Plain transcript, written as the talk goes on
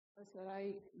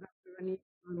අවසරයි ගෞරවනීය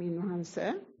ස්වාමීන්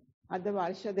වහන්සේ අද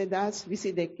වර්ෂ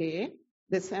 2022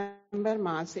 දෙසැම්බර්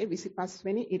මාසයේ 25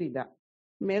 වෙනි ඉරිදා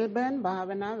මෙල්බර්න්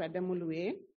භාවනා වැඩමුළුවේ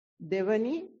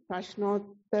දෙවනි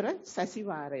ප්‍රශ්නෝත්තර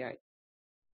සැසිවාරයයි.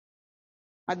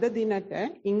 අද දිනට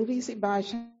ඉංග්‍රීසි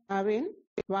භාෂාවෙන්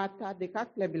වාර්තා දෙකක්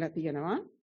ලැබිලා තියෙනවා.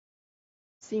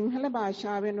 සිංහල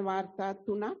භාෂාවෙන් වාර්තා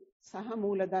 3ක් සහ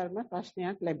මූලධර්ම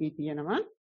ප්‍රශ්නයක් ලැබී තියෙනවා.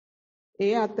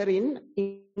 ඒ අතරින්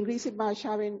ඉංග්‍රීසි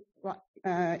භාෂාවෙන්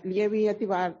ලියවී ඇති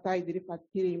වාර්තා ඉදිරිපත්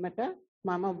කිරීමට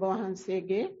මම ඔබ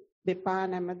වහන්සේගේ දෙපා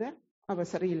නැමද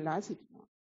අවසර ඉල්ලා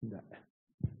සිටිනවා.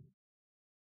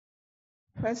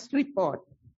 First report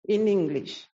in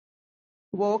English.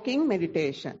 Walking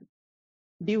meditation.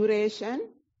 Duration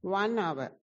 1 hour.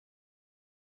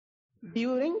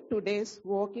 During today's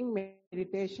walking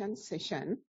meditation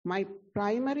session, my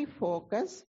primary focus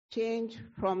changed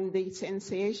from the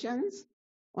sensations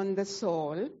on the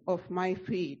sole of my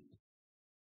feet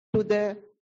to the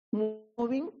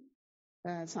moving,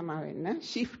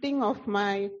 shifting of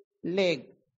my leg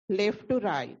left to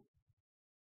right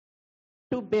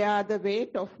to bear the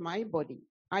weight of my body.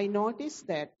 I noticed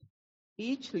that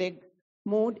each leg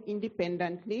moved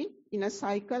independently in a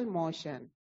cycle motion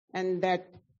and that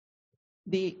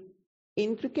the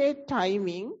intricate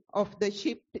timing of the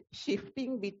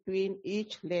shifting between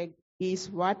each leg is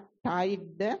what tied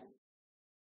the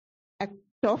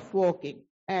act of walking.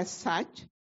 As such,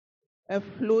 a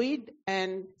fluid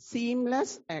and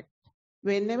seamless act.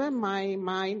 Whenever my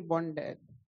mind wandered,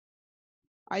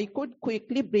 I could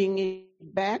quickly bring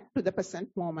it back to the present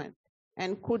moment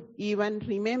and could even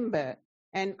remember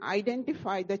and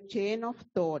identify the chain of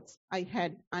thoughts I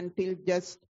had until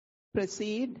just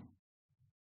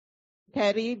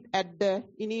carried at the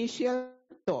initial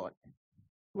thought.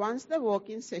 Once the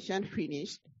walking session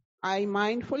finished, I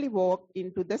mindfully walked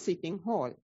into the sitting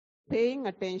hall, paying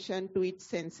attention to its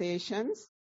sensations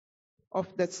of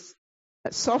the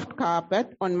soft carpet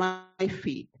on my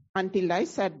feet until I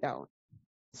sat down.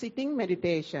 Sitting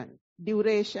meditation,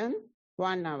 duration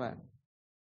 1 hour.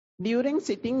 During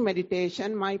sitting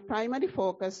meditation, my primary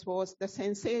focus was the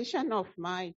sensation of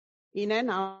my in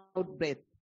and out breath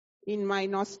in my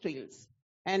nostrils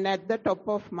and at the top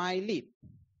of my lip.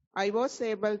 I was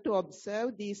able to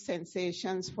observe these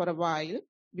sensations for a while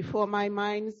before my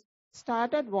mind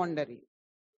started wandering.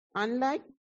 Unlike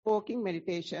walking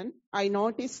meditation, I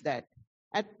noticed that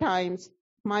at times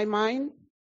my mind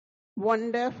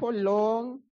wandered for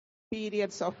long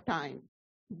periods of time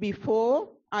before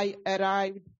I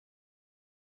arrived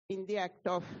in the act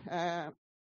of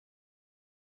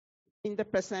in the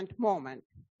present moment,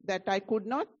 that I could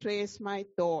not trace my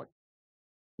thought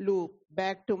loop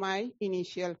back to my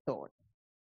initial thought.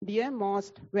 Dear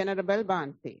most venerable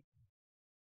Bhante,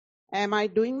 am I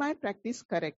doing my practice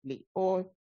correctly, or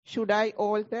should I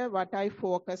alter what I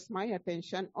focus my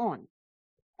attention on?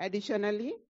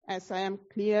 Additionally, as I am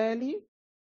clearly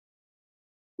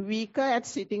weaker at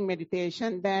sitting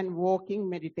meditation than walking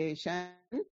meditation,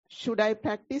 should I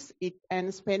practice it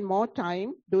and spend more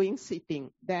time doing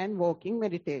sitting than walking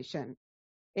meditation?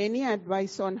 Any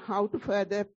advice on how to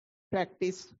further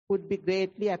practice would be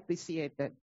greatly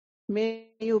appreciated.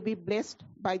 May you be blessed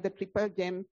by the triple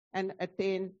gem and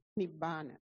attain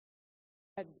Nibbana.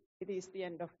 It is the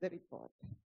end of the report.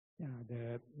 Yeah,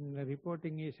 the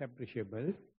reporting is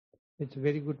appreciable. It's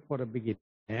very good for a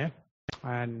beginner.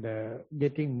 And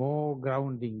getting more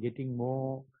grounding, getting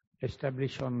more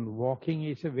established on walking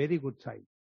is a very good sign.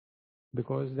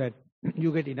 Because that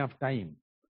you get enough time.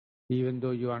 Even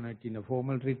though you are not in a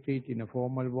formal retreat, in a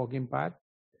formal walking path,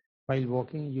 while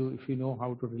walking, if you know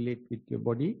how to relate with your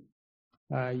body,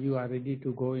 you are ready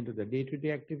to go into the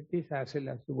day-to-day activities as well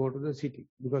as to go to the city,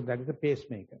 because that is a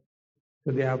pacemaker.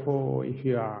 So therefore, if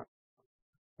you are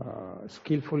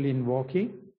skillful in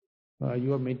walking,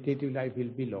 your meditative life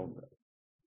will be longer.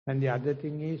 And the other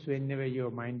thing is, whenever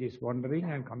your mind is wandering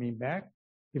and coming back,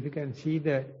 if you can see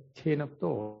the chain of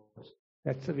thoughts,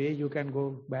 that's the way you can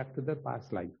go back to the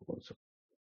past life also.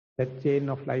 That chain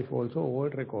of life also all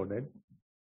recorded.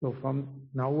 So from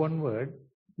now onward,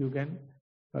 you can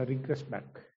regress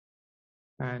back.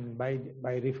 And by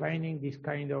refining this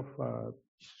kind of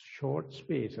short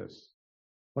spaces,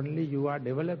 only you are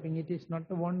developing it is not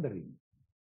a wandering.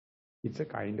 It's a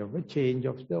kind of a change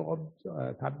of the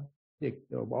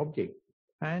object.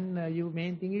 And your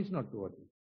main thing is not to worry.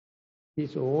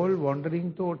 These all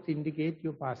wandering thoughts indicate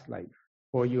your past life,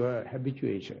 or your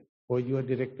habituation, or your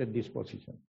directed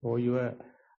disposition, or your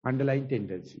underlying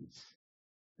tendencies.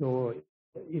 So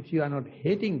if you are not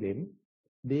hating them,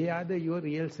 they are your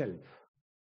real self.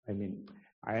 I mean,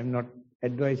 I am not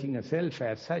advising a self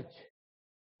as such,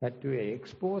 That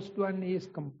exposed one is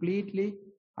completely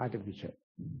artificial.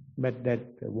 But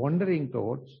that wandering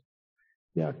thoughts,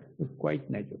 they are quite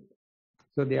natural.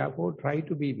 So therefore, try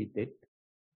to be with it.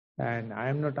 And I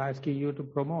am not asking you to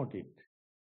promote it.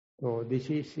 So this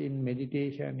is in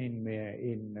meditation,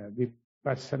 in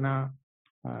Vipassana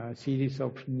series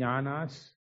of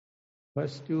jnanas.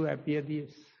 First you appear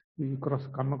this, you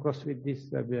come across with this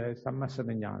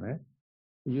sammasana jnana.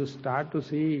 You start to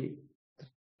see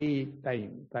three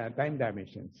time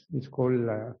dimensions. It's called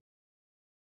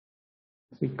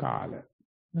Trikala.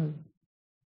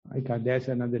 There's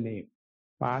another name.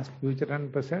 Past, future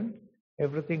and present.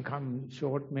 Everything comes,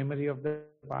 short memory of the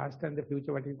past and the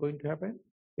future, what is going to happen.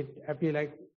 It appears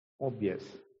like obvious.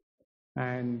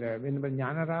 And when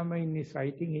Jnanarama in his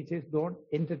writing, he says, don't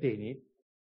entertain it.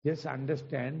 Just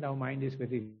understand our mind is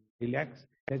very relaxed.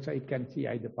 That's why it can see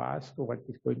either past or what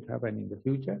is going to happen in the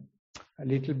future. A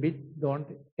little bit, don't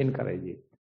encourage it.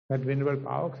 But whenever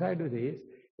Power Side says,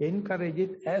 encourage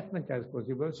it as much as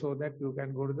possible so that you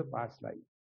can go to the past life.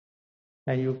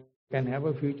 And you can have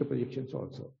a future projections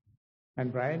also.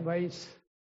 And Brian Weiss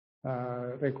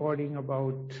recording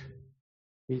about,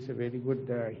 he's a very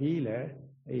good healer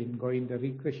in going the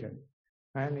regression.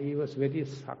 And he was very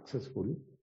successful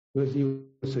because he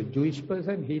was a Jewish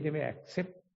person. He never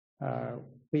accepted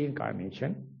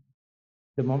reincarnation.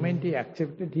 The moment he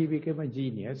accepted, he became a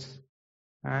genius.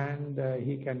 And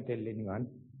he can tell anyone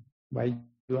why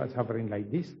you are suffering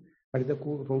like this. But it's a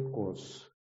root cause.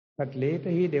 But later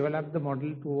he developed the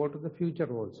model to go to the future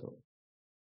also.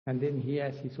 And then he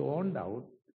has his own doubt.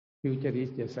 Future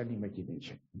is just an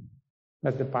imagination.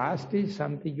 But the past is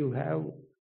something you have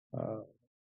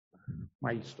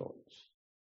milestones.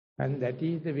 And that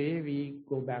is the way we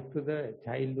go back to the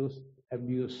childhood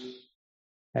abuse,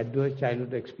 adverse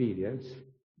childhood experience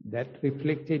that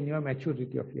reflects in your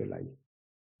maturity of your life.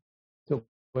 So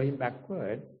going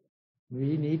backward,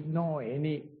 we need no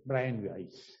any Brian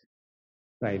Weiss.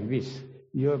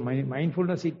 Your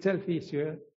mindfulness itself is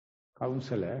your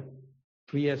counselor,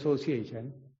 free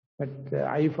association. But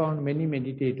I found many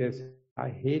meditators are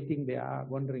hating their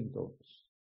wandering thoughts.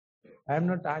 I am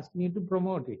not asking you to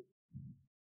promote it.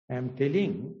 I am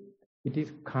telling it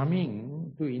is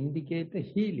coming to indicate the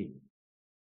healing.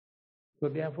 So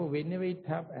therefore, whenever it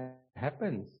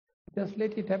happens, just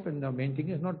let it happen. The main thing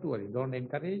is not to worry. Don't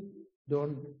encourage,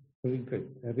 don't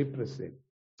repress it.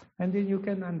 And then you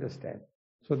can understand.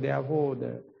 So therefore,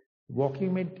 the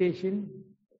walking meditation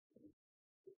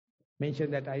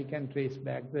mentioned that I can trace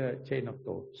back the chain of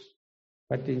thoughts.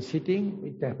 But in sitting,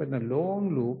 it happens a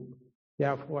long loop.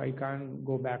 Therefore, I can't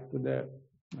go back to the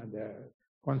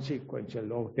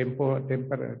consequential or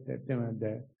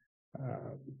the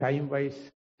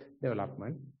time-wise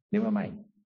development. Never mind.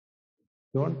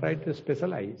 Don't try to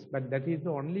specialize, but that is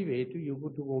the only way you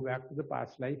to go back to the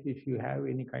past life if you have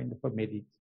any kind of a merit.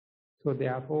 So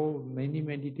therefore, many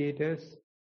meditators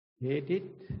hate it,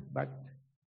 but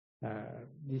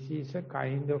this is a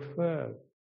kind of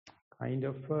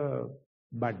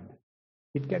bud.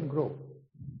 It can grow.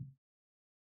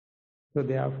 So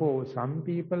therefore, some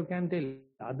people can tell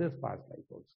others past life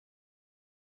also.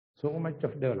 So much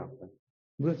of development.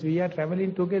 Because we are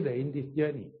traveling together in this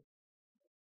journey.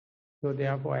 So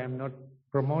therefore, I am not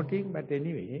promoting, but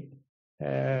anyway,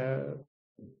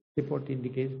 report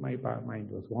indicates my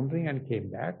mind was wandering and came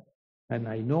back. And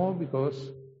I know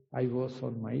because I was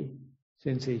on my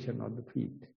sensation on the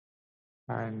feet.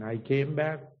 And I came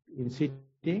back in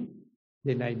sitting,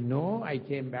 then I know I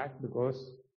came back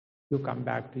because you come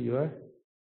back to your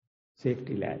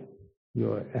safety land,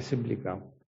 your assembly ground.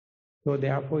 So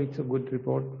therefore, it's a good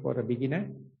report for a beginner.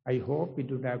 I hope it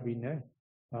would have been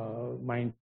a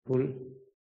mindful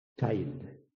child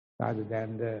rather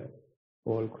than the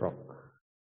old croc.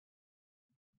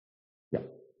 Yeah,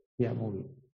 we are moving.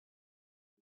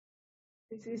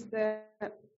 This is the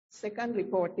second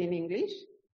report in English,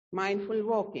 mindful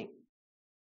walking.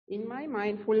 In my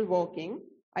mindful walking,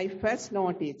 I first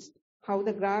noticed how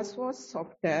the grass was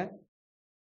softer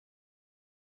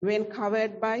when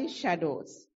covered by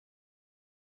shadows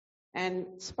and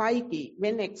spiky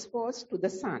when exposed to the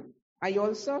sun. I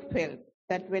also felt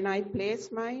that when I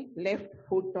placed my left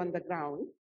foot on the ground,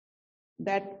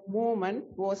 that movement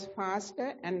was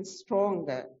faster and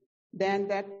stronger than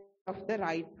that of the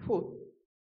right foot.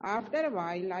 After a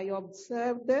while, I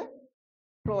observed the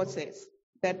process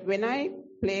that when I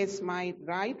placed my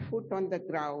right foot on the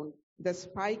ground, the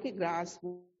spiky grass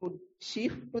would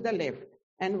shift to the left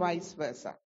and vice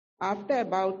versa. After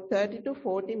about 30 to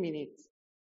 40 minutes,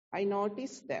 I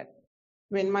noticed that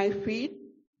when my feet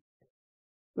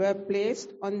were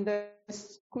placed on the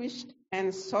squished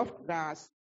and soft grass,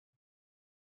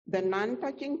 The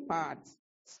non-touching parts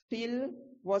still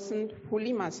wasn't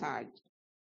fully massaged,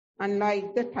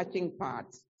 unlike the touching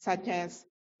parts, such as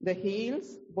the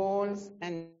heels, balls,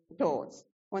 and toes.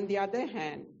 On the other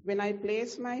hand, when I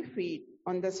place my feet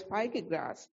on the spiky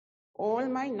grass, all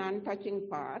my non-touching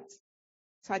parts,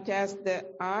 such as the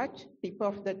arch, tip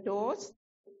of the toes,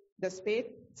 the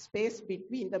space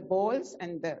between the balls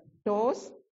and the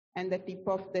toes, and the tip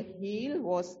of the heel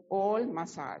was all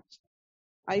massaged.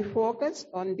 I focused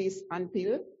on this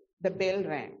until the bell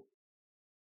rang.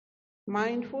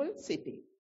 Mindful sitting.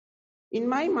 In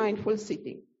my mindful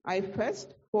sitting, I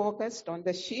first focused on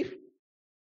the shift.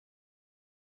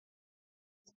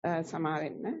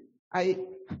 I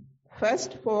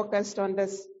first focused on the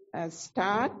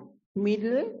start,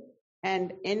 middle,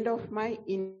 and end of my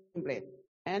in-breath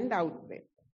and out-breath.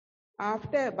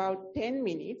 After about 10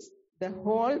 minutes, the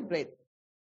whole breath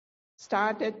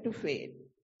started to fade.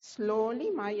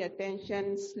 Slowly, my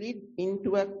attention slid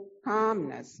into a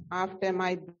calmness after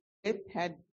my breath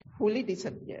had fully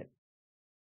disappeared.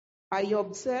 I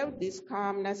observed this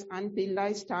calmness until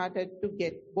I started to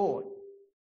get bored.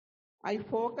 I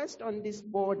focused on this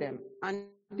boredom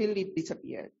until it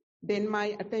disappeared. Then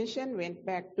my attention went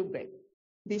back to breath.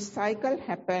 This cycle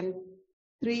happened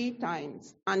 3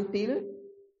 times until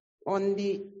on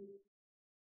the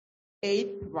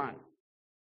 8th one,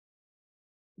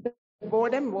 the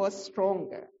boredom was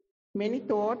stronger. Many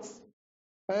thoughts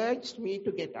urged me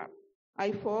to get up.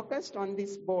 I focused on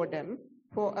this boredom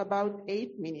for about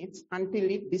 8 minutes until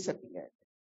it disappeared.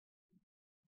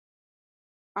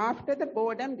 After the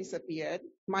boredom disappeared,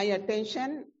 my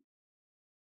attention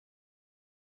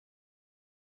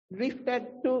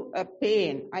drifted to a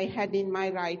pain I had in my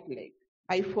right leg.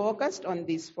 I focused on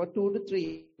this for 2 to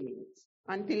 3 minutes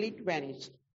until it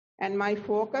vanished, and my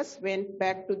focus went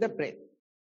back to the breath.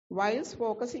 Whilst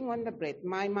focusing on the breath,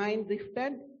 my mind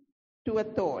drifted to a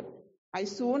thought. I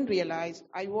soon realized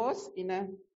I was in a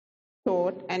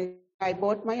thought, and I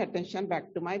brought my attention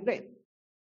back to my breath.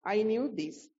 I knew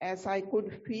this as I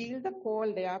could feel the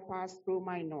cold air pass through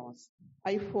my nose.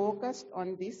 I focused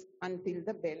on this until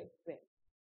the bell rang.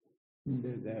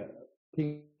 The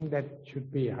thing that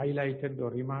should be highlighted or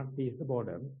remarked is the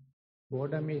boredom.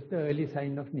 Boredom is the early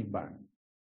sign of Nibbana.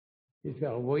 If you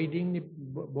are avoiding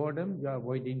boredom, you are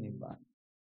avoiding Nibbana.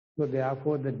 So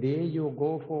therefore, the day you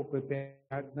go for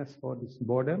preparedness for this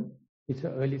boredom, it's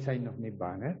an early sign of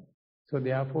Nibbana. So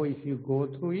therefore, if you go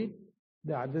through it,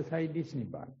 the other side is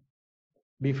Nibbana.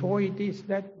 Before it is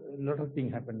that, a lot of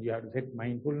things happen. You have to set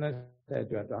mindfulness,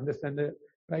 you have to understand the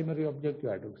primary object, you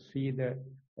have to see the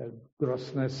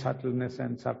grossness, subtleness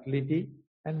and subtlety.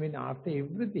 And when after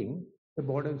everything, the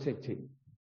boredom sets in.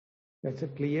 That's a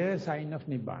clear sign of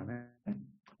Nibbana.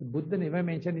 Buddha never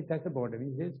mentioned it as a boredom.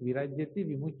 He says, virajyati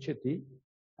vimuchyati.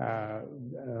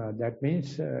 That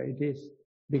means it is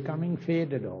becoming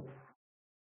faded off.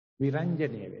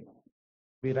 Viranjane,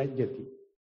 virajyati.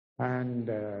 And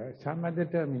some other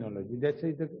terminology. That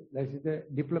is the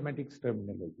diplomatic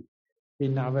terminology.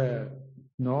 In our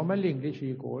normal English,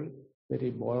 we call very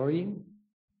boring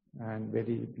and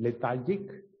very lethargic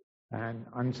and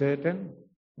uncertain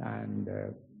and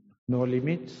no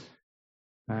limits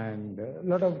and a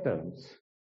lot of terms.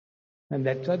 And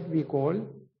that's what we call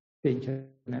tension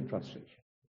and frustration.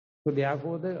 So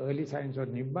therefore, the early signs of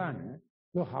Nibbana,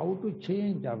 so how to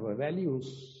change our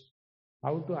values,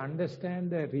 how to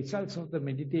understand the results of the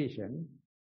meditation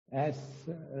as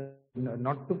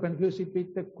not to confuse it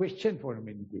with the question for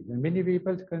meditation. Many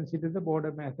people consider the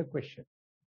boredom as a question,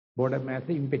 boredom as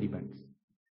an impediment,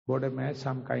 boredom as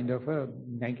some kind of a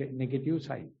negative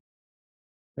side.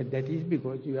 But that is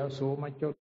because you have so much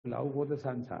of love for the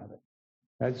samsara,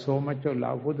 and so much of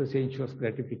love for the sensuous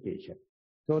gratification.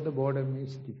 So the boredom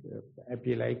is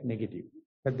appear like negative.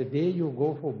 But the day you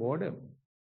go for boredom,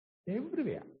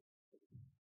 everywhere,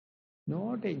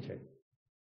 no tension.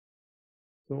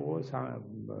 So,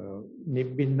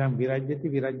 nibbindam virajyati,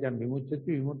 virajyam vimuchyati,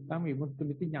 vimuttam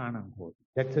vimuttamiti jnanam hoti.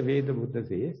 That's the way the Buddha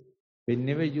says.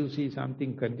 Whenever you see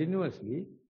something continuously,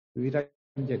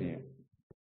 viranjanaya,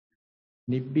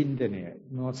 nibbindanaya,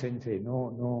 no sense,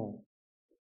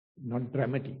 not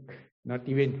dramatic, not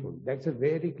eventful. That's a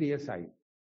very clear sign.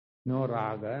 No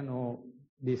raga, no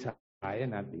desire,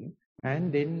 nothing.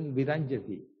 And then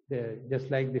viranjati, just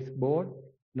like this board,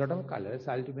 lot of colors,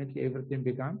 ultimately everything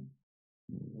becomes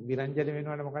විරංජන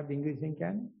වෙනවට මොකක්ද ඉංග්‍රීසියෙන්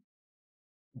කියන්නේ?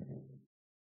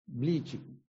 Bleaching.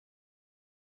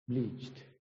 Bleached.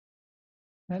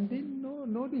 And then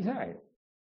no desire.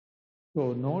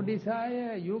 So no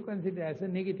desire you consider as a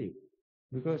negative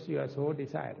because you are so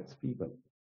desirous people.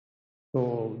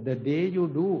 So the day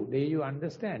you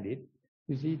understand it,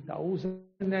 you see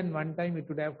thousands than one time it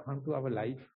would have come to our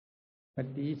life, but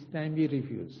each time we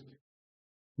refused.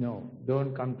 No,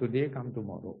 don't come today, come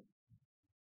tomorrow.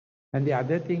 And the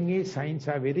other thing is, signs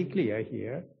are very clear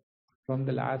here, from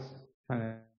the last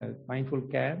mindful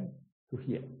camp to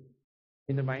here.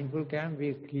 In the mindful camp,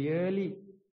 we clearly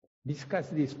discuss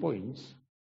these points.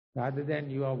 Rather than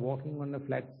you are walking on a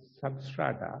flat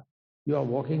substrata, you are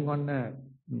walking on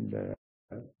the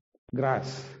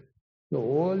grass. So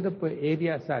all the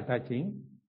areas are touching.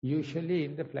 Usually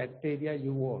in the flat area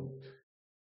you won't.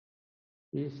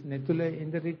 Is Nethula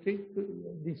in the retreat,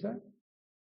 this one?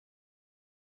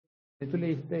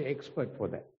 Nethula is the expert for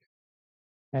that.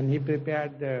 And he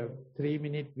prepared a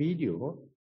 3-minute video,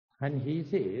 and he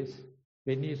says,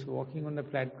 when he is walking on the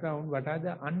flat ground, what are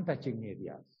the untouching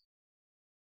areas?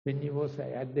 When he was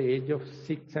at the age of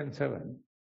 6 and 7,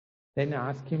 then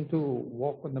ask him to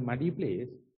walk on the muddy place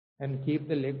and keep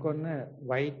the leg on a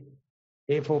white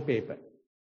A4 paper.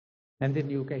 And then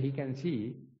he can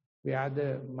see where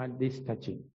the mud is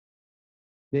touching.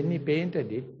 Then he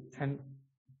painted it and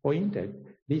pointed,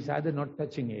 these are the not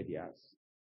touching areas.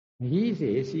 He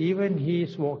says, even he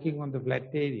is walking on the flat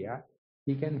area,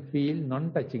 he can feel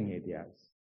non-touching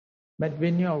areas. But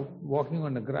when you are walking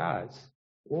on the grass,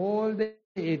 all the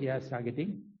areas are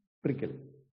getting prickled.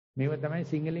 These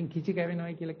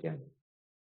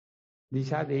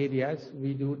are the areas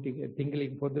we do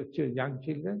tingling for the young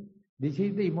children. This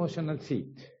is the emotional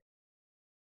seat.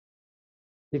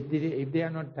 If they are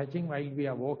not touching while we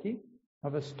are walking,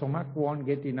 our stomach won't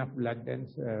get enough blood and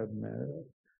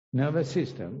nervous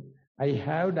system. I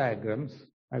have diagrams.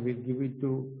 I will give it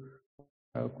to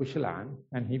Kushalan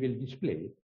and he will display.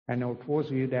 And of course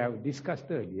we have discussed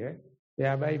earlier,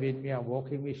 thereby when we are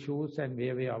walking with shoes and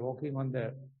where we are walking on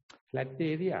the flat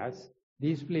areas,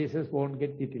 these places won't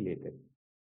get titillated.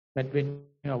 But when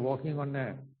you are walking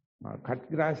on cut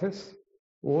grasses,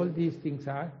 all these things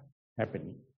are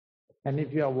happening. And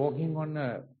if you are walking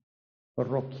on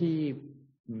rocky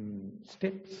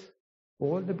steps,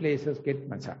 all the places get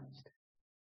massaged.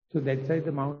 So that's why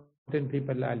the mountain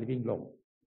people are living long.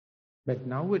 But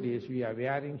nowadays we are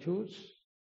wearing shoes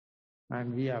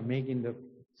and we are making the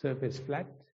surface flat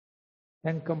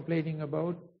and complaining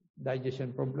about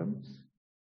digestion problems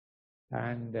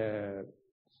and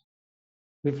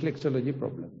reflexology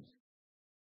problems.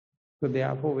 So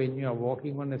therefore when you are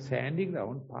walking on a sandy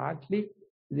ground, partly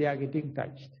they are getting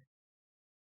touched.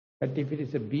 But if it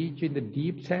is a beach in the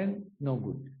deep sand, no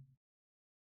good.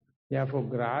 Therefore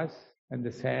grass and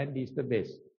the sand is the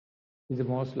best, is the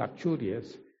most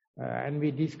luxurious. And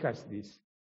we discuss this.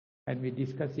 And we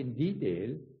discuss in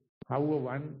detail how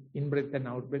one in-breath and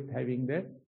out-breath having the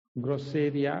gross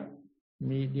area,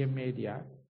 medium area,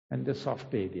 and the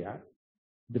soft area.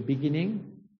 The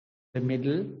beginning, the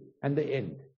middle, and the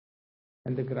end.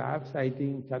 And the graphs, I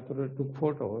think Chatura took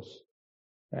photos.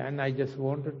 And I just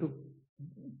wanted to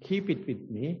keep it with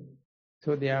me.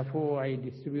 So therefore I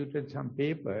distributed some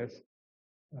papers.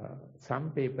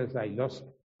 Some papers I lost,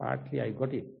 partly I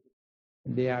got it.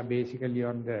 They are basically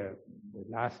on the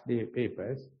last day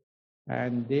papers.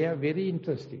 And they are very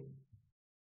interesting.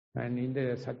 And in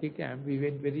the Sati camp, we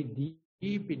went very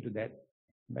deep into that.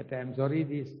 But I'm sorry,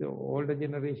 the older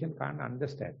generation can't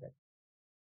understand that.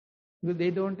 So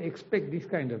they don't expect this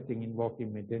kind of thing in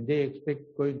walking meditation. They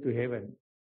expect going to heaven,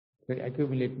 to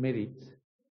accumulate merits.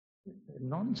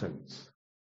 Nonsense.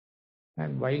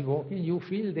 And while walking, you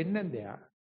feel then and there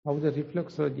how the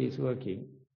reflexology is working.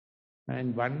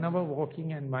 And 1 hour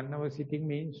walking and 1 hour sitting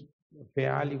means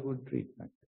fairly good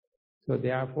treatment. So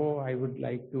therefore, I would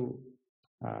like to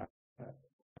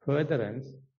furtherance.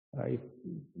 If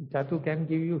Chatu can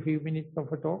give you a few minutes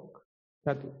of a talk,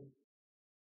 Chatu,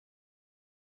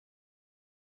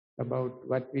 about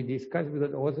what we discussed,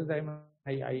 because also the time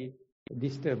I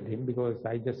disturbed him because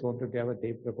I just wanted to have a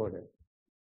tape recorder.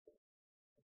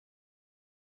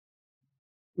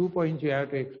 2 points you have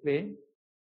to explain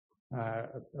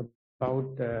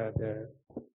about the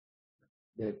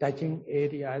touching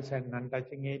areas and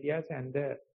non-touching areas and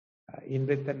the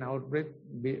in-breath and out-breath,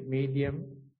 medium,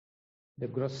 the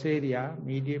gross area,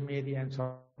 medium area and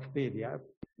soft area,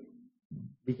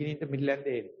 beginning the middle and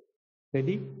the end.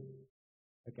 Ready?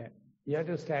 Okay. You have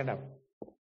to stand up.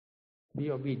 Be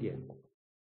obedient.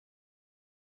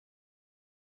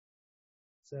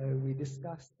 So we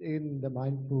discussed in the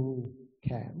mindful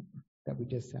camp that we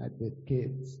just had with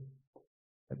kids,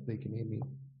 if they can hear me,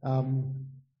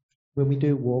 when we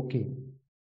do walking,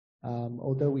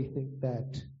 although we think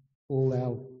that all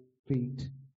our feet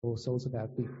or soles of our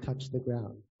feet touch the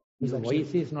ground. Your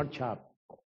voice is not sharp.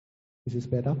 Is this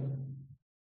better?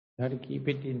 You have to keep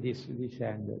it in this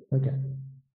angle. Okay.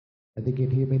 I think you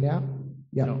can hear me now?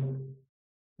 Yeah. No.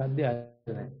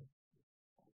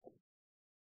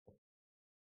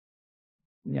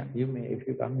 Yeah, you may. If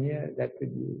you come here, that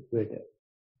would be better.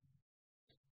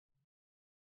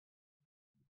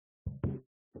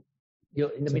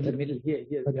 You're in the middle here. Okay.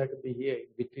 You have to be here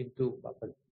between two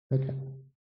bubbles. Okay.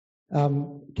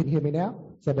 Can you hear me now?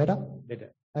 Is that better?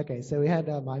 Better. Okay, so we had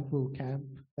a mindful camp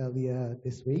earlier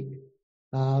this week.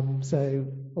 So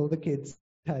all the kids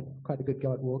had quite a good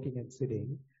go at walking and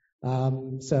sitting.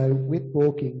 So with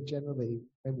walking, generally,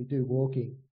 when we do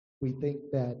walking, we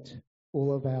think that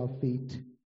all of our feet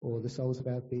or the soles of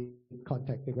our feet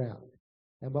contact the ground.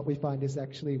 And what we find is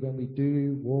actually when we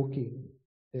do walking,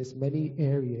 there's many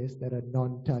areas that are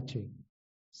non-touching.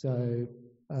 So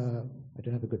I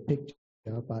don't have a good picture,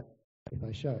 but if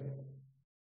I show,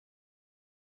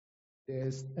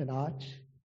 there's an arch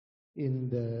in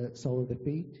the sole of the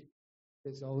feet.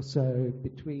 There's also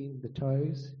between the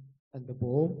toes and the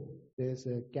ball, there's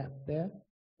a gap there,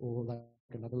 or like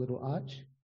another little arch.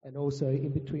 And also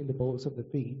in between the balls of the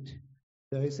feet,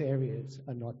 those areas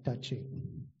are not touching.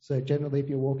 So generally, if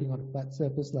you're walking on a flat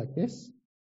surface like this,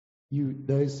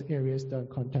 those areas don't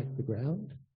contact the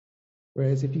ground.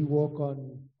 Whereas if you walk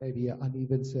on maybe an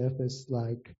uneven surface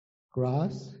like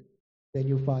grass, then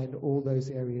you'll find all those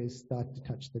areas start to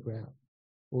touch the ground,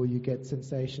 or you get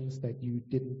sensations that you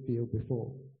didn't feel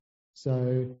before.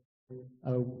 So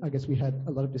I guess we had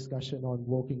a lot of discussion on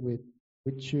walking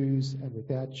with shoes and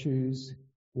without shoes,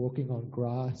 walking on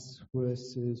grass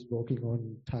versus walking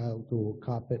on tiled or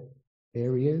carpet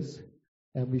areas.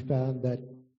 And we found that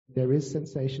there is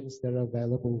sensations that are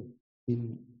available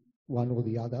in one or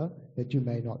the other that you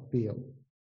may not feel.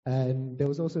 And there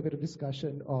was also a bit of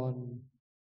discussion on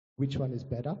which one is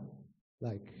better.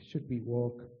 Like, should we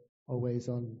walk always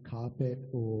on carpet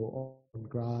or on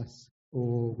grass,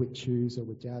 or with shoes or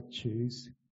without shoes?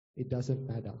 It doesn't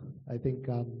matter. I think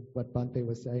what Bhante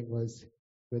was saying was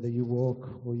whether you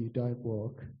walk or you don't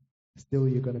walk, still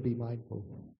you're going to be mindful.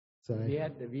 So we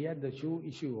had the shoe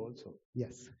issue also.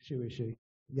 Yes, shoe issue.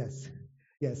 Yes.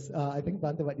 I think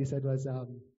Bhante, what you said was, no,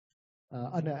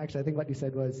 actually, I think what you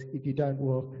said was if you don't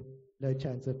walk, no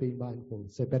chance of being mindful.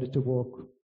 So better to walk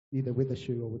either with a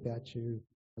shoe or without shoe.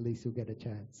 At least you'll get a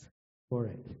chance for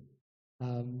it.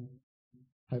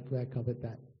 Hopefully I covered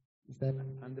that. Is that?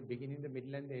 And the beginning, the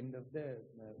middle, and the end of the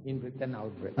in-breath and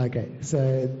out-breath. Okay, so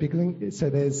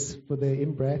there's for the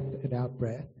in-breath and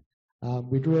out-breath,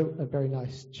 we drew a very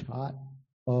nice chart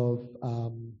of,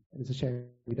 and it's a shame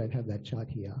we don't have that chart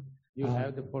here. You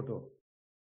have the photo.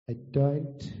 I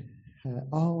don't have,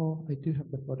 I do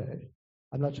have the photo.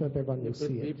 I'm not sure if everyone will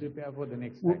see it. We prepare for the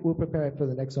next time. We'll prepare it for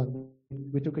the next one.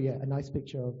 We took a nice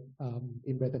picture of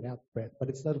in-breath and out-breath, but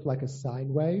it's sort of like a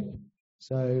sine wave.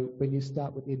 So when you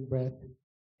start with in-breath,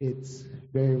 it's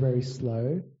very, very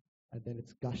slow, and then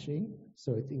it's gushing,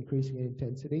 so it's increasing in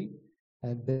intensity.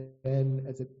 And then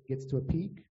as it gets to a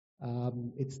peak,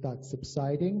 it starts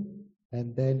subsiding,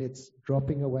 and then it's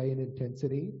dropping away in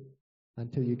intensity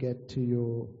until you get to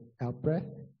your out-breath,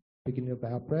 beginning of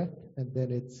out-breath, and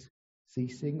then it's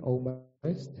ceasing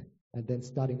almost, and then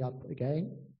starting up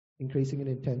again, increasing in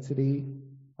intensity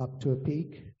up to a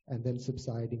peak, and then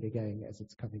subsiding again as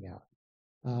it's coming out.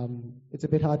 It's a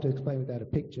bit hard to explain without a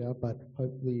picture, but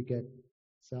hopefully you get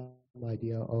some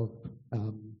idea of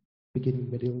beginning,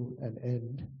 middle, and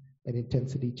end, and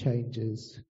intensity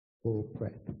changes for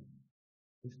breath.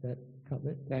 Is that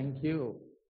covered? Thank you.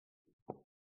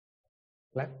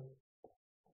 Clap.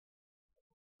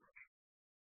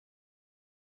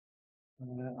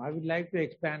 I would like to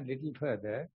expand a little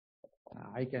further.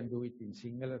 I can do it in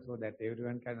Sinhala so that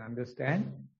everyone can understand.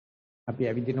 අපි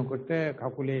ඇවිදිනකොට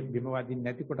කකුලේ බිම වදින්න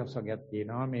නැති කොටස් වර්ගයක්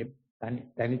තියෙනවා මේ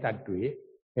තනි තට්ටුවේ.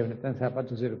 ඒ වෙනතන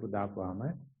සපත්තු සිරපු දාපුවාම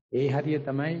ඒ හරිය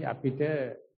තමයි අපිට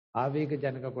ආවේග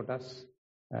ජනක කොටස්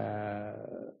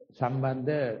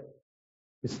සම්බන්ධ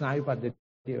ස්නායු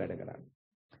පද්ධතිය වැඩ කරන්නේ.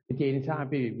 ඉතින් ඒ නිසා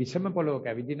අපි විෂම පොළොවක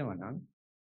ඇවිදිනවා නම්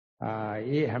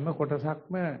ඒ හැම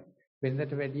කොටසක්ම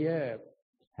වෙනදට වැඩිය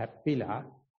හැප්පිලා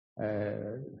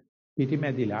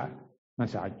පිටිමැදිලා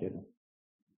මසාජ් වෙනවා.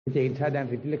 ඒ නිසා දැන්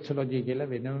රිෆ්ලෙක්සොලොජි කියලා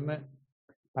වෙනම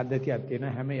පද්ධතියක්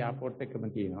තියෙනවා හැම එයාපෝට් එකකම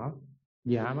තියෙනවා.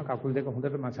 ගියාම කකුල් දෙක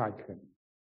හොඳට මසාජ් කරනවා.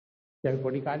 ඒ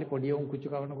පොඩි කාලේ පොඩි උන් කුචු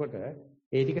කවනකොට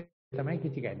ඒ ටික තමයි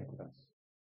කිචි ගන්නේ කොටස්.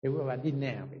 ඒව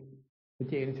වදින්නේ නැහැ අපි.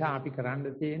 ඒ නිසා අපි කරන්න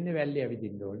තියෙන්නේ වැල්ලේ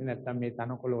ඇවිදින්න ඕනේ. නැත්නම් මේ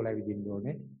තනකොළ වල ඇවිදින්න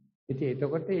ඕනේ. ඉතින්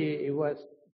එතකොට ඒව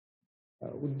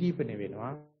උද්දීපන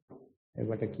වෙනවා.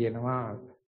 ඒකට කියනවා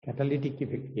කැටලිටික්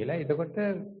ඉෆෙක්ට් කියලා. එතකොට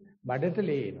බඩට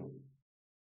ලේ එනවා.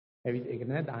 ඒක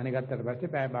නේද දාහනේ ගත්තට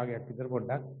පස්සේ පැය භාගයක් විතර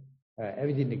පොඩ්ඩක්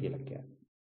ඇවිදින්න කියලා කියන්නේ.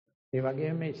 ඒ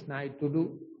වගේම මේ ස්නායු තුඩු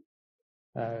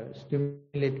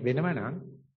ස්ටිමුලේට් වෙනවා නම්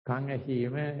කන්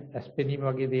ඇහිීම ඇස්පෙනීම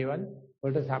වගේ දේවල්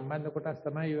වලට සම්බන්ධ කොටස්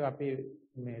තමයි අපි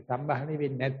මේ සම්බාහණය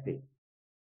වෙන්නේ නැත්තේ.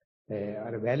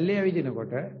 අර වැල්ලේ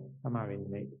ඇවිදිනකොට තමා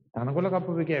වෙන්නේ. තනකොළ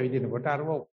කප්පුවකේ ඇවිදිනකොට අරව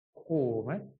ඔක්කොම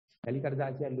ඇලිකඩ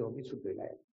දාසියල් ලෝකෙ සුදු වෙලා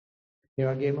යනවා. ඒ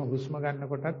වගේම හුස්ම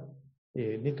ගන්නකොටත්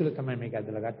ඒ නිතුල තමයි මේක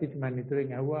ඇදලා ගත්තේ. ඉතින් මම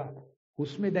නිතුලෙන් ඇහුවා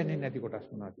හුස්මේ දැනෙන්නේ නැති කොටස්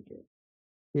මොනවද කියලා.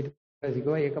 ඊට පස්සේ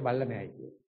කිව්වා ඒක බලලා නැහැ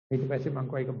කියලා. ඊට පස්සේ මම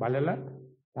කිව්වා ඒක බලලා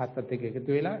තාත්තත් එක්ක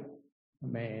එකතු වෙලා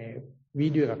මේ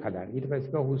වීඩියෝ එකක් හදාගන්න. ඊට පස්සේ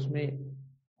කිව්වා හුස්මේ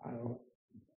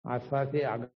ආස්වාදයේ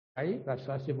අගයි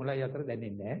ප්‍රස්වාසයේ මුලයි අතර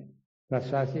දැනෙන්නේ නැහැ.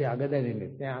 ප්‍රස්වාසයේ අග දැනෙන්නේ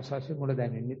නැහැ. ආස්වාසයේ මුල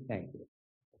දැනෙන්නේ නැහැ කියලා.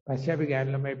 පස්සේ අපි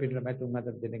ගෑනු ළමයි පිට ළමයි තුන්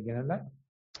හතර දෙනෙක් ගෙනලා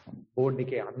බෝඩ්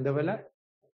එකේ අඳවලා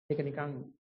ඒක නිකන්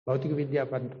භෞතික විද්‍යා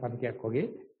පන්තියක් වගේ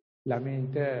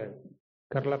ළමයින්ට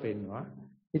කරලා පෙන්නවා.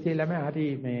 ඉතින් ළමයි හරි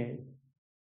මේ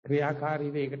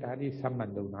ක්‍රියාකාරීව ඒකට හරි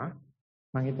සම්බන්ධ වුණා.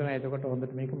 මම හිතනවා එතකොට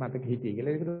හොඳට මේක මතක හිටියේ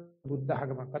කියලා. ඒකට බුද්ධ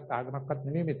ආගමක්වත්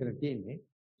නෙමෙයි මෙතන තියෙන්නේ.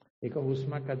 ඒක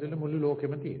හුස්මක් ඇතුළේ මුළු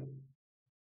ලෝකෙම තියෙනවා.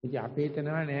 ඉතින් අපි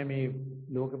හිතනවා නෑ මේ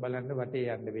ලෝක බලන්න වටේ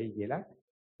යන්න වෙයි කියලා.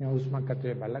 මේ හුස්මක්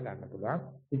ඇතුළේ බලලා ගන්න පුළුවන්.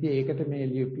 ඉතින් ඒකට මේ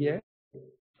ලිපිය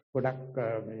ගොඩක්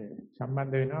මේ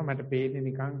සම්බන්ධ වෙනවා. මට පේන්නේ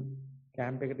නිකන්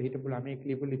කැම්ප් එකට හිටපු ළමයි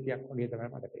ක්ලිපු ලිපියක් වගේ තමයි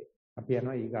මට පේන්නේ. අපි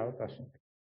යනවා ඊගාව ප්‍රශ්නට.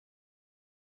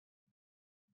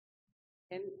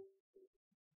 And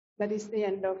that is the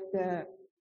end of the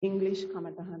English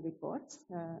Kamatahan reports.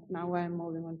 Now I am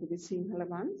moving on to the Sinhala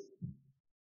ones.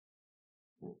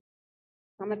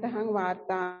 Kamatahan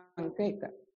Varta Anka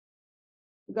 1.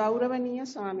 ගෞරවනීය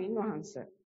ස්වාමින් වහන්සේ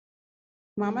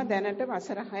මම දැනට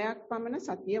වසර 6ක් පමණ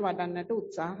සතිය වඩන්නට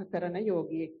උත්සාහ කරන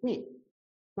යෝගියෙක්මි.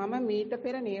 මම මීට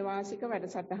පෙර නේවාසික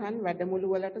වැඩසටහන්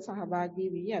වැඩමුළු වලට සහභාගී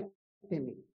වී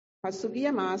ඇතෙමි.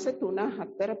 පසුගිය මාස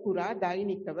 3-4 පුරා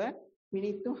දෛනිකව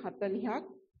මිනිත්තු 40ක්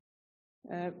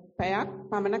පැයක්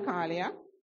පමණ කාලයක්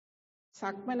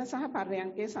සක්මන සහ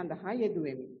පර්යංකය සඳහා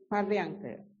යෙදුවෙමි.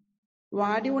 පර්යංකය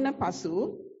වාඩි වුණ පසු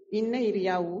ඉන්න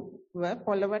ඉරියව්ව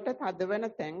පොළවට තදවන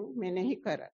තැන් මෙනෙහි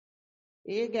කර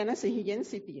ඒ ගැන සිහියෙන්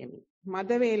සිටියෙමි. මද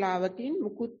වේලාවකින්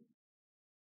මුකුත්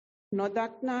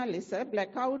නොදක්නා ලෙස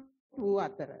බ්ලැක් අවුට් වූ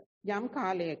අතර යම්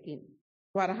කාලයකින්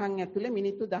වරහන් ඇතුළේ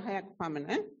මිනිත්තු 10ක්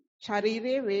පමණ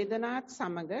ශරීරයේ වේදනාත්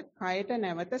සමග කයට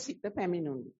නැවත සිත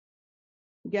පැමිණුණි.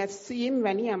 ගැස්සීම්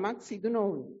වැනි යමක් සිදු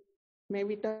නොවුණි.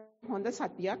 මෙවිට හොඳ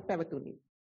සතියක් පැවතුණි.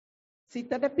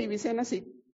 සිතට පිවිසෙන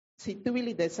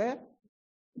සිතුවිලි දෙස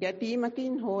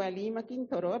ගැටීමකින් හෝ ඇලීමකින්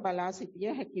තොරව බලා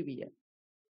සිටිය හැකි විය.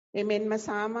 එමෙන්ම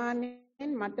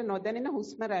සාමාන්‍යයෙන් මට නොදැනෙන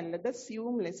හුස්ම රැල්ලද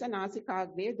සියුම් ලෙස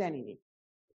නාසිකාග්‍රයේ දැනිනි.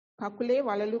 කකුලේ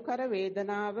වලලු කර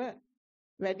වේදනාව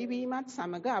වැඩිවීමත්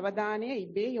සමග අවධානය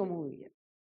ඉබේ යොමු විය.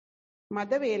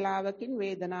 මද වේලාවකින්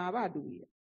වේදනාව අඩු විය.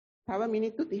 තව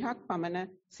මිනිත්තු 30ක් පමණ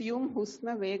සියුම් හුස්ම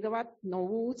වේගවත්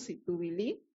නොවූ සිතුවිලි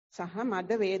සහ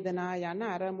මද වේදනා යන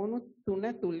අරමුණු තුන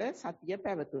තුල සතිය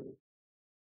පැවතුණි.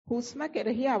 හුස්ම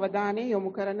කෙරෙහි අවධානය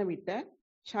යොමු කරන විට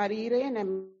ශරීරය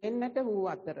නැමෙන්නට වූ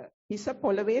අතර හිස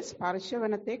පොළවේ ස්පර්ශ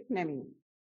වන තෙක් නැමිනි.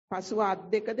 පසුව අත්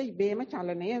දෙකද ඉබේම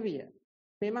චලනය විය.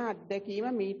 මෙම අත්දැකීම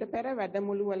මීට පෙර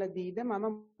වැඩමුළු වලදීද මම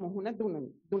මුහුණ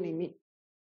දුනිමි.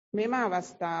 මෙම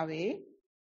අවස්ථාවේ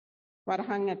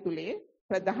වරහන් ඇතුලේ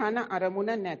ප්‍රධාන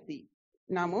අරමුණ නැති.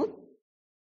 නමුත්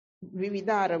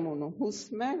විවිධ අරමුණු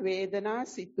හුස්ම වේදනා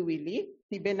සිතුවිලි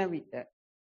තිබෙන විට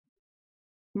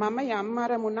මම යම්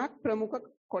අරමුණක් ප්‍රමුඛ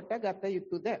කොට ගත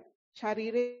යුතුයද?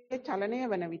 ශරීරයේ චලනය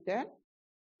වන විට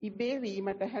ඉබේ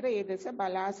වීමට හැර ඒ දෙස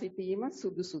බලා සිටීම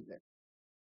සුදුසුද?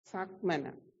 සක්මන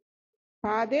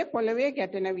පාදයේ පොළවේ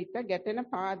ගැටෙන විට ගැටෙන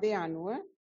පාදයේ අනුව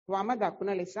වම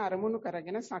දකුණ ලෙස අරමුණු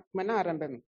කරගෙන සක්මන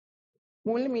ආරම්භමි.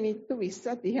 මුල් මිනිත්තු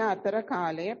 20-30 අතර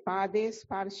කාලය පාදයේ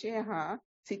ස්පර්ශය හා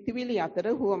සිතවිලි අතර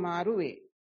හුවමාරු වේ.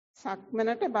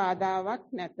 සක්මනට බාධාවක්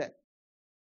නැත.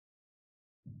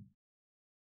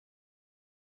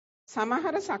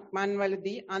 සමහර සක්මන්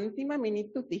වලදී අන්තිම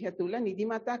මිනිත්තු 30 තුල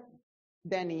නිදිමතක්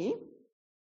දැනී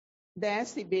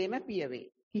දැස් ඉබේම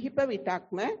පියවේ. කිහිප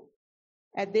විටක්ම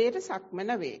ඇදේට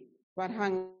සක්මන වේ.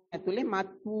 වරහන් ඇතුලේ මත්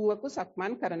වූවකු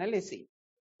සක්මන් කරන ලෙසයි.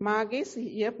 මාගේ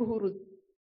සිහිය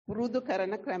පුරුදු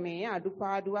කරන ක්‍රමයේ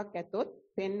අඩුපාඩුවක් ඇතොත්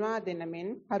පෙන්වා දෙන මෙන්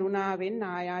කරුණාවෙන්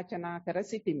ආයාචනා කර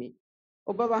සිටිමි.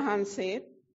 ඔබ වහන්සේ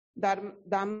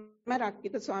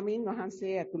ධම්මරක්කිත ස්වාමීන්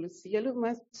වහන්සේ ඇතුළු සියලුම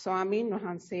ස්වාමීන්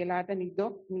වහන්සේලාට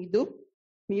නිදුක්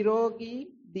නිරෝගී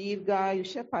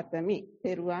දීර්ඝායුෂ පතමි.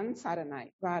 තෙරුවන් සරණයි.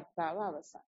 වාර්තාව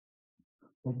අවසන්.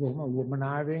 ඔබම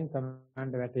වමනාවෙන්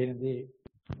තමන්ට වැටෙනදී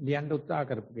ලියන්න උත්සාහ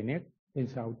කරපු කෙනෙක්. ඒ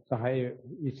නිසා උත්සාහය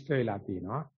ඉෂ්ට වෙලා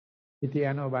තියෙනවා. ඉතින්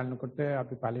යනවා බලනකොට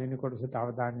අපි පළවෙනි කොටසට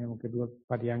අවධානය යොමු කරුවා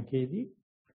පරියන්කේදී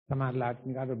සමහරලාට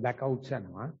නිකන් බ්ලැක් අවුට්ස්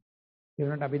යනවා. ඒ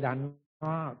වුණාට අපි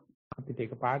දන්නවා අපිට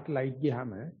එක පාට ලයිට්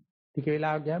ගියාම ටික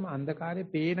වෙලාවක් ගියාම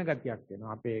අන්ධකාරයේ පේන ගතියක්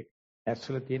එනවා. අපේ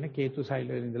ඇස්වල තියෙන කේතු සෛල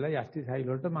වල ඉඳලා යෂ්ටි සෛල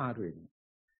වලට මාරු වෙනවා.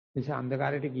 ඒ නිසා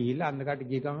අන්ධකාරයට ගිහිල්ලා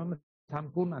අන්ධකාරයට ගිය ගමන්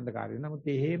සම්පූර්ණ අන්ධකාරය. නමුත්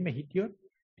එහෙම හිටියොත්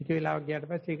ටික වෙලාවක් ගියාට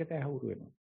පස්සේ ඒකට ඇහුරු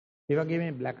වෙනවා. ඒ වගේ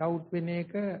මේ බ්ලැක් අවුට් වෙන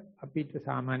එක අපිට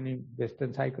සාමාන්‍ය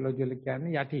වෙස්ටර්න් සයිකොලොජි වල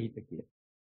කියන්නේ යටි හිත කියලා.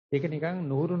 ඒක නිකන්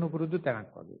නුහුරු නුපුරුදු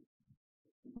තැනක් වගේ.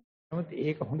 නමුත්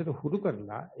ඒක හොඳට හුරු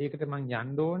කරලා ඒකට මං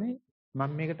යන්න ඕනේ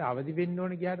මම මේකට අවදි වෙන්න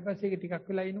ඕනේ ගියාට පස්සේ ඒක ටිකක්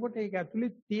වෙලා ඉනකොට ඒක ඇතුලේ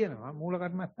තියෙනවා මූල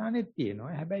කර්මස්ථානෙත්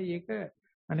තියෙනවා. හැබැයි ඒක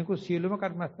අනිකුත් සියලුම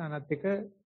කර්මස්ථානත් එක්ක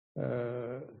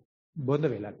බොඳ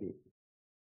වෙලා තියෙනවා.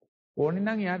 ඕනේ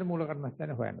නම් යාට මූල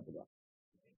කර්මස්ථානේ හොයන්න පුළුවන්.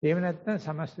 එහෙම නැත්නම්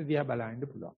සමස්ත දිහා බලන්න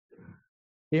පුළුවන්.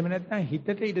 එහෙම නැත්නම්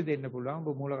හිතට ඉඩ දෙන්න පුළුවන්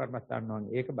ඔබ මූල කර්මස්ථාන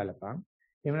වගේ ඒක බලපං.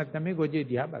 එහෙම නැත්නම් මේ ගොජේ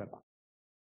දිහා බලපං.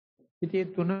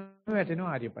 ඉතින් තුන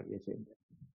වැටෙනවා ආර්ය පරිශ්‍රයෙන්.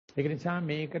 ඒක නිසා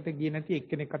මේකට ගියේ නැති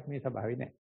එක්කෙනෙක්වත් මේ ස්වභාවය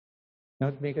නැහැ.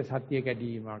 නමුත් මේක සත්‍ය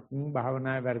කැඩීමක්,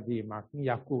 භාවනාවේ වැරදීමක්,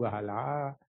 යක්කු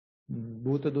ගහලා,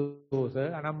 භූත දෝෂ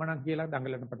අනම්මනම් කියලා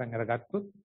දඟලන පටන් අරගත්තොත්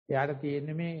එයාට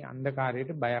තියෙන්නේ මේ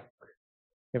අන්ධකාරයට බයක්.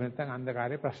 එහෙම නැත්නම්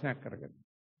අන්ධකාරයේ ප්‍රශ්නයක් කරගන්න.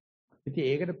 ඉතින්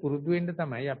ඒකට පුරුදු වෙන්න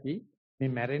තමයි අපි මේ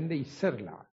මැරෙන්න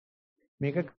ඉස්සරලා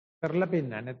මේක කරලා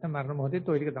පෙන්නන්නේ. නැත්නම් මරණ මොහොතේ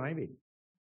toy ටික තමයි වෙන්නේ.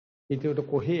 ඒකට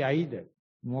කොහේ යයිද?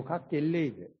 මොකක්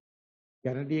එල්ලෙයිද?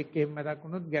 ගැරන්ඩියෙක් එහෙම මතක්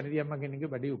වුණොත් ගැරන්ඩි අම්මා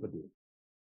කෙනෙක්ගේ බඩේ උපදිනවා.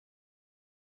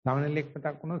 සමනලෙක්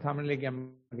මතක් වුණොත් සමනලෙක්ගේ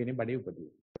අම්මා කෙනෙක් බඩේ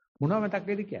උපදිනවා. මොනව මතක්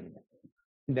වෙයිද කියන්නේ.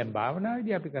 දැන්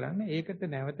භාවනාවේදී අපි කරන්නේ ඒකට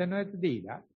නැවත නැවත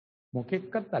දීලා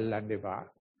මොකෙක්වත් අල්ලන්න එපා.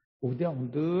 උදේ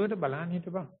හොඳට බලන්න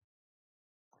හිටපන්.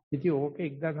 ඉතින් ඕක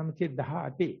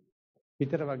 1918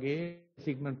 විතර වගේ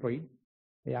සිග්මන්ඩ් ෆ්‍රොයිඩ්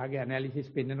එයාගේ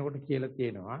ඇනලිසිස් පෙන්නකොට කියලා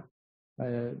තියෙනවා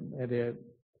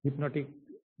හිප්නොටික්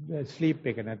ස්ලීප්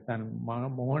එක නැත්නම්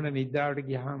මොහොන නිද්‍රාවට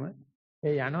ගියාම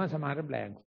ඒ යනවා සමහර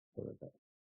බ්ලැන්ක්ස් වලට.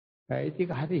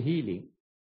 ඒක හරි හීලින්.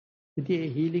 ඉතින් ඒ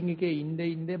හීලින් එකේ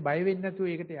ඉඳ බය වෙන්නේ නැතුව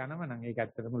ඒකට යනවා නම් ඒක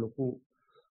ඇත්තටම ලොකු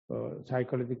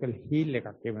සයිකොලොජිකල් හීල් එකක්.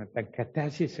 එහෙම නැත්නම්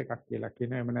කැතාසිස් එකක් කියලා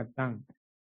කියනවා. එහෙම නැත්නම්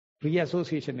ෆ්‍රී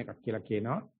ඇසෝසියේෂන් එකක් කියලා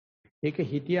කියනවා. ඒක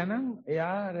හිටියානම්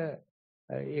එයා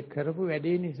ඒ කරපු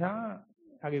වැඩේ නිසා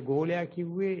ආගේ ගෝලයා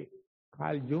කිව්වේ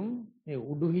කාල් ජුන් මේ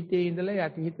උඩු හිතේ ඉඳලා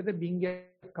යටි හිතට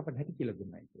බින්ගයක් කපන හැටි කියලා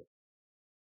දුන්නා කියලා.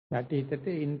 යටි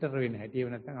හිතට ඉන්ටර් වෙන හැටි.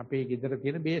 එහෙම නැත්නම් අපේ ගෙදර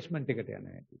තියෙන බේස්මන්ට් එකට යන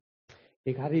හැටි.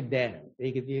 ඒක හරි දැන්.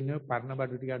 ඒකේ තියෙන පරණ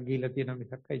බඩු ටිකක් ගිහිල්ලා තියෙන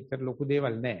මිසක් ඉතර ලොකු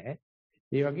දේවල් නැහැ.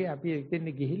 ඒ වගේ අපි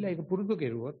එතෙන් ගිහිල්ලා ඒක පුරුදු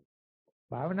කෙරුවොත්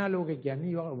භාවනා ලෝකේ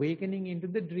කියන්නේ you are awakening into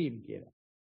the dream කියලා.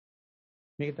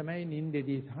 මේක තමයි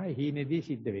නිින්දෙදී සහ හීනෙදී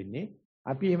සිද්ධ වෙන්නේ.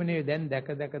 අපි එහෙම නෙවෙයි දැන්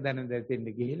දැක දැන දෙන්න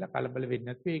ගිහිල්ලා කලබල වෙන්නේ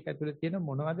නැතුව ඒක ඇතුලේ තියෙන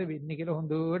මොනවද වෙන්නේ කියලා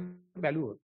හොඳට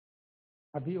බැලුවොත්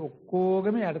අපි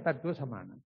ඔක්කොගම යටටට්ටුව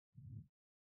සමානයි.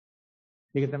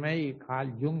 ඒක තමයි කාල්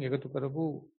ජුන් එකතු කරපු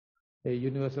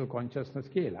universal consciousness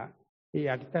කියලා. ඒ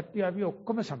යටටට්ටුව අපි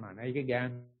ඔක්කොම සමානයි. ඒක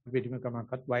ගෑන්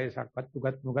පිටිමකමක්වත් වයසක්වත්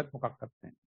උගත් නුගත් මොකක්වත්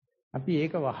නැහැ. අපි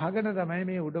ඒක වහගෙන තමයි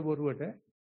මේ උඩ බොරුවට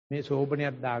මේ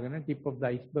සෝබණයක් දාගෙන tip of the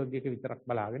iceberg එක විතරක්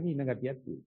බලාගෙන ඉන්න ගතියක්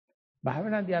තියෙනවා.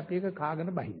 භාවනාදී අපි ඒක කාගෙන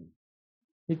බහිනවා.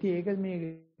 ඉතින් ඒක මේ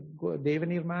දේව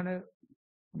නිර්මාණ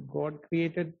God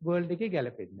created world එකේ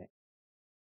ගැලපෙන්නේ නැහැ.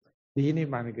 දේව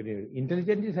නිර්මාණ කරේ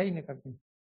intelligent design එකක් නේ.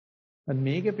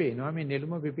 මේකේ පේනවා මේ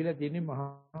නෙළුම පිපිලා තියෙන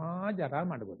මහා ජරා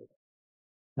මඩබඩ.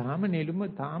 තාම නෙළුම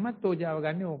තාමත් ඕජාව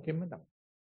ගන්න ඕකෙම තමයි.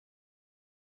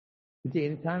 ඉතින් ඒ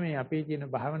නිසා මේ අපේ තියෙන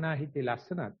භාවනා හිතේ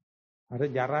ලස්සනත් අර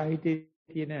ජරා හිතේ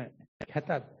තියෙන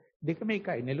කැතත් දෙකම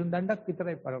එකයි. නෙළුම් දණ්ඩක්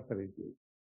විතරයි පරතරේ තියෙන්නේ.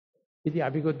 ඉතින්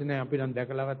අපි කොත් නෑ අපි නම්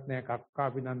දැකලවත් නෑ කක්කා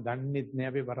අපි නම් දන්නෙත් නෑ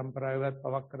අපි પરම්පරාවවත්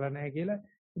පවක් කරලා නෑ කියලා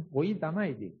පොයි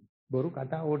තමයි ඉතින්. බොරු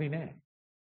කතා ඕනේ නෑ.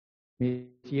 මේ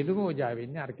සියලුම ඕජා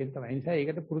වෙන්නේ අරකින් තමයි. ඒ නිසා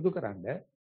ඒකට පුරුදු කරන්න.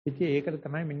 ඉතින් ඒකට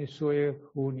තමයි මිනිස්සු ඔය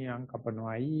හුනියන්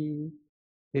කපනවායි,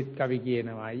 එත් කවි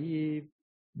කියනවායි,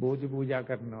 බෝධි පූජා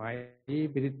කරනවායි,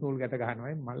 පිරිත් නූල් ගැට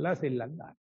ගන්නවායි මල්ලා සෙල්ලම්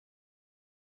දාන.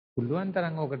 පුළුවන්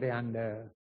තරම් ඔකට යන්න.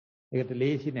 ඒකට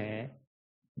ලේසි නෑ.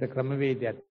 ඒක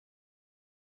ක්‍රමවේදයක්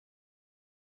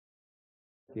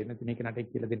තියෙන තුනේ කෙනාට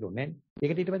කියලා දෙන්න ඕනේ නෑ.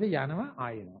 ඒකට ඊට පස්සේ යනවා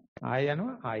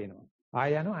ආයෙනවා.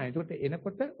 ආයෙනවා. ඒකට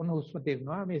එනකොට ඔන්න හුස්ම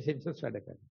තේරෙනවා මේ සෙන්සර්ස් වැඩ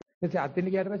කරනවා. ඊට අතෙන්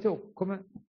ගියාට පස්සේ ඔක්කොම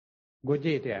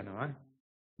ගොජේට යනවා.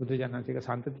 බුදුජානසික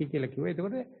සම්තති කියලා කිව්වා.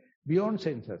 ඒකට beyond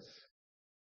sensors.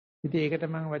 ඉතින් ඒකට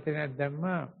මම වචනයක් දැම්ම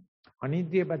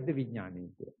අනිත්‍ය බද්ධ විඥානය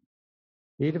කියලා.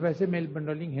 ඊට පස්සේ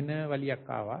මෙල්බන් වලින් හෙන වලියක්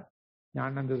ආවා.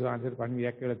 ඥානන්ද සෝවාන්සර්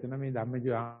පණිවිඩයක් කියලා තියෙනවා මේ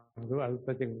ධම්මජීව ආමතුරු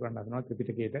අල්පතෙන් කරන්න හදනවා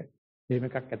ත්‍රිපිටකයේට. එහෙම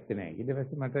එකක් ඇත්තේ නැහැ. ඊට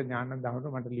පස්සේ මට ඥානන්ද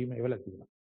අහනවා මට ලියුම එවලා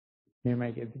තියෙනවා.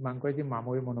 මෙහෙමයි කියලා. මම කිව්වා ඉතින් මම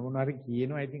ඔය මොන හරි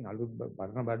කියනවා. ඉතින් අලුත්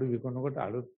පරණ බඩු විකුණනකොට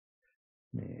අලුත්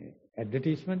මේ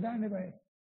ඇඩ්වර්ටයිස්මන්ට් දාන්න එපා.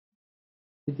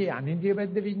 ඉතින් අනිත්‍ය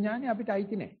බද්ධ විඥානේ අපිට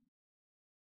අයිති නැහැ.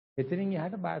 එතනින්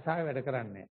එහාට භාෂාව වැඩ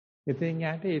කරන්නේ නැහැ. එතනින්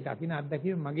යාට ඒ දකින්න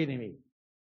අත්දැකීම මගේ නෙවෙයි.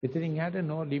 එතනින් යාට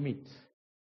no limits.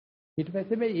 ඊට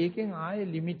පස්සේ මේ ඒකෙන් ආයේ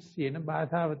limits තියෙන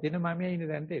භාෂාව තියෙන මමයා ඉන්න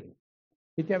තැනට එනවා.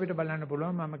 ඉතින් අපිට බලන්න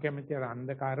පුළුවන් මම කැමති අර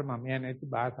අන්ධකාර මමයා නැති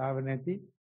භාෂාව නැති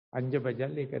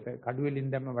අංජබජල් ඒකට කඩු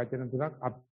වලින් දැම්ම වචන තුනක්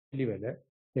අපිලිවෙල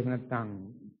එහෙම නැත්නම්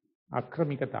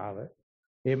අක්‍රමිකතාව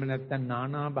එහෙම නැත්නම්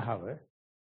නානා භාව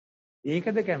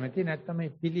ඒකද කැමති නැත්නම්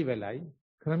මේ පිළිවෙලයි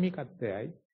ක්‍රමිකත්වයයි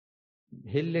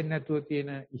හෙල්ලෙන්නේ නැතුව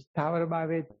තියෙන ස්ථාවර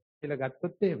භාවයේ කියලා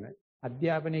ගත්තොත් එහෙම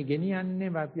අධ්‍යාපනයේ ගෙනියන්නේ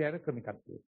අපි අර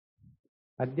ක්‍රමිකත්වයට.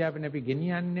 අධ්‍යාපනය අපි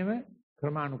ගෙනියන්නේම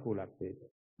ක්‍රමානුකූලත්වයට.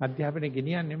 අධ්‍යාපනය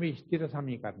ගෙනියන්නේම ස්ථිර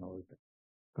සමීකරණ වලට.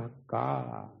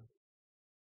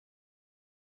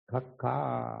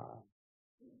 කක්කා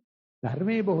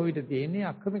ධර්මයේ බොහෝ විට තියෙන්නේ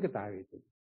අක්‍රමිකතාවයේ තුල.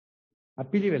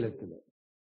 අපිලිවෙල තුල.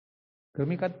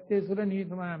 ක්‍රමිකත්වයේ සුර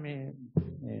නිර්මා මේ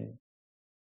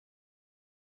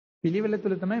පිළිවෙල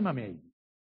තුල තමයි මම යන්නේ.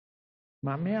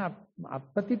 මම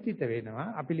අපපතිත්‍ිත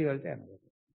වෙනවා අපිලිවෙලට යනකොට.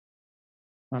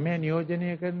 මම නියෝජනය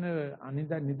කරන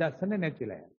නිදර්ශන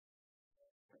නැතිලා යනවා.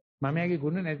 මමයාගේ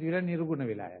ගුණ නැති වෙලා නිර්ගුණ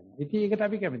වෙලා යනවා. ඉතින් ඒකට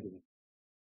අපි කැමති නෑ.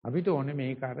 අපිට ඕනේ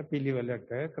මේක අර පිළිවෙලට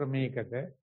ක්‍රමයකට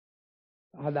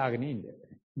හදාගෙන ඉන්න.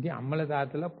 ඉතින් අම්මලා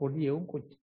තාත්තලා පොඩි එවුන්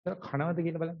කොච්චර කනවද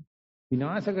කියලා බලන්න.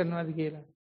 විනාශ කරනවද කියලා.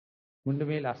 මුන්න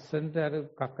මේ ලස්සනට අර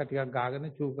කක්ක ටිකක් ගාගෙන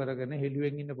චූ කරගෙන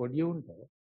හෙළුවෙන් ඉන්න පොඩි එවුන්ට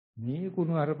මේ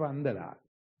කුණු අරප අන්දලා.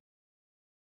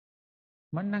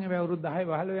 මං නම් ඒ අවුරුදු 10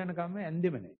 15 යනකම්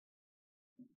ඇන්දෙම නෑ.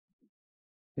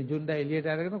 මේ ජුන්ඩා එළියට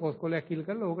අරගෙන කොස්කොලයක් කිල්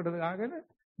කරලා ඕකට දාගෙන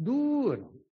දුවනවා.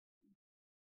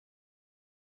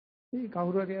 මේ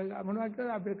කවුරු හරි මොනවද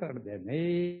කියලා අපිට කරන්න දෙයක් නෑ.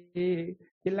 ඒ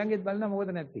කෙල්ලන්ගෙත් බලන්න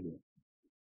මොකද නැත්තේ කියලා.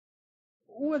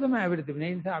 ඌව තමයි අපිට තිබුණේ.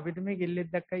 ඒ නිසා අපිට මේ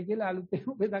කෙල්ලෙක් දැක්කයි කියලා අලුතෙන්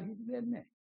ඔබ දකින්න දෙයක් නෑ.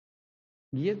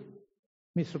 ගියේ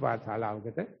මිශ්‍ර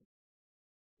පාඨශාලාවකට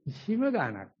කිසිම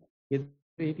ගාණක් නෑ. ඒ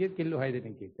හිටියෙත් කෙල්ලෝ 6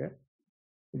 දෙනෙක් එක.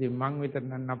 ඉතින් මං විතර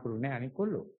නම් නපුරු නෑ අනික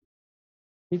කොල්ලෝ.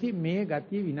 ඉතින් මේ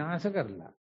ගතිය විනාශ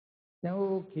කරලා දැන්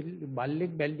ඔය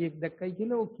බල්ලෙක් බැල්ලියෙක් දැක්කයි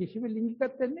කියලා ඔය කිසිම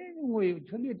ලිංගිකත්වයක් නැහැ ඔය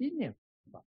චොල්ලියට ඉන්නේ.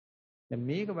 දැන්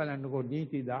මේක බලන්නකෝ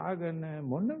නීති දාගෙන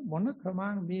මොන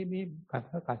ක්‍රමාන මේ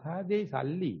කසාදේ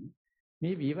සල්ලි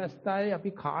මේ විවස්ථාවේ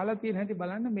අපි කාලා තියෙන හැටි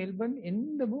බලන්න මෙල්බන්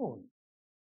එන්නම ඕන.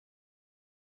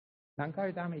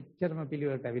 ලංකාවේ තාම ඉච්චරම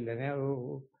පිළිවෙලට ඇවිල්ලා නැහැ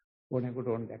ඕනෙකට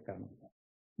ඕන දෙයක් කරනවා.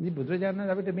 ඉතින් බුදුරජාණන්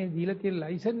අපිට මේ දීලා තියෙන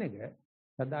ලයිසන් එක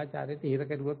සදාචාරයට හිර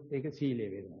කරුවොත් ඒක සීලය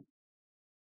වෙනවා.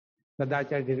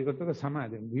 සදාචාරයට හිර කරුවොත්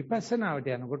සමාධිය. විපස්සනාවට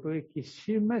යනකොට ඔය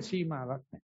කිසිම සීමාවක්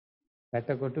නැහැ.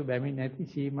 පැටකොට බැමි නැති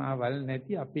සීමාවල්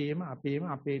නැති අපේම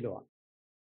ලෝක.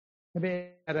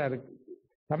 හැබැයි අර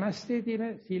සමස්තයේ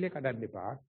තියෙන සීලය කඩන්න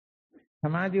එපා.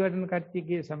 සමාධි වඩන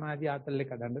කට්ටියගේ සමාධිය ආතල්ලේ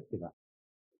කඩන්නත් එපා.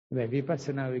 හැබැයි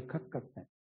විපස්සනාව එකක්වත්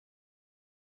නැහැ.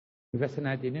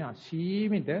 විපස්සනා කියන්නේ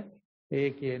අසීමිත ඒ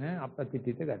කියන අපපතිත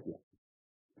ගතිය.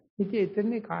 ඉතින්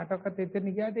එතනේ කාටවත් එතන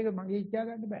ගියාට ඒක මගේ ඉච්ඡා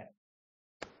ගන්න බෑ.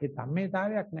 ඒ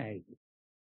සම්මේතාවයක් නෑ ඒක.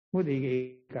 මොකද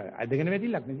ඒක අදගෙන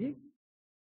වැඩිලක් නෙදී.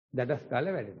 දඩස්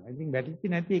කාලේ වැඩෙනවා. ඉතින් වැටිච්ච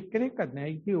නැති එක්කෙනෙක්වත්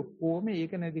නෑ. ඉතින් ඔක්කොම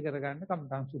ඒක නැති කරගන්න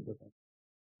කම්තම් සුද්ධ කරනවා.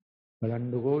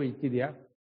 බලන්නකෝ ඉච්චි දියක්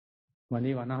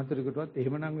මනේ වනහතරකටවත්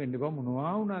එහෙමනම් වෙන්න බෑ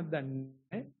මොනවා වුණාද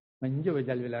දන්නේ මංජ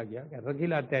වෙජල් වෙලා ගියා.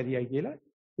 කරකිලා ඇතරියයි කියලා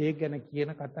ඒක ගැන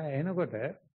කියන කතා ඇහෙනකොට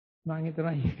මම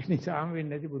හිතනවා ඒක නිසාම වෙන්නේ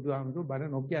නැති බුදුහාමුදුරු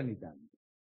බණ නොකියන නිසා.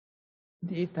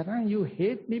 ඒ තරම් you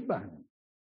hate නිබ්බාන.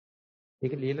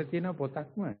 ඒක ලියලා තියෙන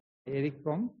පොතක්ම Eric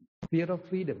from Fear of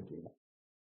Freedom කියලා.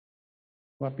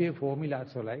 අපේ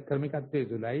ෆෝමියුලාස් වලයි ක්‍රමිකත්වයේ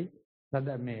තුලයි සද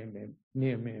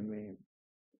මේ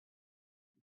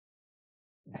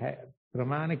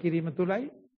ප්‍රමාණ කිරීම තුලයි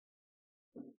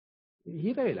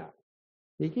හිර වෙලා.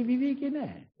 ඒකේ විවේකේ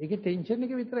නැහැ. ඒකේ ටෙන්ෂන්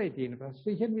එක විතරයි තියෙන්නේ.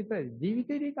 ෆ්‍රස්ට්‍රේෂන් විතරයි.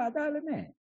 ජීවිතේට ඒක අදාළ නැහැ.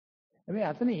 හැබැයි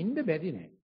අතන ඉන්න බැරි නෑ.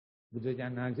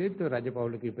 බුදුජානනාංශයේත්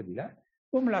රජපෞලක ඉපදිලා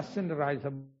කොහොම ලස්සන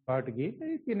රාජසභාවට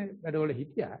ගියේ කියන වැඩවල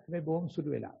හිටියා. හැබැයි බොහොම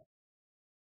සුළු වෙලා.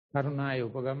 කරුණාය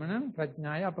උපගමනං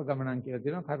ප්‍රඥාය අපගමනං කියලා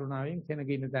තියෙනවා. කරුණාවෙන් සෙනග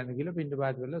ඉන්න තැන කියලා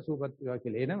පින්ඩපාත වල සූපත් වේවා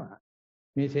කියලා එනවා.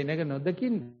 මේ සෙනග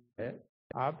නොදකින්න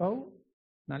ආපහු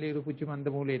නලිරු පුච්චි මන්ද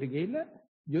මූලයට ගිහිල්ලා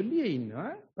ජොල්ලියේ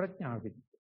ඉන්නවා ප්‍රඥාව පිටින්.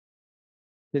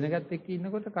 සෙනගත් එක්ක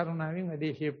ඉන්නකොට කරුණාවෙන්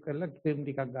වැඩේ ෂේප් කරලා ක්‍රීම්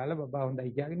ටිකක් ගාලා බබා හොඳයි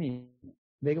කියලාගෙන ඉන්නවා.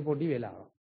 මේක පොඩි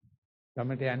වෙලාවක්.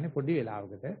 ගමට යන්නේ පොඩි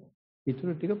වෙලාවකට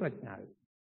ඉතුරු ටික ප්‍රඥාවයි.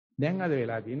 දැන් අද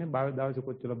වෙලා තියෙන්නේ දවස්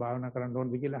කොච්චර භාවනා කරන්න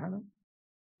ඕනද කියලා අහනවා.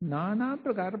 নানা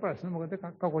ප්‍රකාර ප්‍රශ්න මොකද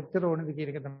කක්ක කොච්චර ඕනද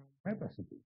කියන එක තමයි ප්‍රශ්න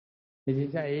තියෙන්නේ. ඒ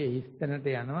නිසා ඒ හිස්තැනට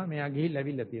යනවා මෙයා ගිහිල්ලා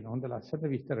ඇවිල්ලා තියෙනවා. හොඳ ලස්සට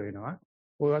විස්තර වෙනවා.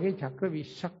 ඔය වගේ චක්‍ර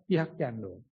 20ක් 30ක් යන්න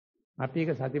ඕන. අපි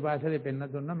ඒක සතිපාසලේ පෙන්න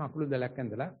දුන්නා මකුළු දැලක්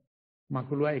ඇඳලා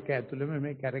මකුළුවා එක ඇතුළෙම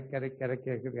මේ කැරක්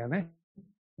යන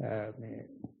මේ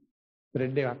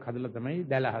බ්‍රෙඩ් එකක් හදලා තමයි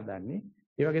දැල හදන්නේ.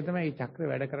 ඒ වගේ තමයි මේ චක්‍ර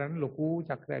වැඩ කරන්නේ ලොකු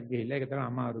චක්‍රයක් ගිහිල්ලා ඒක තමයි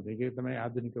අමාරු දෙයක්. ඒක තමයි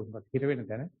ආධුනික උඹක් හිර වෙන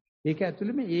තැන. ඒක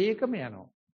ඇතුළෙම ඒකම යනවා.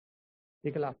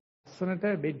 ඒක ලස්සනට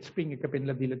බෙඩ් ස්ප්‍රින්ග් එක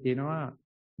පෙන්ලා දීලා තියෙනවා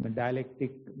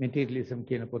ඩයලෙක්ටික් මෙටීරියලිසම්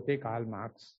කියන පොතේ කාල්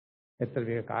මාක්ස්. ඇත්තට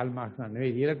මේක කාල් මාක්ස්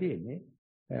නෙවෙයි ලියලා තියෙන්නේ.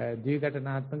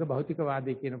 ද්විඝටනාත්මක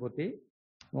භෞතිකවාදී කියන පොතේ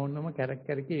මොනම කැරක්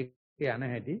කැරකේ යන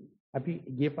හැටි අපි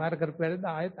ගිය පාර කරපු වැඩද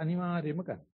ආයෙත් අනිවාර්යයෙන්ම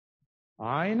කරනවා.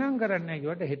 ආයෙනම් කරන්නේ නැහැ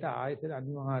කිව්වට හෙට ආයෙත්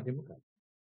අනිවාර්යයෙන්ම කරනවා.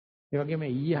 ඒ වගේම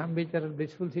ඊයේ හම්බෙච්ච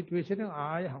බෙස්ෆුල් සිටුේෂන් එක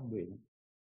ආයෙ හම්බ වෙනවා.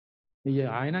 ඊයේ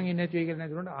ආයෙනම් එන්නේ නැති වෙයි කියලා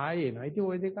නේද ආයෙ එනවා. ඉතින්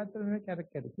ওই දෙක අතර මේ කැරක්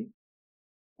කැරකි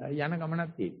යන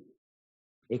ගමනක් තියෙනවා.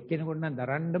 එක්කෙනෙකුට නම්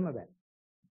දරන්නම බෑ.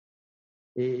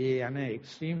 ඒ යන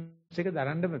එක්ස්ට්‍රීම්ස් එක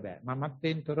දරන්නම බෑ. මමත්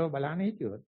එයින් තොරව බලන්නේ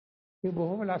හිටියොත්. ඒක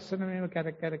බොහොම ලස්සන මේව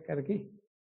කැරක් කැරකි.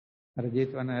 අර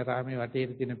ජේතවනාරාමේ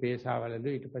වටේට තියෙන පේසාවලලු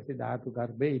ඊට පස්සේ ධාතු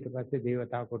ගර්භය ඊට පස්සේ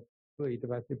දේවතා කොට්ටු ඊට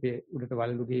පස්සේ උඩට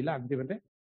වලලු ගිහිලා අන්තිමට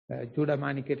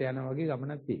චූඩාමානිකයට යනවා වගේ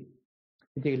ගමනක් තියෙනවා.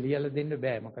 ඉතින් ඒක ලියලා දෙන්න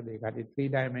බෑ. මොකද ඒක හරි 3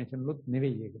 dimensional උත්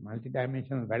නෙවෙයි ඒක. multi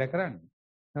dimensional වැඩ කරන්නේ.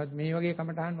 නමුත් මේ වගේ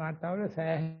කමඨහන් වාර්තාවල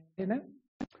සෑහෙන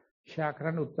ශා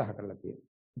කරන්න උත්සාහ කරලා තියෙනවා.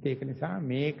 ඉතින් ඒක නිසා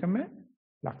මේකම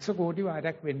ලක්ෂ කෝටි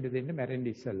වාරයක් වෙන්න දෙන්න මැරෙන්න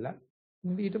ඉස්සෙල්ලා.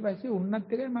 ඊට පස්සේ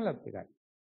උන්නත් එකයි මලත් එකයි.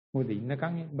 මොකද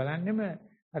ඉන්නකම් බලන්නෙම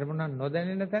අර මොනවා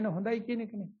නොදැනෙන තැන හොඳයි කියන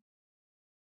එකනේ.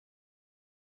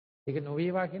 ඒක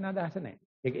නොවේවා කියන අදහස නැහැ.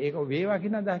 ඒක වේවා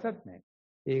කියන අදහසක් නැහැ.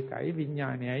 ඒකයි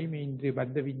විඥානයයි මේ ඉන්ද්‍රිය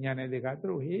බද්ධ විඥානය දෙක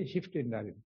අතර ඔහේ shift වෙන්න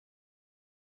ආරෙන්න.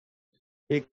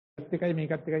 ඒකත් එකයි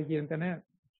මේකත් එකයි කියන තැන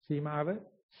සීමාව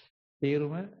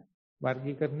තේරුම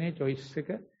වර්ගීකරණයේ choice එක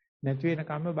නැති වෙන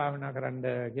කම්ම භාවනා කරන්න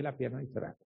කියලා අපි යනවා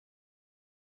ඉස්සරහට.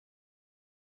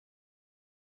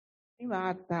 මේ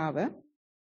වාර්තාව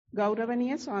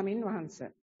ගෞරවනීය ස්වාමින්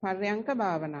වහන්සේ පර්යංක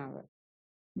භාවනාව.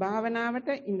 භාවනාවට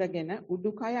ඉඳගෙන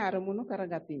උඩුකය අරමුණු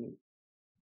කරගතිමි.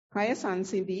 කය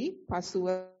සංසිඳී පසුව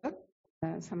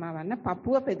සමවන්න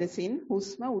පපුව පෙදෙසින්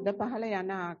හුස්ම උඩ පහළ යන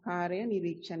ආකාරය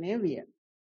නිරීක්ෂණය විය.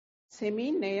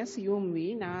 සෙමින් එය සියුම්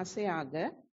වී නාසය අග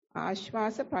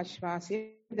ආශ්වාස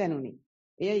ප්‍රශ්වාසයේ දැනුනි.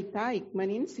 එය ඊතා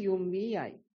ඉක්මනින් සියුම් වී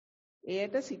යයි.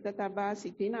 එයට සිත තබා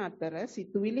සිටින අතර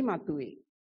සිතුවිලි මතුවේ.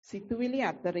 සිතුවිලි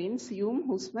අතරින් සියුම්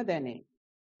හුස්ම දැනේ.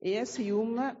 එය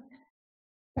සියුම්ව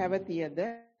පැවතියද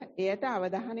එයට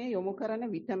අවධානය යොමු කරන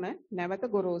විටම නැවත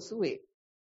ගොරෝසු වේ.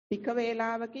 ටික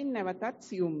වේලාවකින් නැවතත්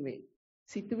සියුම් වේ.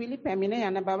 සිතුවිලි පැමිණ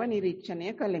යන බව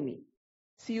නිරීක්ෂණය කළෙමි.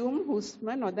 සියුම්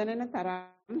හුස්ම නොදැනෙන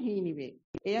තරම් හීනි වේ.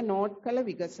 එය නෝට් කළ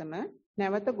විගසම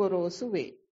නැවත ගොරෝසු වේ.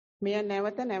 මෙය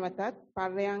නැවත නැවතත්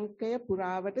පර්යංකය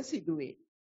පුරාවට සිදුවේ.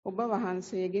 ඔබ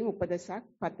වහන්සේගෙන් උපදෙසක්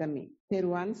පතමි.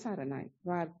 තෙරුවන් සරණයි.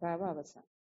 වාර්තාව අවසන්.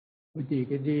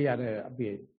 ඒකෙදී අර අපි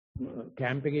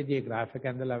කැම්ප් එකේදී ග්‍රාෆ් එක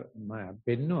ඇඳලා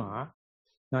පෙන්නවා.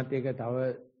 නැත්නම් ඒක තව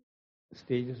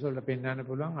ස්ටේජස් වලට පෙන්වන්න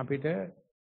පුළුවන් අපිට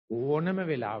ඕනම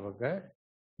වෙලාවක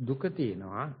දුක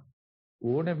තියෙනවා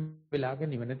ඕනම වෙලාවක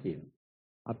නිවන තියෙනවා.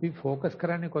 අපි ફોકસ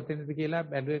කරන්නේ කොතැනද කියලා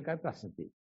බැලුව එකයි ප්‍රශ්න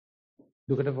තියෙන්නේ.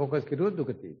 දුකට ફોકસ කරුවොත්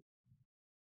දුක තියෙනවා.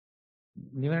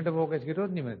 නිවනට ફોકસ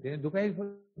කරුවොත් නිවන තියෙනවා. දුකයි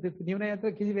නිවනයි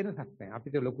අතර කිසි වෙනසක් නැහැ.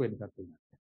 අපිට ලොකු වෙනසක්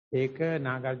තියෙනවා. ඒක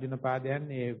නාගාර්ජුන පාදයන්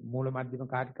මේ මූල මධ්‍යම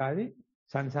කාර්යකාරී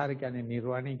සංසාර කියන්නේ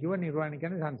නිර්වාණය කිව්ව නිර්වාණය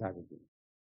කියන්නේ සංසාරය කිව්ව.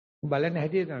 බලන්න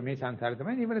හැටියට තමයි මේ සංසාරය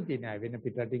තමයි නිවන තියෙන්නේ. වෙන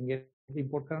පිටරටින්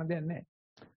ඉම්පෝට් කරන දෙයක් නැහැ.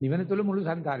 නිවන තුළ මුළු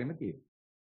සංසාරෙම තියෙනවා.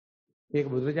 ඒක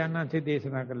බුදුරජාණන් වහන්සේ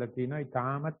දේශනා කරලා තියෙනවා.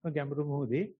 ඊ타ත්ම ගැඹුරු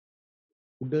මොහොතේ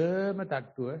උඩම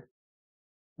තට්ටුව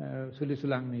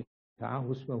සුලිසුලන් නිසා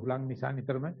හුස්ම හුලං නිසා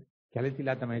නිතරම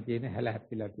කැළතිලා තමයි තියෙන්නේ හැල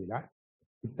හැප්පිලා තියලා.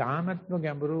 ඊ타ත්ම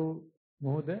ගැඹුරු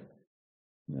මොහොත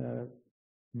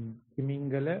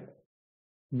මිංගල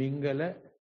මිංගල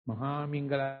මහා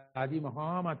මිංගල ආදී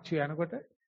මහා මත්ස්‍ය යනකොට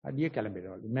අඩිය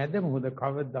කැළඹෙනවලු. මැද මොහොත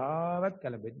කවදාවත්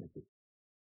කැළඹෙන්නේ නැති.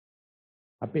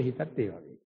 අපේ හිතත් ඒ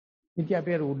වගේ. ඉතින්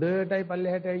අපි අර උඩටයි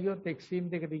පල්ලෙහාට ගියොත් එක්ස්ට්‍රීම්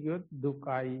දෙකට ගියොත්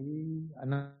දුකයි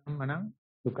අනම්මනම්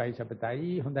දුකයි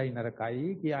සපතයි හොඳයි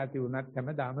නරකයි කියාති උනත්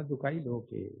හැමදාම දුකයි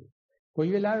ලෝකේ.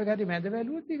 කොයි වෙලාවක හරි මැද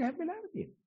බැලුවොත් ඒක හැම වෙලාවෙම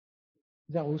තියෙනවා.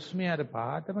 ඉතින් උස්මේ අර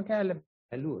පාතම කැල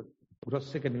බැලුවොත්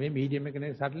ග්‍රොස් එක නෙවෙයි මීඩියම් එක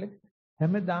නෙවෙයි සටල් එක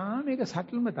හැමදාම මේක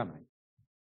සටල්ම තමයි.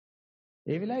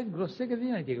 ඒ වෙලාවේ ග්‍රොස් එක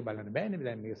දිනන එක බලන්න බෑනේ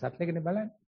දැන් මේක සටල් එකනේ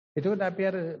බලන්නේ. එතකොට අපි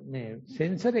අර මේ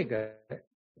සෙන්සර් එක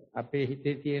අපේ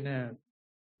හිතේ තියෙන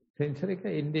සෙන්සර් එක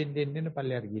එන්න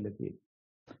පල්ලෙහාට ගිහලා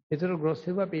තියෙනවා. ඒතර ග්‍රොස්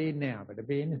එක පේන්නේ නැහැ අපිට.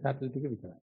 පේන්නේ සටල් ටික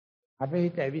විතරයි. අපේ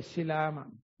හිත ඇවිස්සලා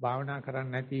භාවනා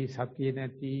කරන්නේ නැති, සතිය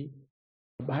නැති,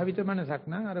 භාවිත මනසක්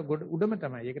නම් අර උඩම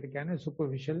තමයි. ඒකට කියන්නේ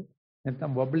සුපර්ෆිෂල්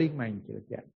නැත්නම් වොබ්ලිං මයින්ඩ් කියලා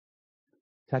කියන්නේ.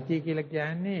 සතිය කියලා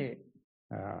කියන්නේ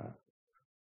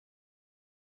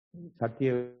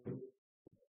සතිය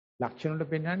ලක්ෂණ වල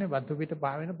පෙන්වන්නේ වතු පිට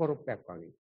පාවෙන පොරොප්පයක්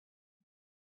වගේ.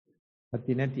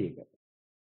 සතිය නැති එක.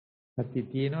 සතිය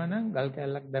තියෙනවා නම් ගල්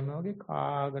කැල්ලක් දැම්මා වගේ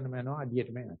කාගෙනම යනවා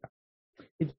අඩියටම යනවා.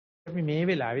 ඉතින් අපි මේ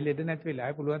වෙලාවේ ලෙඩ නැති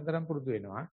වෙලාවේ පුළුවන් තරම් පුරුදු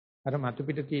වෙනවා. අර මතු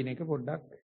පිට තියෙන එක පොඩ්ඩක්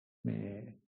මේ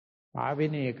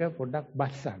පාවෙන එක පොඩ්ඩක්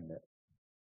බස්සන්න.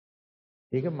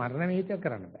 ඒක මරණ වේදික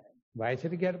කරන්න බෑ.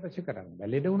 වයසට ගියාට පස්සේ කරන්න බෑ.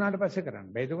 ලෙඩ වුණාට පස්සේ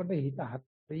කරන්න බෑ. එතකොට හිත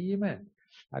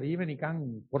හරීම නිකන්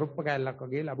පොරොප්ප කැල්ලක්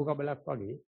වගේ ලබු කබලක්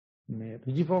වගේ මේ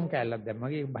රිජිෆෝම් කැල්ලක්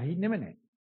දැම්මගේ බහින්නෙම නැහැ.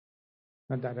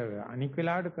 නැත්නම් අනික්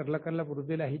වෙලාවට කරලා පුරුදු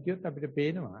වෙලා හිටියොත් අපිට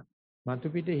පේනවා මතු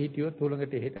පිට හිටියොත්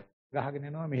හුලඟට එහෙට ගහගෙන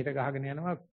යනවා මෙහෙට ගහගෙන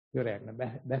යනවා ඉවරයක්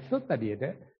නෑ. බැස්සොත් අඩියට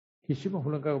කිසිම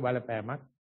හුලඟක බලපෑමක්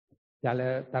ජල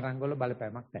තරංග වල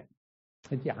බලපෑමක් නැහැ.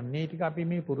 ඉතින් අන්නේ ටික අපි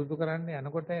මේ පුරුදු කරන්න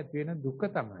යනකොට ඇති වෙන දුක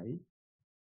තමයි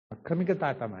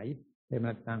අක්‍රමිකතා තමයි. එහෙම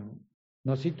නැත්නම්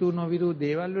නොසිතූ නොවිරු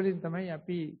දේවල් වලින් තමයි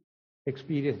අපි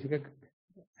එක්ස්පීරියන්ස් එක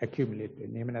ඇකියුමුලේට්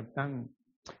වෙන්නේ. එහෙම නැත්නම්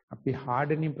අපි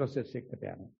හાર્ඩනින් process එකට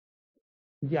යනවා.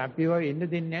 ඉතින් අපි ඒවා එන්න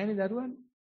දෙන්නේ නැහැ නේ දරුවන්.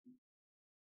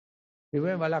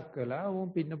 ඒවෙන් වලක් කළා උන්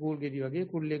පින්න පූල් ගෙඩි වගේ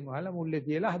කුල්ලෙන් වහලා මුල්ලේ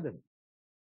තියලා හදනවා.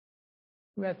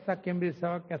 වැස්සක්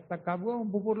එම්බිස්සාවක් ඇස්සක්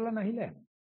ආවම පුපුරලා නැහිලා යනවා.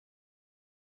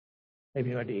 ඒ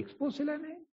මේවට එක්ස්පෝස් වෙලා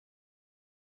නැහැ.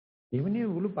 එවනේ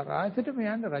උළු පරාසෙටම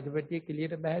යන්න රජපැටියෙක්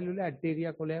එළියට බහැල්ලුලා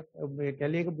ඇටේරියා කොලයක් මේ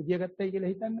කැලේක බුදියා ගත්තයි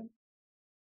කියලා හිතන්න.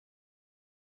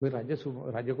 ඔය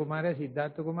රජකුමාරයා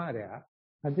සිද්ධාර්ථ කුමාරයා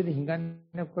අදින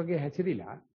හිඟන්නක් වගේ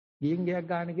හැසිරිලා ගියෙන් ගයක්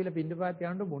ගන්න කියලා පින්නපාත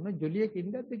යනකොට මොන ජොලියක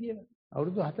ඉඳද්ද කියලා.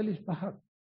 අවුරුදු 45ක්.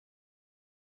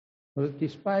 අවුරුදු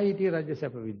 35 හිටිය රජ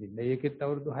සැප විඳින්න. ඒකෙත්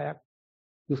අවුරුදු 6ක්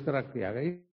දුෂ්කර ක්‍රියා කරා.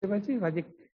 ඊට පස්සේ රජෙක්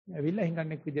ඇවිල්ලා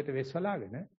හිඟන්නක් විදියට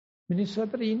වෙස්වලාගෙන මිනිස්සු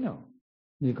අතර ඉන්නවා.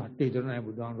 මේ කට්ටිය හිතන නෑ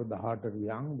බුදුහාමුදුරු 18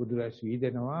 රියන් බුදුරැස් වී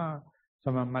දෙනවා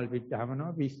සමම්මල්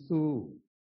පිටහමනවා පිස්සු.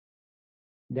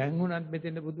 දැන් උනත්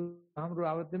මෙතෙන් බුදුහාමුදුරු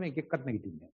ආවත් මේ එක එක්කත්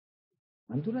නැගිටින්නේ නෑ.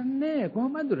 අඳුරන්නේ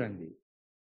කොහොමද අඳුරන්නේ?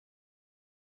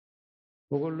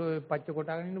 ඔයගොල්ලෝ පච්ච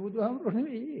කොටාගෙන ඉන්න බුදුහාමුදුරු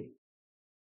නෙවෙයි.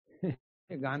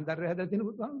 ඒ ගාන්ධාරය හදලා තියෙන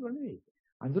බුදුහාමුදුරු නෙවෙයි.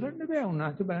 අඳුරන්න බෑ.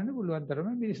 උන්වහන්සේ බලන්න පුළුවන් තරම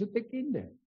මිනිසුත් එක්ක ඉන්න.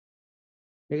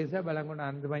 ඒ නිසා බලංගොඩ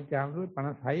ආනන්දමයි ආමරුවේ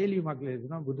 56 ලියුමක්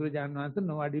ලියනවා බුදුරජාණන් වහන්සේ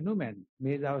නොවඩිනු මැන්.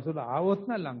 මේ දවස්වල ආවොත්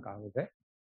නම් ලංකාවට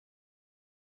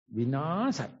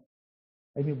විනාශයි.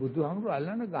 ඒ මේ බුදුහාමුදුරු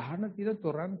අල්ලන ගහන තිර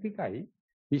තොරන් ටිකයි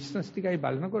බිස්නස් ටිකයි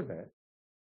බලනකොට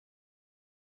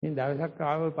මේ දවසක්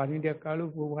ආව පණිවිඩයක්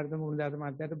ආලු පොහොරද මුල්දාත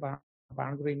මාත්‍යට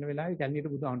පානතුර ඉන්න වෙලාවේ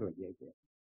කැන්නියට බුදුහාමුදුරු කියයි කියලා.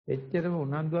 එච්චරම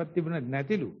උනන්දුවක් තිබුණත්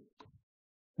නැතිලු.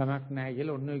 තමක් නැහැ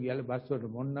කියලා ඔන්න ඔය ගියල බස්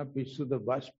වලට මොන්න පිස්සුද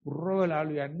බස්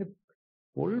පුරවලාලු යන්නේ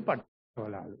පොල්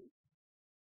පටවලාලු.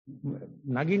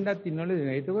 නගින්නත් ඉන්නවලු.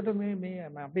 එතකොට මේ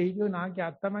අපේ හිතුව නාකිය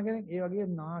අත්තම කෙනෙක් ඒ වගේ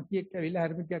නාකියෙක් ඇවිල්ලා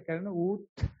හැරමිටියක් කරන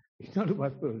ඌත් ඉන්නවලු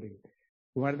බස් වලට.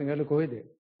 කුමාරට ගාල කොහෙද?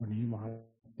 අනේ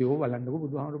මහත්තයෝ බලන්නකෝ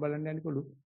බුදුහාමුදුරු බලන්න යන්නකොලු.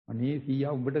 අනේ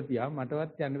සීයා උඹට තියා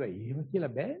මටවත් යන්න බෑ. එහෙම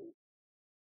කියලා බෑ.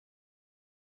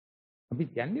 අපි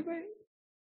යන්නේ බෑ.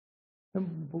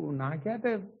 නාකියට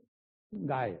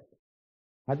ගාය.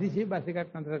 හදිසියෙ බස්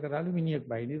එකක් නතර කරාලු මිනිහෙක්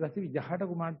බයි. ඊට පස්සේ විජහට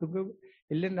කුමාරතුංග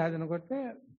එල්ලෙන් හදනකොට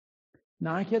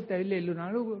නාකියත් ඇවිල්ලා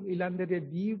එල්ලුනාලු ඊලන්දරිය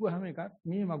දීපුවාම එකක්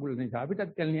මේ මගුල නිසා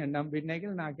අපිටත් කැලණියන් නම් වෙන්නේ නැහැ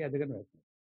කියලා නාකිය අදගෙන වැටුණා.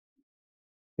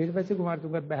 ඊට පස්සේ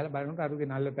කුමාරතුංගත් බහලා බලනකොට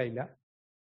අරුගේ නල්ලට ඇවිල්ලා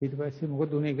ඊට පස්සේ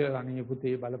මොකද උනේ කියලා අනේ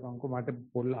පුතේ බලපංකෝ මට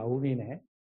පොල් අවුනේ නැහැ.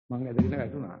 මං ඇදගෙන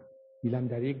වැටුණා.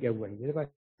 ඊලන්දරියෙක් ගැව්වා. ඊට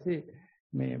පස්සේ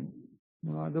මේ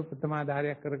මොනවද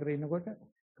ප්‍රථමාධාරයක් කර කර ඉන්නකොට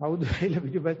කවුද ඇවිල්ලා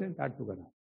පිටිපස්සෙන් තට්ටු කරා.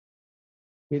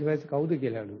 ඊට පස්සේ කවුද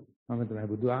කියලාලු මම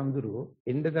තමයි බුදුහාමුදුරුවෝ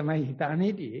එන්න තමයි හිතාන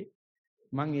හිටියේ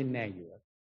මං එන්නේ නැහැ කියලා.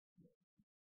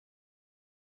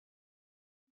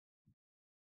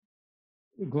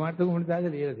 කුමාරතුංග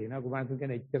දාලා ලියලා තියෙනවා. කුමාරතුංග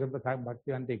කියන්නේ එච්චර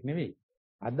භක්තිවන්තෙක් නෙවෙයි.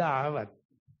 අද ආවත්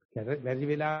බැරි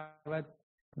වෙලාවත්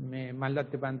මේ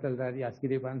මල්ලත් පන්සල් දාරි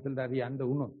අස්කිරේ පන්සල් දාරි යන්න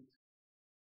වුණොත්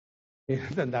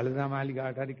එහෙනම් දලදා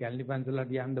මාලිගාවට හරි කැලණි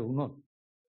පන්සලට යන්න වුණොත්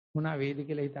මොනවා වේද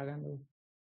කියලා හිතා ගන්න ඕනේ.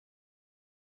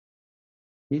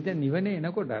 ඊට නිවනේ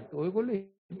එනකොටත් ඔයගොල්ලෝ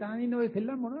හිතාන ඉන්න ඔය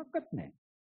සෙල්ලම් මොනවත් නැහැ.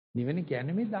 නිවන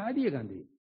කියන්නේ මේ දාඩිය ගඳේ.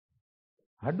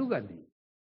 හඩු ගඳේ.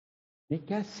 මේ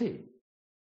කැස්සේ.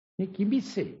 මේ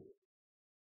කිඹිස්සේ.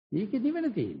 ඒකේ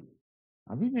නිවන තියෙන්නේ.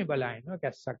 අපි මේ බලනවා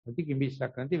කැස්සක් නැති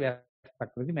කිඹිස්සක් නැති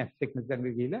වැස්සක් නැති මැස්සෙක්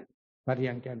නැති කියලා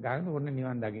පරියන්කයක් ගන්න ඕන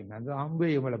නිවන් දකින්න. අද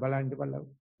හම්බෙයි උඹලා බලන්න බලව.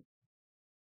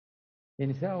 ඒ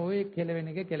නිසා ඔය කෙලවෙන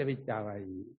එක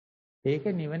කෙලවිච්චාවයි. ඒක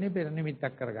නිවනේ පෙර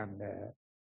නිමිත්තක් කරගන්න.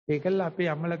 ඒකල අපේ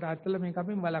අම්මලා තාත්තලා මේක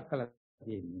අපෙන් වළක්වලා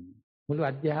තියෙන්නේ. මුළු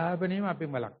අධ්‍යාපනයම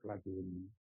අපෙන් වළක්වලා තියෙන්නේ.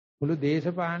 මුළු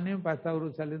දේශපාලනයම පස්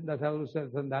අවුරුදු සැලෙන් දස අවුරුදු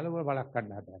සැලෙන් දාලා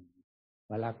වළක්වන්න හදන්නේ.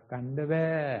 වළක්වන්න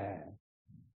බෑ.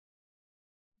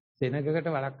 සෙනගකට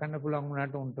වළක්වන්න පුළුවන්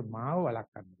වුණාට උන්ට මාව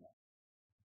වළක්වන්න බෑ.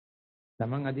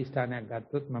 Taman අදිෂ්ඨානයක්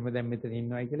ගත්තොත් මම දැන් මෙතන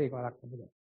ඉන්නවයි කියලා ඒක වළක්වන්න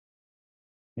බෑ.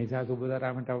 මේ නිසා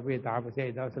සුබුදාරාමට අපේ තාපසයා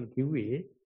ඒ දවස්වල කිව්වේ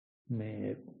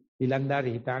මේ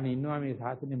ඊළඳාරි හිතාන ඉන්නවා මේ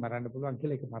සාසනේ මරන්න පුළුවන්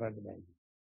කියලා ඒක මරන්න බෑ.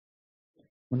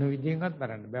 මොන විදියෙන්වත්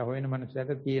මරන්න බෑ. හොයන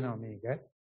මනුස්සයට තියෙනවා මේක.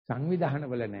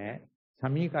 සංවිධානවල නෑ,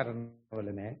 සමීකරණවල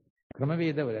නෑ,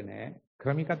 ක්‍රමවේදවල නෑ,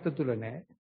 ක්‍රමිකත්ව තුල නෑ.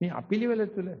 මේ අපිලිවල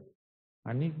තුල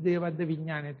අනිද්දේවද්ද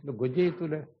විඥානය තුල ගොජේ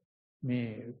තුල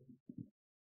මේ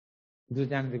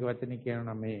දුජානදික වචනේ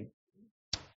කියනවා මේ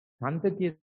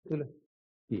සම්තතිය තුල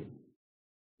තියෙන.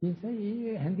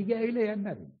 ඉතින් හැඳි ගෑවිලා යන්න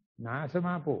හරි.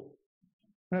 නාසමාපෝ.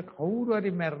 කවුරු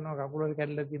හරි මැරෙනවා කකුල වල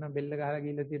කැඩලා තියෙනවා බෙල්ල ගහලා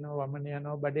ගිහලා තියෙනවා වමන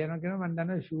යනවා බඩ යනවා කියනවා මම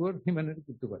දන්නවා ෂුවර් නිමනට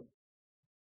කිට්ටු කරනවා.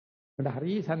 මට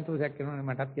හරි සන්තෝෂයක් වෙනවා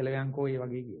මටත් කියලා යන්කෝ ඒ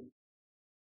වගේ කියනවා.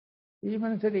 මේ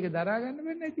මනසට ඒක දරා ගන්න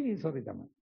බැහැ නැති සෝරි තමයි.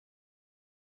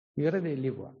 ඉවර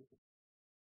දෙල්ලිපුවා.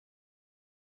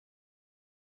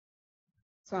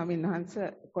 ස්වාමීන් වහන්සේ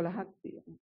 11ක්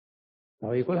තියෙනවා.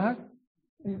 තව 11ක්?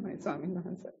 එහෙමයි ස්වාමීන්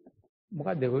වහන්සේ.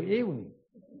 මොකක්ද ඒ උනේ?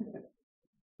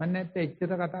 මම නැත්නම්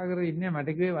එච්චර කතා කරගෙන ඉන්නේ මට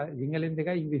කිව්වේ සිංහලෙන්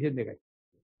 2යි ඉංග්‍රීසියෙන් 2යි.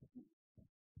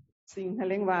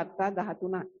 සිංහලෙන් වාර්තා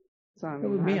 13ක්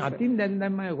ස්වාමීන් වහන්සේ. මේ අතින්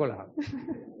දැම්ම 11ක්.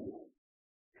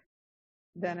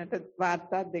 දැනට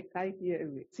වාර්තා 2යි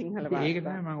කියෙන්නේ සිංහල වාර්තා. ඒක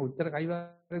තමයි මම උත්තර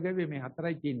කයිවාර ගාවේ මේ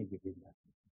 4යි කියන්නේ කියලා.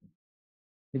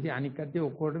 ඉතින් අනික් කට්ටිය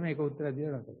ඔක්කොටම ඒක උත්තර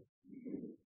දීලා නැතල.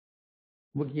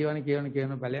 ඔබ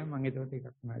කියවන ඵලයන් මම ඒකට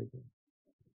එකක් නෑ කියලා.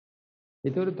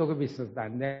 ඒතකොට තොක බිස්නස්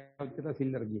දන්නේ උත්තර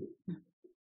සිල්ලර ගියේ.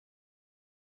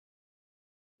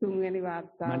 තුන්වෙනි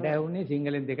වාර්තාව මට ඇහුනේ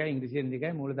සිංහලෙන් 2යි ඉංග්‍රීසියෙන්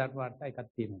 2යි මූලධර්ම වාර්තා එකක්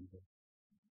තියෙනවා.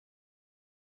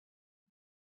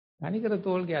 අනිකර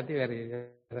තෝල්ගේ ඇති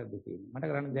වැරද්ද තියෙනවා. මට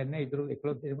කරන්න දෙන්නේ නැහැ. ඊටු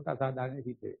 11 දෙනෙකුට අසාධාරණ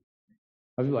සිද්ධ වෙනවා.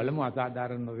 අපි වලමු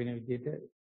අසාධාරණ නොවන විදිහට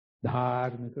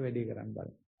ධාර්මික වැඩේ කරන්න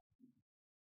බලමු.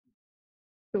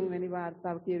 තුන්වෙනි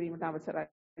වාර්තාව කියවීමට අවසරයිද?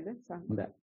 හොඳයි.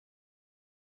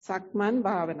 සක්මන්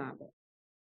භාවනාව.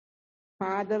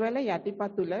 පාදවල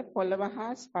යටිපතුල පොළව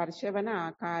හා ස්පර්ශ වන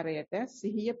ආකාරයට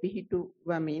සිහිය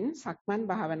පිහිටුවමින් සක්මන්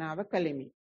භාවනාව කළෙමි.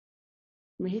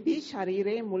 මෙහිදී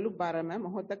ශරීරයේ මුළු බරම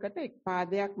මොහොතකට එක්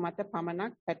පාදයක් මත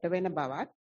පමණක් පැටවෙන බවත්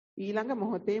ඊළඟ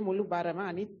මොහොතේ මුළු බරම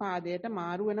අනිත් පාදයට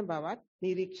මාරු වන බවත්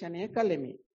නිරීක්ෂණය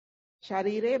කළෙමි.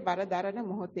 ශරීරයේ බර දරන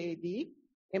මොහොතේදී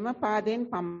එම පාදයෙන්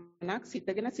පමණක්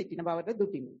සිටගෙන සිටින බවට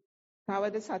දුටිමි.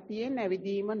 තවද සතියෙන්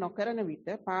ඇවිදීම නොකරන විට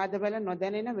පාදවල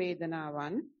නොදැනෙන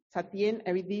වේදනාවන් සතියෙන්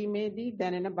ඇවිදීමේදී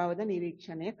දැනෙන බවද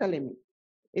නිරීක්ෂණය කළෙමි.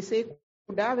 එසේ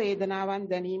කුඩා වේදනාවන්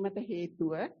දැනීමට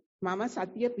හේතුව මම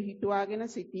සතිය පිහිටුවාගෙන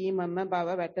සිටීමම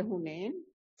බව වැටහුණේ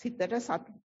සිතට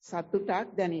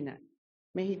සතුටක් දැනින.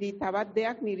 මෙහිදී තවත්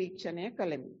දෙයක් නිරීක්ෂණය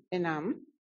කළෙමි. එනම්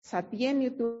සතියෙන්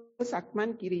යුතුව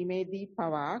සක්මන් කිරීමේදී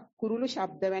පවා කුරුළු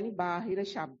ශබ්ද වැනි බාහිර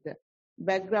ශබ්ද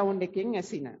බෑග්ග්‍රවුන්ඩ් එකෙන්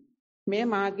ඇසින. මේ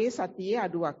මාගේ සතියේ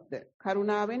අඩුවක්ද?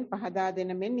 කරුණාවෙන් පහදා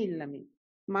දෙන මෙන් ඉල්ලමි.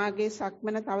 මාගේ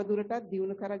සක්මන තවදුරටත්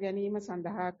දියුණු කර ගැනීම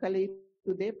සඳහා කළ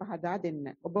යුතු දේ පහදා දෙන්න.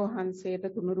 ඔබ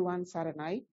වහන්සේට තුනුරුවන්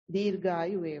සරණයි.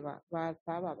 දීර්ඝායු වේවා.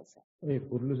 වාර්තාව අවසන්. මේ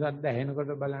කුරුළු ශබ්ද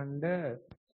ඇහෙනකොට බලන්න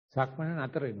සක්මන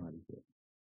නතර වෙනවාද කියලා.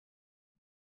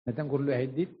 නැත්නම් කුරුළු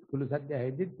ඇහෙද්දිත් කුරුළු ශබ්ද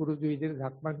ඇහෙද්දිත් පුරුදු විදිහට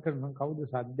සක්මන් කරනවා. කවුද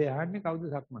ශබ්ද අහන්නේ? කවුද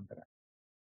සක්මන් කරන්නේ?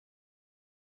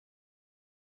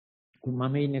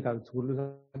 මම ඉන්නේ කුරුළු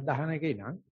ශබ්ද අහන එකේ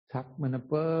නම් සක්මන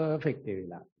පර්ෆෙක්ට්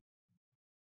වෙලා.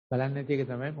 බලන්න නැති එක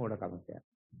තමයි මෝඩකම කියන්නේ.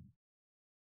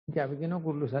 ඉතින් අපි කියන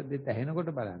කුරුළු ශබ්දෙත්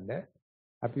ඇහෙනකොට බලන්න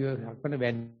අපි සක්මන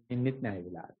වෙන්නෙත් නැහැ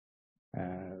වෙලාවට.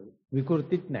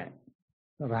 විකෘතිත් නැහැ.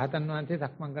 රහතන් වහන්සේ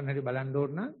සක්මන් කරන හැටි බලන්න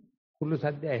ඕන නම් කුරුළු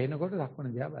ශබ්ද ඇහෙනකොට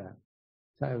සක්මන දිහා බලන්න.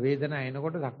 වේදනාව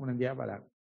එනකොට සක්මන දිහා බලන්න.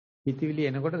 හිතවිලි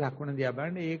එනකොට සක්මන දිහා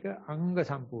බලන්න. ඒක අංග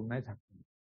සම්පූර්ණයි සක්මන.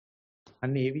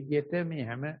 අන්න ඒ විදිහට මේ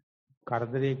හැම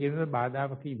කරදරයකින්ම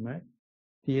බාධාවකින්ම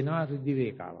තියෙනවා ඍජු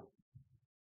රේඛාවක්.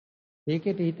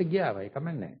 ඒකෙට හිත ගියාවයි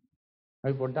කමන්නේ.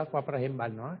 අපි පොඩ්ඩක් වපරහෙන්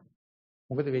බලනවා.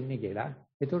 මොකද වෙන්නේ කියලා.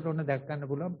 එතකොට ඔන්න දැක් ගන්න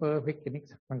පුළුවන් පර්ෆෙක්ට් කෙනෙක්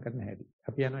සක්මන් කරන හැටි.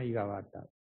 අපි යනවා ඊගා වාර්තාව.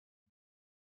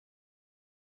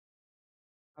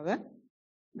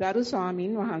 ගරු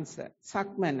ස්වාමින් වහන්සේ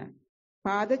සක්මන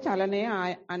පාද චලනය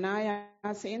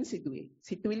අනායාසයෙන් සිදුවේ.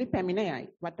 සිතුවිලි පැමිණ යයි.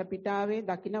 වටපිටාවේ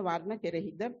දකින වර්ණ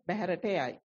කෙරෙහිද බැහැරට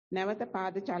යයි. නැවත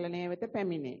පාද චලනය වෙත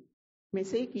පැමිණේ.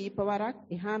 මෙසේ කීපවරක්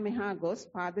එහා මෙහා ගොස්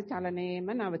පාද චලනයේම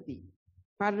නවතී.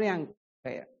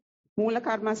 පර්යංකය මූල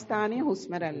කර්මස්ථානයේ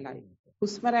හුස්ම රැල්ලයි.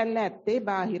 හුස්ම රැල්ල ඇත්තේ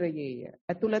බාහිරයේය.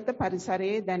 ඇතුළත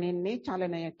පරිසරයේ දැනෙන්නේ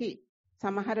චලනයකි.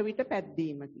 සමහර විට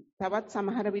පැද්දීමකි. තවත්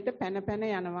සමහර විට පැන පැන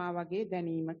යනවා වගේ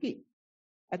දැනීමකි.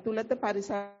 ඇතුළත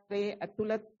පරිසරයේ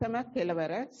ඇතුළතම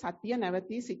කෙළවර සතිය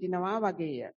නැවතී සිටිනවා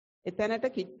වගේය. එතැනට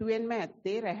කිට්ටුවෙන්ම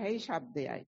ඇත්තේ රැහැයි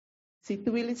ශබ්දයයි.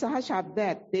 සිතුවිලි සහ ශබ්ද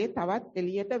ඇත්තේ තවත්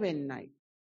එළියට වෙන්නයි.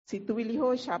 සිතුවිලි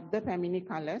හෝ ශබ්ද පැමිණි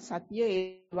කල සතිය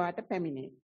ඒවාට පැමිණේ.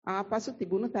 ආපසු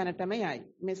තිබුණු තැනටම යයි.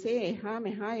 මෙසේ එහා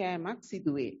මෙහා යෑමක්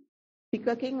සිදුවේ.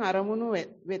 ටිකකින් අරමුණු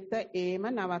වෙත ඒම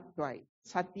නවත්වයි.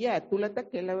 සතිය ඇතුළත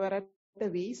කෙලවරට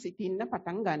වී සිටින්න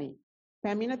පටන් ගනී.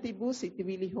 පැමිණ තිබූ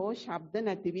සිටිවිලි හෝ ශබ්ද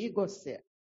නැති වී ගොස්ය.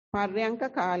 පර්යංක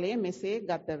කාලයේ මෙසේ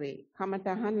ගත වේ.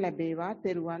 කමඨහන් ලැබේවා.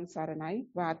 තෙරුවන් සරණයි.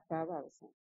 වාර්තාව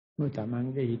අවසන්.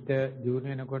 තමන්ගේ හිත දියුණු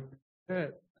වෙනකොට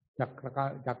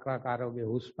චක්‍රාකාරෝගේ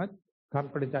හුස්මත්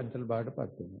කම්පන චංචල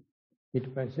බවටපත් වෙනවා. ඊට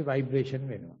පස්සේ ভাইබ්‍රේෂන්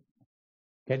වෙනවා.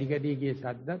 කැඩි කැඩි ගිය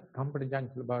ශබ්ද කම්පන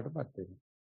චංචල බවටපත් වෙනවා.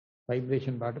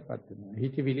 ভাইබ්‍රේෂන් බවටපත් වෙනවා.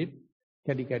 හිතවිලිත්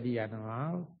කැඩි කැඩි යනවා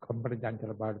කම්පන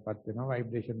චංචල බවටපත් වෙනවා.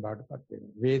 ভাইබ්‍රේෂන් බවටපත්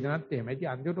වෙනවා. වේදනත් එහෙමයි. ඉතින්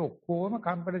අන්තිමට ඔක්කොම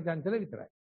කම්පන චංචල විතරයි.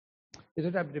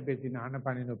 ඒකට අපිට පෙති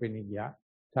නානපණි නොපෙනී ගියා.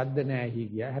 ශබ්ද නැහැ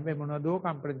ගියා. හැබැයි මොනවදෝ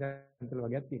කම්පන චංචල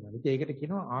වගේක් තියෙනවා. ඉතින් ඒකට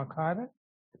කියනවා ආකාර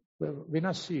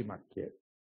වෙනස් වීමක් කියලා.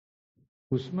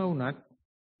 හුස්ම උනත්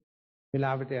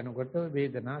වෙලාවට යනකොට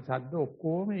වේදනා ශබ්ද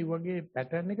ඔක්කොම මේ වගේ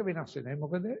පැටර්න් එක වෙනස් වෙනවා.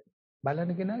 මොකද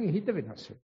බලන කෙනාගේ හිත වෙනස්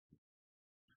වෙනවා.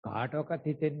 කාටවත්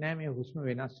හිතෙන්නේ නැහැ මේ හුස්ම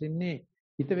වෙනස් වෙන්නේ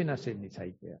හිත වෙනස් වෙන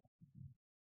නිසායි කියලා.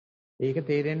 ඒක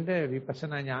තේරෙන්න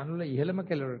විපස්සනා ඥාන වල ඉහළම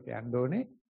කෙළවරට යන්න ඕනේ.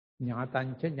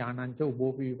 ඥාතංච ඥානංච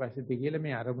උභෝපි විපස්සති කියලා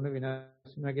මේ අරමුණ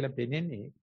වෙනස් වෙනවා කියලා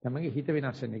පෙනෙන්නේ තමගේ හිත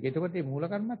වෙනස් වෙන එක. එතකොට මේ මූල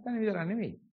කර්මස්ථානේ විතර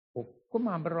නෙමෙයි. ඔක්කොම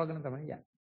අඹරවගෙන තමයි යන්නේ.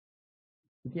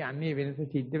 ඉතින් අන්නේ වෙනස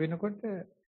සිද්ධ වෙනකොට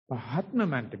පහත්ම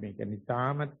මට්ටමේ කියන්නේ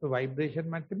තාමත්ව ভাইබ්‍රේෂන්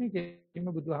මට්ටමේ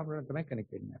කෙලින්ම බුදුහාමරණ තමයි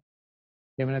කනෙක්ට් වෙන්නේ.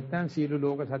 එහෙම නැත්නම් සීල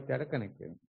ලෝක සත්‍යයට කනෙක්ට්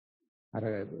වෙනවා. අර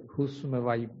හුස්ම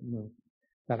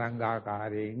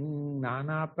තරංගාකාරයෙන්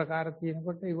নানা ආකාර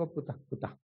තියෙනකොට ඒව පුතක්.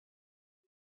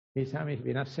 ඒ සමේ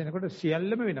වෙනස් වෙනකොට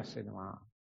සියල්ලම වෙනස් වෙනවා.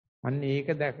 අන්න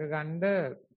ඒක දැකගන්න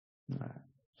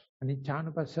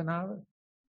අනිච්ඡානුපස්සනාව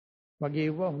වගේ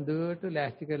ඒව හොඳට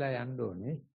ලෑස්ති කරලා යන්න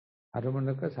ඕනේ.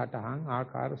 අරමුණක සටහන්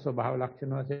ආකාර ස්වභාව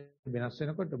ලක්ෂණ වශයෙන් වෙනස්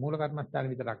වෙනකොට මූල කර්මස්ථාන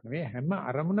විතරක් නෙවෙයි හැම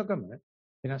අරමුණකම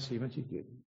වෙනස් වීම සිදු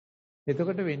වෙනවා.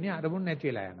 එතකොට වෙන්නේ අරමුණ නැති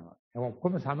වෙලා යනවා. ඒක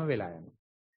ඔක්කොම සම වෙලා යනවා.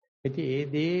 ඉතින් ඒ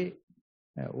දේ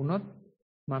වුණොත්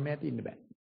මම යට ඉන්න බෑ.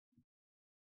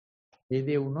 ඒ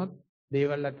දේ වුණොත්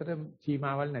දේවල් අතර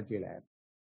සීමාවල් නැති වෙලා යනවා.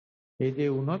 ඒ දේ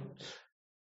වුණොත්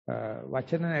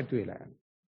වචන නැති වෙලා යනවා.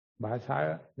 භාෂාව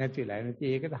නැති වෙලා යනවා. ඉතින්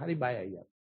ඒකට හරි බයයි.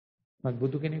 මත්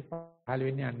බුදු කෙනෙක් පහළ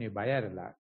වෙන්නේ අන්නේ බය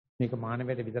ඇරලා මේක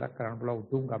මානවයට විතරක් කරන්න පුළුවන්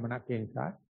උතුම් ගමනක් ඒ නිසා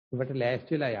ඔබට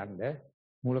ලෑස්ති වෙලා යන්න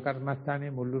මූල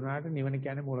කර්මස්ථානයේ මුල් වුණාට නිවන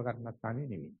කියන්නේ මූල කර්මස්ථානේ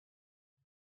නෙවෙයි.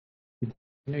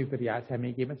 ඉතින් විපර්යාස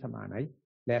හැමකෙම සමානයි.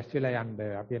 ලෑස්ති වෙලා යන්න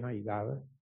අපි යනවා ඊගාව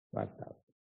වාර්තාව.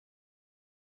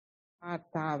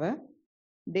 වාර්තාව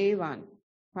day 1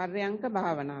 පර්යංක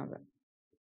භාවනාව.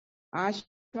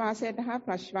 ආශ්වාසයට හා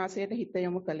ප්‍රශ්වාසයට හිත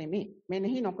යොමු කළෙමි.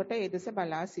 මෙනෙහි නොකොට ඒ දෙස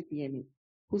බලා සිටියෙමි.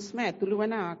 හුස්ම ඇතුළු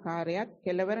වන ආකාරයත්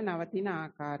කෙලවර නවතින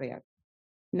ආකාරයත්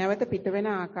නැවත පිටවෙන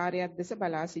ආකාරයත් දෙස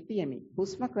බලා සිටියෙමි.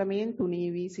 හුස්ම ක්‍රමයෙන් තුනී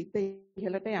වී සිත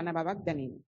ඉහළට යන බවක්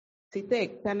දැනිනි. සිත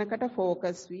එක්තැනකට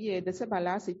ફોකස් වී ඒ දෙස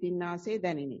බලා සිටින්නාසේ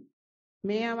දැනිනි.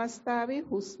 මේ අවස්ථාවේ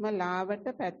හුස්ම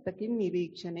ලාවට පැත්තකින්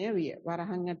නිරීක්ෂණය විය.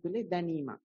 වරහන් ඇතුලේ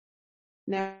දැනීමක්.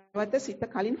 නැවත සිත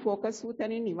කලින් ફોකස් වූ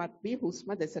තැනින් ඉවත් වී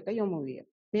හුස්ම දෙසට යොමු විය.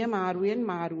 මෙය මාරුවෙන්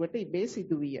මාරුවට ඉබේ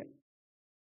සිදුවිය.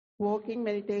 Walking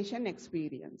meditation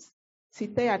experience.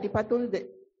 සිත යටිපතුල්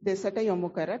දෙසට යොමු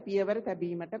කර පියවර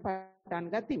තැබීමට පටන්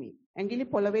ගතිමි. ඇඟිලි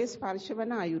පොළවේ ස්පර්ශ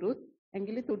වන අයුරුත්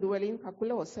ඇඟිලි තුඩු වලින්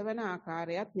කකුල ඔසවන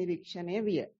ආකාරයත් නිරීක්ෂණය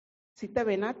විය. සිත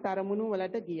වෙනත් අරමුණු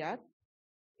වලට ගියත්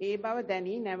ඒ බව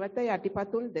දැනී නැවත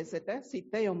යටිපතුල් දෙසට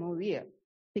සිත යොමු විය.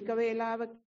 ටික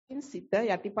වේලාවකින් සිත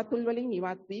යටිපතුල් වලින්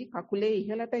ඉවත් වී කකුලේ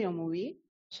ඉහළට යොමු වී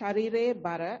ශරීරයේ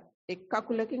බර එක්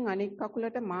කකුලකින් අනෙක්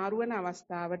කකුලට මාරුවන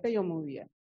අවස්ථාවට යොමු විය.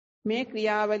 මේ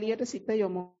ක්‍රියාවලියට සිත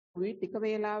යොමු වී ටික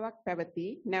වේලාවක් පැවතී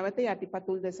නැවත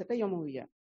යටිපතුල් දෙසට යොමු විය.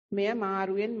 මෙය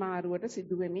මාරුවෙන් මාරුවට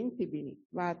සිදු වෙමින් තිබිනි.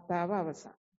 වාර්තාව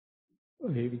අවසන්.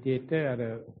 මේ විදිහට අර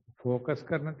ફોකස්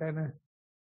කරන තැන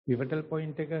පිවටල්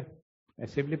පොයින්ට් එක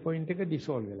ඇසෙම්බලි පොයින්ට් එක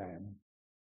ඩිසෝල්ව් වෙලා යනවා.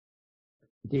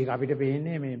 ඉතින් අපිට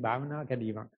පේන්නේ මේ භාවනාව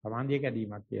කැඩීමක්, සමාධිය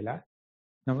කැඩීමක් කියලා.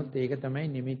 නමුත් ඒක තමයි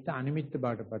නිමිත්ත අනිමිත්ත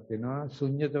බවටපත් වෙනවා,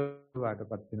 ශුන්්‍යත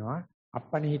බවටපත් වෙනවා,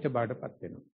 අපනිහිත බවටපත්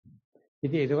වෙනවා.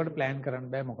 ඉතින් ඒකට ප්ලෑන් කරන්න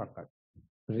බෑ මොකක්වත්.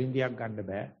 රින්දියක් ගන්න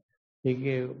බෑ.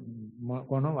 ඒකේ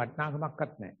කොන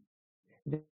වටිනාකමක්වත් නැහැ.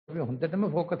 ඉතින් අපි හොඳටම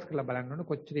ફોකස් කරලා බලන්න ඕනේ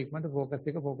කොච්චර ඉක්මනට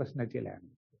ફોකස් නැතිලා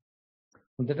යනවා.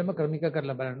 හොඳටම ක්‍රමික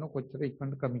කරලා බලන්න කොච්චර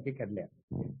ඉක්මනට ක්‍රමික කැඩලා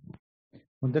යනවා.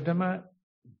 හොඳටම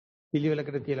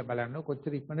පිළිවෙලකට තියලා බලන්න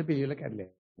කොච්චර ඉක්මනට පිළිවෙල කැඩලා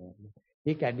යනවා.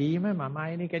 මේ කැඩීම මම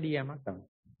ආයනේ කැඩියාමක් තමයි.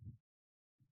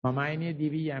 මම ආයනේ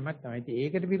දිවි යෑමක් තමයි. ඉතින්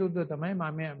ඒකට විරුද්ධව තමයි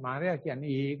මාර්යා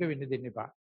කියන්නේ ඒක වෙන්න දෙන්න එපා.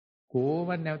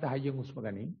 කොහොමද නැවත හයියෙන් හුස්ම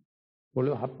ගනින්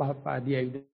පොළොව හප්ප ආදී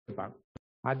ඇවිදපන්.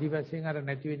 ආදි වශයෙන් අර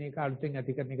නැති වෙන එක අලුතෙන්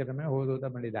ඇති කරන එක තමයි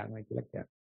හොදෝතමලේ දානවා කියලා කියන්නේ.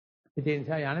 ඒ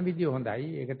නිසා යන විදිය හොඳයි.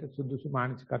 ඒකට සුදුසු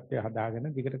මානසිකත්වය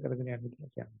හදාගෙන දිගට කරගෙන යන්න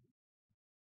කියලා කියන්නේ.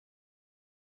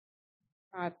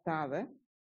 ආත්තාව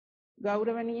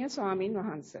ගෞරවනීය ස්වාමින්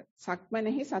වහන්සේ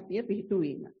සක්මනෙහි සතිය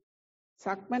පිහිටුවීම.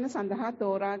 සක්මන සඳහා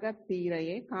තෝරාගත්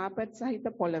තීරයේ කාපට් සහිත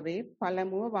පොළවේ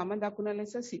පළමුව වම දකුණ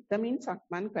ලෙස සිතමින්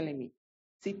සක්මන් කළෙමි.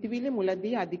 සිතවිලි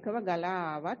මුලදී අධිකව ගලා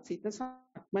ආවත් සිත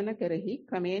සක්මන කෙරෙහි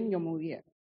ක්‍රමයෙන් යොමු විය.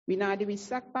 විනාඩි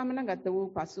 20ක් පමණ ගත වූ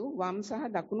පසු වම් සහ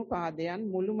දකුණු පාදයන්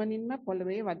මුළුමනින්ම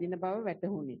පොළවේ වදින බව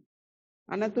වැටහුණි.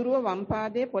 අනතුරුව වම්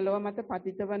පාදයේ පොළව මත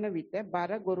පතිත වන විට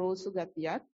බර ගොරෝසු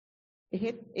ගතියක්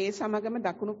එහෙත් ඒ සමගම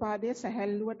දකුණු පාදයේ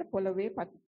සැහැල්ලුවට පොළවේ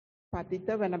පතිත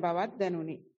වන බවක්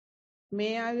දැනුනි.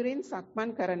 මේ අයුරින් සක්මන්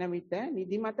කරන විට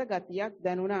නිදිමත ගතියක්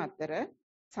දැනුණ අතර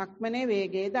සක්මනේ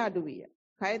වේගයද අඩු විය.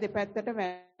 කය දෙපැත්තට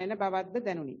වැනෙන බවක්ද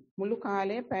දැනුනි. මුළු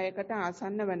කාලය පැයකට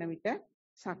ආසන්න වන විට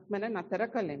සක්මන නතර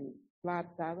කළෙමි.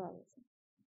 වාර්තාව අවසන්.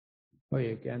 ඔය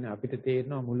කියන්නේ අපිට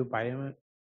තේරෙනවා මුළු පයම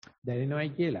දැනෙනවයි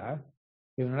කියලා.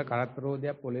 ඒ වුණාට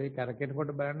කරත්තරෝදයක් පොළවේ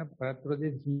කරකිනකොට බලන්න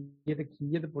කරත්තරෝදේ 100ට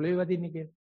කීයද පොළවේ වදින්නේ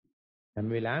කියලා. හැම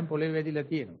වෙලාවෙම පොළවේ වැදිලා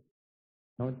තියෙනවා.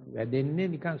 නමුත් වැදෙන්නේ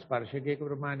නිකන් ස්පර්ශකයක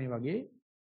ප්‍රමාණය වගේ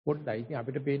පොඩ්ඩයි. ඉතින්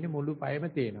අපිට පේන්නේ මුළු පයම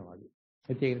තේනවා වගේ.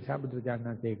 ඒ නිසා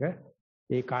බුදුරජාණන්සේක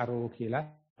ඒකාරෝ කියලා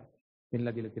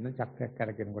දෙන්නලා දීලා තියෙන චක්‍රයක්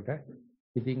කරකිනකොට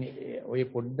ඉතින් ඔය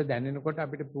පොඩ්ඩ දැනෙනකොට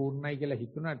අපිට පූර්ණයි කියලා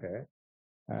හිතුණට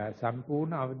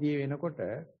සම්පූර්ණ අවදිය වෙනකොට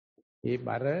ඒ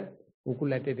බර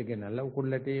උකුල් ඇටයට ගෙනල්ලා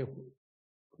උකුල් ඇටේ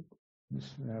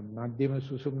මධ්‍යම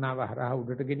සුසුම්නාව හරහා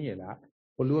උඩට ගෙනියලා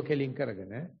ඔළුව කෙලින්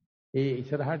කරගෙන ඒ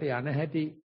ඉස්සරහට යන හැටි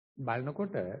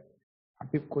බලනකොට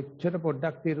අපි කොච්චර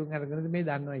පොඩ්ඩක් තීරුම් අරගෙනද මේ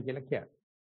දන්නවයි කියලා කියන්නේ.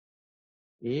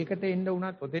 ඒකට එන්න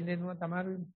උනත් ඔතෙන් එන්නවා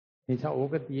තමයි. නිසා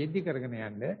ඕක තියෙද්දි කරගෙන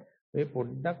යන්න ඔය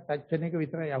පොඩ්ඩක් ටච් වෙන එක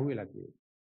විතරයි අහුවෙලා තියෙන්නේ.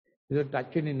 ඒක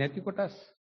ටච් වෙන්නේ නැති කොටස්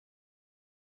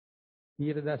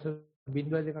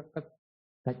 0.02ක්වත්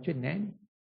ටච් වෙන්නේ නැහැ.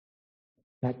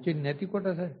 ටච් වෙන්නේ නැති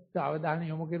කොටස අවධානය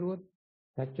යොමු කරුවොත්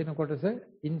ටච් වෙන කොටස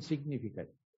ඉන්සිග්නිෆිකන්ට්.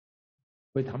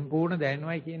 ඔය සම්පූර්ණ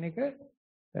දැනනවයි කියන එක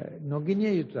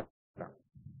නොගිනිය යුතුයි.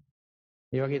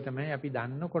 ඒ වගේ තමයි අපි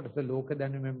දන්න කොටස ලෝක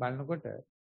දැනුමෙන් බලනකොට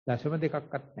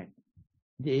 0.2ක්වත් නැහැ.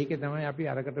 ඉතින් ඒක තමයි අපි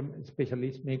අරකට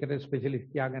ස්පෙෂලිස්ට් මේකට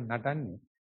ස්පෙෂලිස්ට් කියාගෙන නටන්නේ.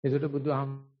 ඒකට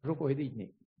බුදුහාමුදුරුවෝ කොහෙද ඉන්නේ?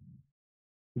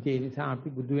 ඉතින් ඒ නිසා අපි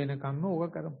බුදු වෙනකම්ම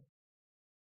ඕක කරමු.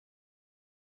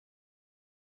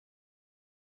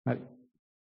 හරි.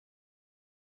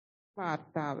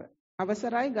 වාර්තාව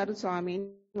අවසරයි ගරු ස්වාමීන්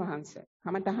වහන්සේ.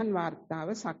 කමඨහන් වාර්තාව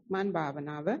සක්මන්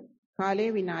භාවනාව කාලය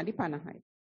විනාඩි 50යි.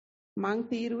 මං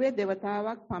තීරුවේ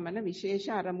දෙවතාවක් පමණ විශේෂ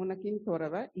අරමුණකින්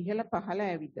තොරව ඉහළ පහළ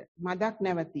ඇවිද මදක්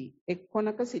නැවතී එක්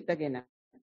කොනක සිටගෙන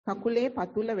කකුලේ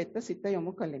පතුල වෙත සිත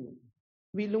යොමු කළෙමි.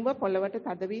 විලුඹ පොළවට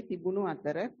තද වී තිබුණු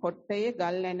අතර කොට්ටයේ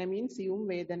ගල් නැනමින් සියුම්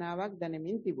වේදනාවක්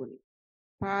දැනෙමින් තිබුණි.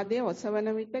 පාදයේ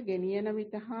ඔසවන විට ගෙනියන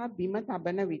විට හා බිම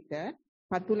තබන විට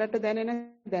පතුලට දැනෙන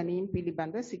දැනීම්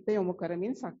පිළිබඳ සිත යොමු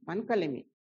කරමින් සක්මන් කළෙමි.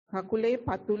 කකුලේ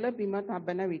පතුල බිම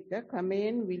තබන විට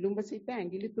ක්‍රමයෙන් විලුඹ සිට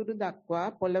ඇඟිලි තුඩු දක්වා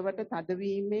පොළවට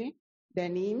තදවීමේ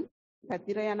දැනීම්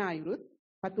පැතිර යන අයුරුත්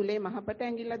පතුලේ මහපට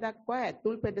ඇඟිල්ල දක්වා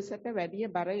ඇතුල් පෙදෙසට වැඩි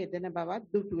බර යෙදෙන බවත්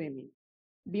දුටුවෙමි.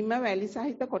 බිම වැලි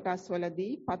සහිත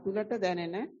කොටස්වලදී පතුලට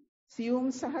දැනෙන සියුම්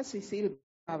සහ සිසිල්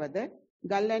බවද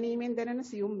ගල් ඇනීමෙන් දැනෙන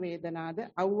සියුම් වේදනාද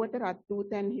අවුවට රත් වූ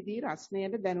තැන්හිදී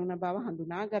රස්නයද දැනුණ බව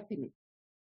හඳුනා ගතිමි.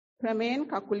 ක්‍රමයෙන්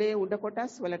කකුලේ උඩ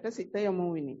කොටස් වලට සිත යොමු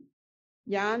විනි.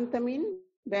 යාන්තමින්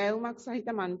බෑවුමක් සහිත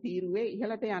මන්තීරුවේ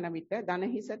ඉහළට යන විට දන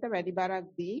හිසට වැඩි බරක්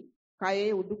දී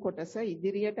කයේ උඩු කොටස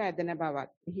ඉදිරියට ඇදෙන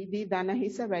බවත්, එහිදී දන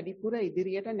හිස වැඩිපුර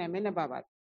ඉදිරියට නැමෙන බවත්,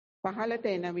 පහළට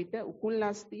එන විට උකුල්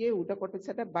අස්තියේ උඩ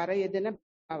කොටසට බර යෙදෙන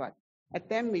බවත්,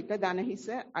 ඇතැම් විට දන හිස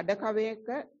අඩකවයක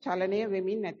චලනය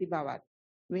වෙමින් නැති බවත්,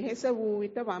 වෙහෙස වූ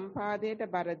විට වම් පාදයට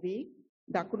බර දී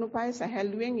දකුණු පාය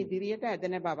සැහැල්ලුවෙන් ඉදිරියට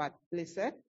ඇදෙන බවත් ලෙස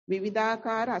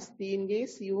විවිධාකාර අස්තීන්ගේ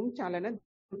සියුම් චලන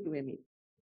දුටුවෙමි.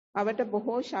 අවට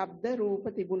බොහෝ ශබ්ද රූප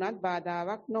තිබුණත්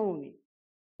බාධාවක් නොවුනි.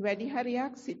 වැඩි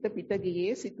හරියක් සිත පිට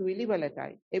ගියේ සිතුවිලි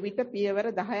වලටයි. එවිට පියවර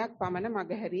 10ක් පමණ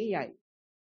මගහැරී යයි.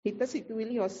 හිත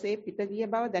සිතුවිලි ඔස්සේ පිට ගිය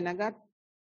බව දැනගත්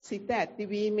සිත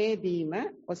ඇතිවීමේදීම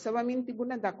ඔසවමින්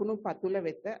තිබුණ දකුණු පතුල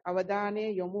වෙත අවධානය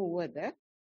යොමු වුවද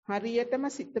හරියටම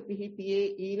සිත පිහිටියේ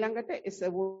ඊළඟට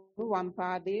එසවුණු වම්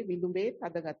පාදයේ විලුඹේ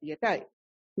තද ගතියටයි.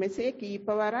 මෙසේ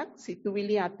කීපවරක්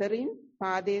සිතුවිලි අතරින්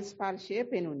පාදයේ ස්පර්ශය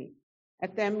පෙනුනි.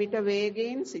 ඇතැම් විට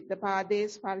වේගයෙන් සිත පාදයේ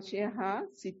ස්පර්ශය හා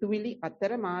සිතුවිලි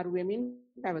අතර මාරු වෙමින්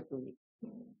පැවතුනි.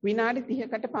 විනාඩි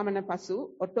 30කට පමණ පසු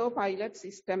ඔටෝ පයිලට්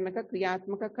සිස්ටම් එක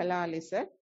ක්‍රියාත්මක කළා ලෙස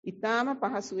ඊටාම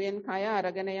පහසුවෙන් කය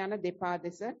අරගෙන යන දෙපා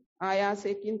දෙස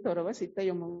ආයාසයෙන් තොරව සිත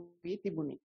යොමු වී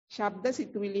තිබුණි. ශබ්ද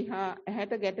සිතුවිලි හා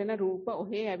ඇහැට ගැටෙන රූප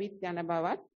ඔහේ ඇවිත් යන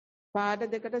බවත් පාද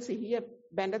දෙකට සිහිය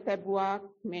බැඳ තැබුවා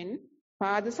මෙන්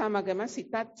පාද සමගම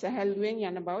සිතත් සැහැල්ලුවෙන්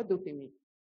යන බව දුටිමි.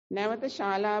 නැවත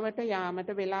ශාලාවට යාමට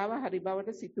වේලාව හරි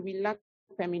බවට සිතුවිල්ලක්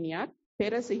පැමිණියත්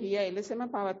පෙර සිහිය එලෙසම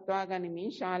පවත්වා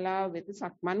ගනිමින් ශාලාව වෙත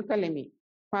සක්මන් කළෙමි.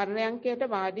 පර්යංකයට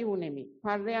වාඩි වුනේමි.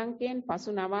 පර්යංකයෙන්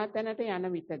පසු නවාතැනට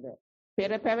යන විටද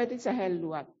පෙර පැවති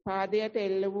සැහැල්ලුවත් පාදයට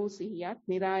එල්ල වූ සිහියත්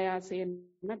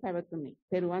નિરાයාසයෙන්ම පැවතුනි.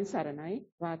 පෙරුවන් සරණයි.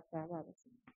 වාර්තාව අවසන්.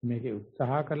 මේක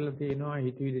උත්සාහ කරලා තියෙනවා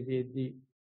හිතවිලි තියෙද්දි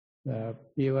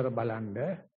පියවර බලන්න.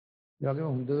 ඒ වගේම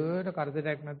හොඳට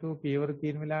කරදරයක් නැතුව පියවර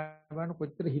තියෙන වෙලාව බලන්න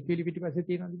කොච්චර හිතවිලි පිටිපස්සේ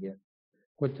තියෙනවද කියලා.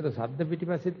 කොච්චර ශබ්ද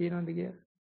පිටිපස්සේ තියෙනවද කියලා.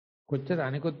 කොච්චර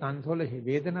අනිකුත් අංශවල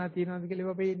වේදනා තියෙනවද කියලා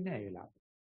ඒවා පේන්නේ නැහැ ඒ වෙලාවට.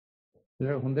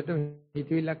 ඒක හොඳට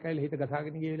හිතවිල්ලක් ඇවිල්ලා හිත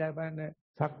ගසාගෙන ගිය වෙලාව බලන්න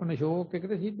සක්මන ෂෝක්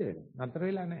එකට සිද්ධ වෙනවා. නතර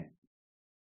වෙලා නැහැ.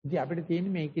 ඉතින් අපිට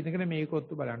තියෙන්නේ මේක ඉඳගෙන මේක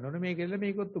ඔත්තු බලන්න ඕනේ. මේක ඉඳලා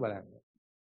මේක ඔත්තු බලන්න.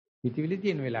 හිතවිලි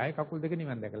තියෙන වෙලාවේ කකුල් දෙක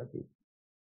නිවන් දැකලා තියෙනවා.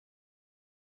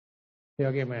 ඒ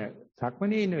වගේම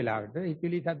සක්මනේ ඉන්න වෙලාවට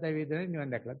හිතවිලි සද්ද වේදනා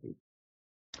නිවන් දැකලා තියෙනවා.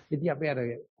 ඉතින් අපි අර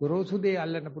ගොරෝසු දේ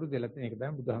අල්ලන්න පුරුදු වෙලා තියෙන එක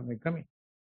තමයි බුදුහාමේ ක්‍රමය.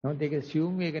 නමුත් ඒක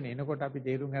සියුම් වේගන එනකොට අපි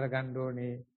තේරුම් අරගන්න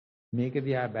ඕනේ මේක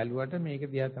දිහා බැලුවට මේක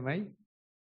දිහා තමයි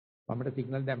වමට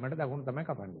සිග්නල් දැම්මට දකුණු තමයි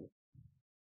කපන්නේ.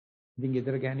 ඉතින්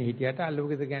ගෙදර ගෑණි හිටියට අල්ලපු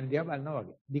ගෙදර ගෑණි දිහා බලනවා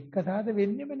වගේ. දික්කසාද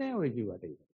වෙන්නෙම නැහැ ওই කිව්වට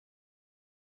ඒක.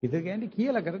 ගෙදර ගෑණි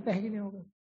කියලා කරත් හැකිනේ ඕක.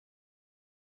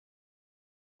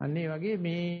 අන්න ඒ වගේ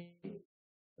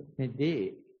මේ දේ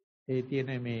ඒ තියෙන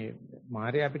මේ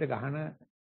මායя අපිට ගහන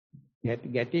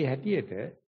ගැටේ හැටියට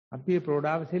අපි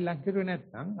ප්‍රෝඩාව සෙල්ලම් කරුවේ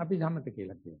නැත්නම් අපි සමත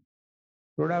කියලා කියනවා.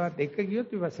 ප්‍රෝඩාවත් එක්ක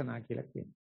ගියොත් විපස්සනා කියලා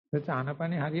කියනවා. ඒත්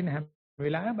ආනපනේ හරියන හැම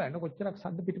වෙලාවෙම බලන්න කොච්චරක්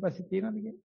සද්ද පිටිපස්සේ තියෙනවද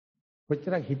කියලා.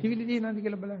 කොච්චරක් හිතවිලි තියෙනවද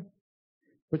කියලා බලන්න.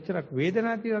 කොච්චරක්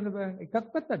වේදනාවක් තියෙනවද බලන්න.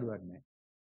 එකක්වත් අඩුවක් නැහැ.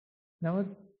 නමුත්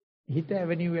හිත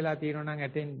ඇවෙනිව් වෙලා තියෙනවා නම්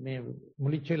ඇතෙන් මේ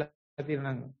මුලිච්ච වෙලා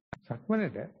තියෙනවා නම්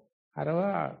සක්මනට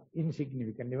අරවා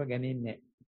ඉන්සිග්නිෆිකන්ට් ඒවා ගන්නේ නැහැ.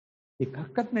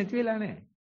 එකක්වත් නැති වෙලා නැහැ.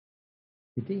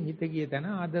 ඉතින් හිත ගිය තැන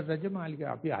ආදර රජ මාලික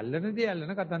අපි අල්ලන දේ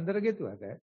අල්ලන කතන්දර ගෙතුවට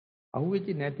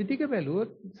අහුවෙච්ච නැති ටික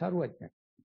බැලුවොත් සරුවච්චයි.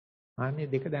 ආන්නේ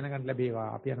දෙක දැනගන්න ලැබේවා.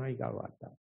 අපි යනවා ඊගාව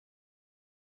වාර්තාව.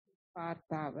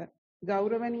 වාර්තාව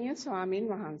ගෞරවනීය ස්වාමින්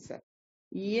වහන්සේ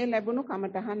ඊයේ ලැබුණු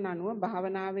කමඨහන් අනුව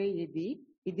භාවනාවේ යෙදී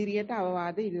ඉදිරියට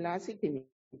අවවාද ඉල්ලා සිටිමි.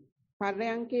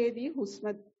 පර්යංකයේදී හුස්ම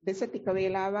දෙස ටික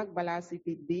වේලාවක් බලා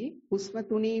සිටිද්දී හුස්ම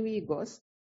තුනී වී ගොස්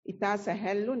ඊතා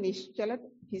සැහැල්ලු නිශ්චල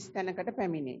හිස් තැනකට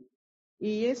පැමිණේ.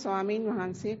 ඊයේ ස්වාමින්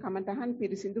වහන්සේ කමඨහන්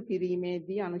පිරිසිදු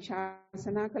කිරීමේදී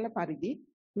අනුශාසනා කළ පරිදි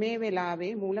මේ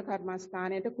වෙලාවේ මූල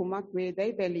කර්මස්ථානයට කුමක්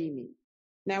වේදයි බැලීමි.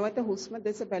 නැවත හුස්ම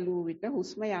දෙස බැලූ විට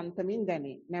හුස්ම යන්තමින්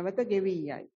දැනේ. නැවත ගෙවී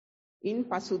යයි. ඉන්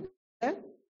පසුද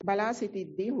බලා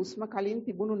සිටිද්දී හුස්ම කලින්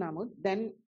තිබුණු නමුත් දැන්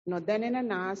නොදැනෙන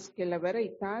නාස් කෙළවර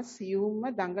ඊතා සියුම්ම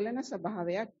දඟලන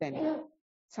ස්වභාවයක් දැනේ.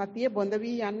 සතිය බොඳ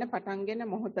වී යන්න පටන්ගෙන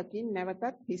මොහොතකින්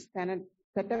නැවතත් හිස්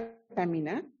තැනකට පැමිණ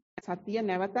සතිය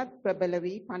නැවතත් ප්‍රබල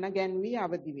වී පන ගැන්වී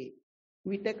අවදි වේ.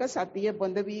 විතක සතිය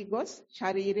බොඳ වී ගොස්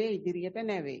ශරීරයේ ඉදිරියට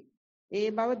නැවේ. ඒ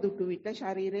බව දුටු විට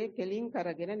ශරීරයේ කෙලින්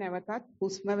කරගෙන නැවතත්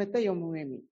හුස්ම වෙත යොමු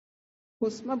වෙමි.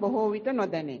 හුස්ම බොහෝ විට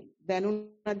නොදැනේ.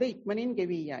 දැනුණද ඉක්මනින්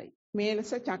ගෙවී යයි. මේ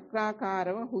ලෙස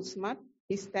චක්‍රාකාරව හුස්මත්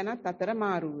හිස්තැනත් අතර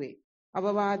මාරු වේ.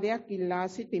 අවවාදයක් ඉල්ලා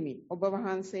සිටිමි. ඔබ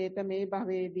වහන්සේට මේ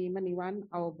භවයේදීම නිවන්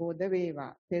අවබෝධ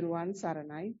වේවා. තෙරුවන්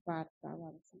සරණයි. වාර්තාව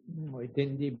අවසන්.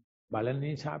 ඔයිතෙන්දී බලන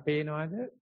නිසා පේනවද?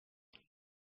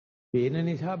 පේන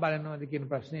නිසා බලනවද කියන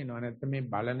ප්‍රශ්නේ එනවා. නැත්නම් මේ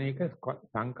බලන එක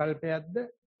සංකල්පයක්ද?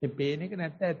 මේ පේන එක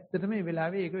නැත්නම් ඇත්තටම මේ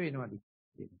වෙලාවේ ඒක වෙනවද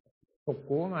කියන එක.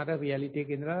 ඔක්කොම අර රියැලිටි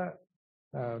එකේ ඉඳලා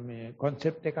මේ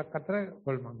concept එකක් අතර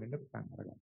කොල්මන් වෙන්න පටන්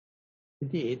ගන්නවා.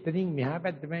 ඉතින් එතනින් මෙහා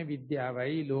පැත්තේ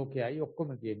විද්‍යාවයි ලෝකයයි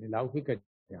ඔක්කොම තියෙන්නේ ලෞකික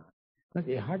ඥාන.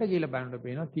 නැත්නම් එහාට ගිහලා බලනකොට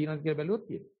පේනවා තියෙනවද කියලා බැලුවොත්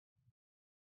තියෙනවා.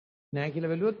 නැහැ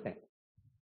කියලා බැලුවොත් නැහැ.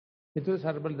 ඒක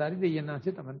සර්බලදාරි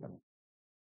දෙයනාංශය තමයි.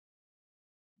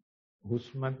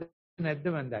 හුස්මද නැද්ද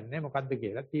මන් දන්නේ නැහැ මොකද්ද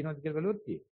කියලා තියෙනවද කියලා බැලුවොත්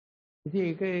තියෙනවා. ඉතින්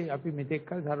ඒක අපි මෙතෙක්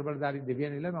කල සර්බලදාරි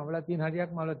දෙවියන් ඉල්ල මමලා තියෙන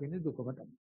හරියක් මවලා තියෙන දුකම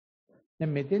තමයි.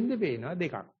 දැන් මෙතෙන්ද පේනවා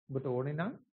දෙකක්. ඔබට ඕනේ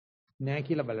නම් නැහැ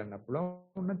කියලා බලන්න පුළුවන්.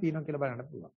 ඕන තියෙනවා කියලා බලන්න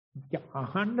පුළුවන්.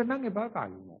 අහන්න නම් එපා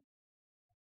කාගෙන්වත්.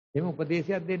 එහෙම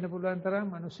උපදේශයක් දෙන්න පුළුවන් තරම්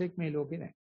මිනිස්සෙක් මේ ලෝකේ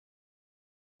නැහැ.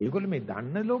 ඒගොල්ලෝ මේ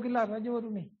දන්න ලෝකෙලා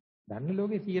රජවරුනේ. දන්න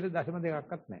ලෝකේ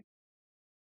 0.2ක්වත් නැහැ.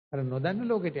 අර නොදන්න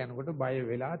ලෝකෙට යනකොට බය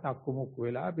වෙලා, තක්කු මුක්කු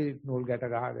වෙලා, පිරිත් නූල් ගැට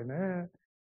ගහගෙන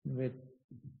මේ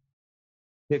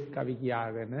දෙත් කවි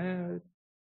කියාගෙන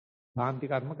සාන්ති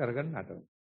කර්ම කරගෙන නටන.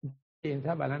 ඒ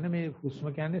නිසා බලන්න මේ හුස්ම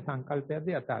කියන්නේ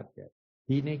සංකල්පයක්ද යථාර්ථයක්ද?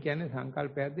 හීනේ කියන්නේ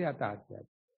සංකල්පයක්ද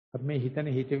යථාර්ථයක්ද? අපි මේ හිතන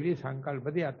හිතවිලි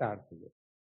සංකල්පද යථාර්ථයද?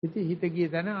 ඉතින් හිත ගිය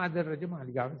තැන ආදර රජ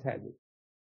මාලිගාවෙන් සෑදේ.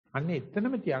 අන්න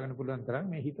එතනම තියාගන්න පුළුවන් තරම්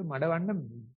මේ හිත මඩවන්න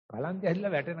කලන්ත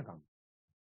ඇහිලා වැටෙනකම්.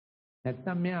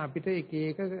 නැත්නම් මේ අපිට එක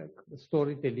එක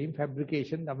ස්ටෝරි ටෙලිං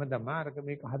ෆැබ්‍රිකේෂන් දම අරක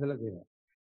මේක හදලා දෙනවා.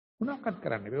 මොනක්වත්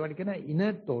කරන්න බෑ. ඒවට කියනවා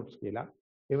ඉනර් thoughts කියලා.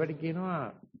 ඒවට කියනවා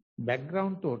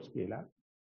බෑග්ග්‍රවුන්ඩ් thoughts කියලා.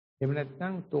 එහෙම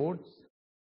නැත්නම් thoughts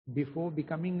before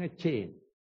becoming a chain,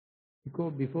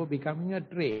 before becoming a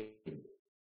train.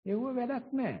 ඒව වැඩක්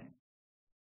නැහැ.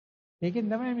 ඒකෙන්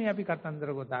තමයි මේ අපි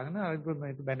කතන්දර ගොතාගෙන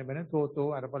අල්පමෙට බැන බැන තෝතෝ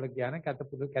අරපල කියන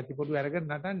කැතිපොඩු අරගෙන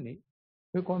නටන්නේ.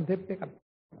 ඔය concept එකක්.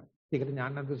 ඒකට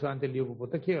ඥානන්ත සුවන්ත ලියපු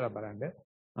පොත කියලා බලන්න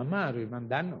අමාරුයි මම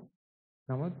දන්නවා.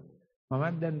 නමුත්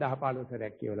මමත් දැන් 10-15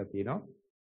 සැරයක් කියවලා තියෙනවා.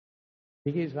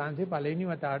 ඒකේ ශාන්සේ පළවෙනි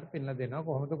වතාවට පෙන්නලා දෙනවා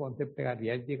කොහොමද concept එක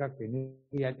reality එකක් වෙන්නේ.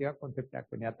 reality එකක් concept එකක්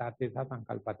වෙන්නේ. යථාර්ථය සහ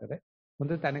සංකල්ප අතර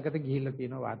හොඳ තැනකට ගිහිල්ලා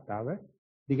තියෙනවා වාර්තාව.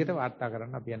 දිගට වාර්තා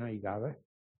කරන්න අපි යනවා ඊගාව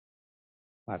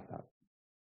වාර්තාව.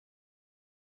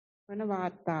 වන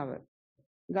වාර්තාව.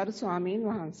 ගරු ස්වාමීන්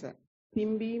වහන්සේ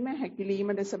පිම්බීම හැකිලිම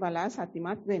දෙස බලා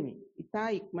සතිමත් වෙමි. ඊතා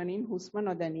ඉක්මනින් හුස්ම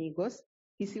නොදැනී ගොස්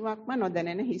කිසිවක්ම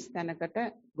නොදැනෙන හිස් තැනකට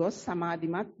ගොස්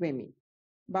සමාධිමත් වෙමි.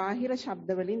 බාහිර ශබ්ද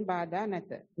වලින් බාධා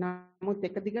නැත. නමුත්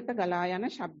එක දිගට ගලා යන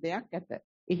ශබ්දයක් ඇත.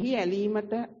 එහි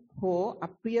ඇලීමට හෝ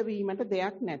අප්‍රිය වීමට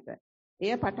දෙයක් නැත.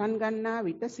 එය පටන් ගන්නා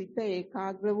විට සිත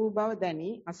ඒකාග්‍ර වූ බව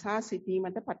දැනී අසා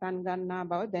සිටීමට පටන් ගන්නා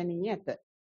බව දැනී ඇත.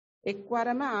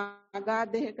 එක්වරම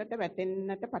ආගාධයකට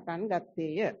වැටෙන්නට පටන්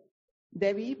ගත්තේය.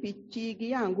 දැවි පිච්චී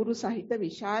ගිය අඟුරු සහිත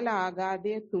විශාල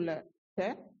ආගාධය තුලට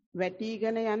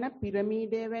වැටිගෙන යන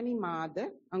පිරමීඩය වැනි මාද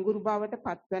අඟුරු බවට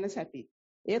පත්වන සැටි.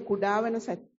 එය කුඩා වන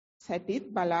සැටිත්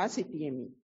බලා සිටියෙමි.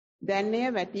 දැන්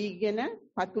එය වැටිගෙන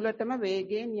පතුලටම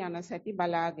වේගයෙන් යන සැටි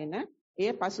බලාගෙන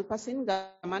එය පසුපසින්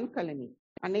ගමන් කළෙමි.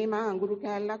 අනේ මා අඟුරු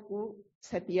කෑල්ලක් වූ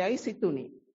සැටියයි සිතුනි.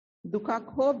 දුකක්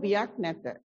හෝ බියක් නැත.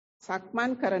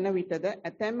 සක්මන් කරන විටද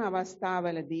ඇතැම්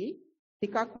අවස්ථාවලදී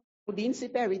ටිකක් උඩින්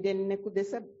සිට ඇවිදෙන්නෙකු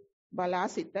දෙස බලා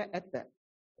සිට ඇත.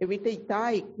 එවිට ඊතා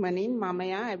ඉක්මනින්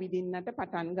මමයා ඇවිදින්නට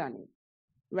පටන් ගනී.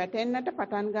 වැටෙන්නට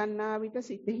පටන් ගන්නා විට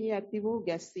සිතෙහි ඇති වූ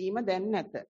ගැස්සීම දැන්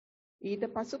නැත. ඊට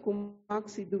පසු කුමක්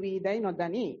සිදු වීදයි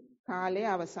නොදනී. කාලය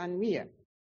අවසන් විය.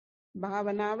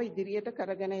 භාවනාව ඉදිරියට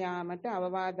කරගෙන යාමට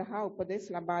අවවාද හා උපදෙස්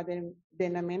ලබා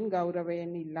දෙන මෙන්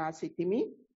ගෞරවයෙන් ඉල්ලා සිටිමි.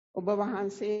 ඔබ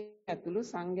වහන්සේ ඇතුළු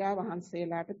සංඝයා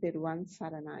වහන්සේලාට තෙරුවන්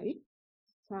සරණයි.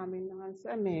 ස්වාමීන්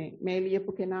වහන්සේ මේ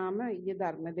ලියපු කෙනාම ඊයේ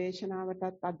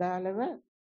ධර්මදේශනාවටත් අදාළව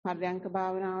පර්යංක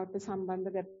භාවනාවට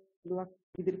සම්බන්ධ ගැටලුවක්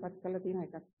ඉදිරිපත් කළා තියෙන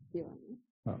එකක් කියවන්නේ.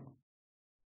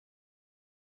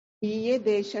 ඊයේ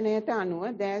දේශනයට අනුව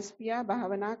දැස්පියා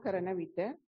භාවනා කරන විට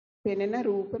පෙනෙන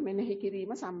රූප මෙනෙහි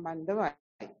කිරීම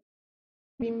සම්බන්ධවයි.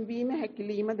 පිම්බීම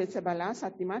හැකිලිම දෙස බලා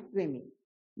සතිමත් වෙමි.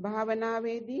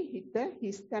 භාවනාවේදී හිත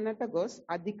හිස්තැනට ගොස්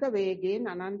අධික වේගයෙන්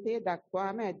අනන්තය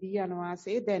දක්වාම ඇදී යන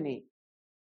වාසේ දැනේ.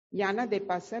 යන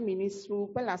දෙපස මිනිස්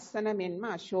රූප ලස්සන මෙන්ම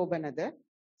අශෝභනද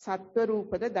සත්ව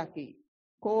රූපද දකි.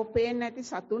 කෝපයෙන් නැති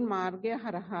සතුන් මාර්ගය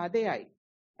හරහා දෙයයි.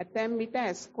 ඇතැම් විට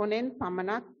ඇස් කොනෙන්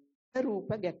පමණක් රූප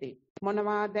ගැටේ.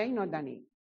 මොනවාදැයි නොදනී.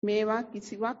 මේවා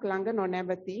කිසිවක් ළඟ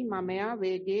නොනැවතී මමයා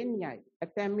වේගයෙන් යයි.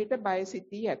 ඇතැම් විට බය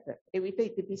සිතී ඇත. එවිට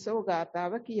ඉතිපිසෝ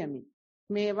ගාථාව කියමි.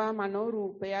 මේවා මනෝ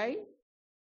රූපයයි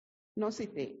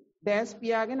නොසිතේ. දැස්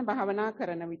පියාගෙන භාවනා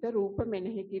කරන විට රූප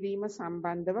මෙනෙහි කිරීම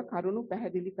සම්බන්ධව කරුණු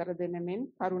පැහැදිලි කර දෙන මෙන්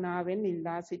කරුණාවෙන්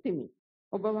ඉල්ලා සිටිමි.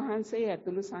 ඔබ වහන්සේ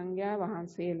ඇතුළු සංඝයා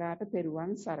වහන්සේලාට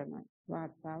තෙරුවන් සරණයි.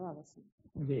 වාර්තාව අවසන්.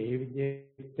 ඒ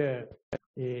විදිහට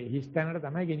හිස්තැනට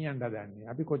තමයි ගෙනියන්න හදන්නේ.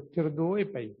 අපි කොච්චර දෝ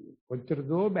එපයි කියේ. කොච්චර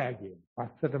දෝ බෑ කියේ.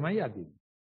 පස්සටමයි අදින්නේ.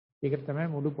 ඒකට තමයි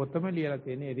මුළු පොතම ලියලා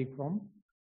තියෙන්නේ Eric from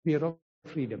fear of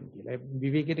freedom කියලා.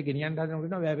 විවේකයට ගෙනියන්න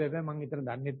හදනකොට බෑ මං ඊතර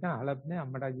දන්නෙත් නෑ, අහලත් නෑ,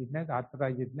 අම්මට අජිත් නෑ, තාත්තට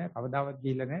අජිත් නෑ, කවදාවත්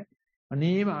ගිහිල්ලා නෑ.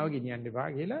 අනේම ආව ගෙනියන්න එපා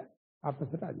කියලා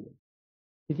අපසට අදිනවා.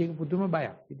 ඉතින් ඒක පුදුම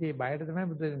බයක්. ඉතින් ඒ බයට තමයි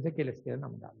බුදුදහමේ කෙලස් කියලා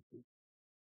නම දාලා තියෙන්නේ.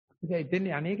 ඉතින්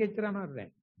එතෙන් අනේක එච්චර අමාරු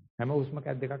නෑ. හැම හුස්ම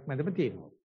දෙකක් මැදම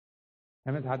තියෙනවා.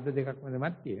 හැම ශබ්ද දෙකක්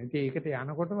මැදමත් තියෙනවා. ඉතින් ඒකට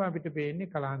යනකොටම අපිට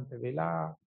පේන්නේ කලාන්ත වෙලා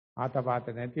ආතපාත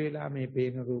නැති වෙලා මේ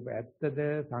පේන රූප ඇත්තද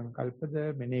සංකල්පද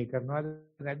මෙනෙහි කරනවද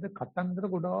නැද්ද කතන්දර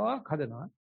ගොඩාක් හදනවා.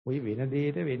 ওই වෙන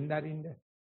දෙයට වෙන්න අරින්න.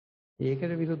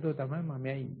 ඒකට විරුද්ධව තමයි මම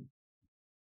ඉන්නේ.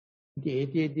 ඉතින්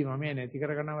ඒතිෙද්දි මම නැති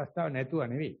කරගන්න අවස්ථාවක් නැතුව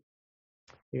නෙවෙයි.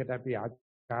 ඒකට අපි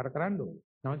ආචාර කරන්න ඕනේ.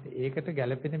 නමුත් ඒකට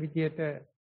ගැළපෙන විදියට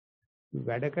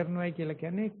වැඩ කරනවායි කියලා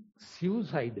කියන්නේ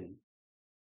suicidal.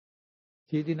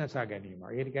 සීදීනසා ගැනීම.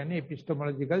 ඒක කියන්නේ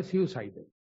epistemological suicidal.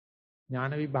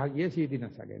 ඥාන විභාගීය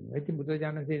සීදීනසා ගැනීම. ඉතින්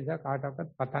බුදුරජාණන්සේ නිසා කාටවත්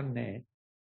පතන්නේ නැහැ.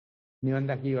 නිවන්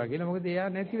දකීවා කියලා. මොකද එයා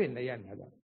නැති වෙන්න යන්නේ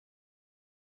හදා.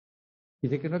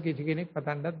 කිසි කෙනෙක්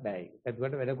පතන්නත් බෑ. ඒකට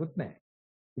වැඩකුත් නැහැ.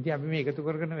 ඉතින් අපි මේ එකතු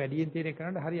කරගෙන වැඩියෙන් තියෙන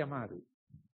එකනට හරි අමාරුයි.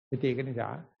 ඉතින් ඒක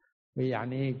නිසා මේ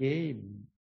අනේකේ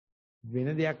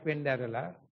වෙන දෙයක් වෙන්න ඇරලා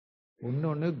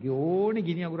ඔන්න ගෝණි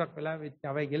ගිනි අගුරක් වෙලා වෙච්ච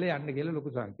අවයි කියලා යන්න කියලා ලොකු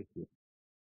සංකේතයක්.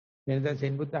 එනදා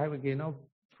සෙන් බුද්ධහම කියනවා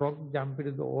frog jump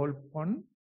into the old pond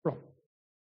frog.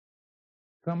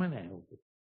 කමනේ උක.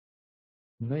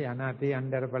 නෝ යනාතේ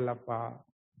යnder බලප්පා.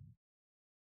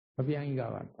 අපි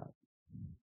අංගාවන්ත.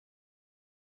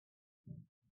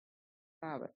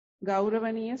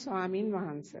 ගෞරවනීය ස්වාමින්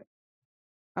වහන්සේ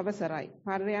අවසරයි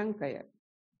පර්යංකය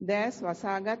දැස්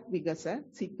වසාගත් විගස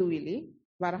සිතුවිලි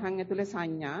වරහන් ඇතුලේ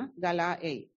සංඥා ගලා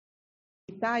එයි.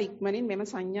 ඉතා ඉක්මනින් මෙම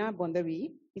සංඥා බොඳ වී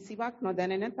කිසිවක්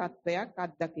නොදැනෙන තත්වයක්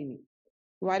අත්දකිමි.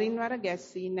 වරින් වර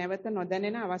ගැස්සී නැවත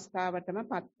නොදැනෙන අවස්ථාවටම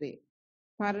පත්වේ.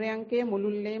 පර්යංකයේ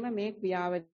මුළුල්ලේම මේ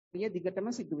ක්‍රියාවලිය දිගටම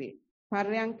සිදුවේ.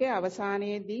 පර්යංකයේ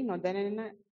අවසානයේදී නොදැනෙන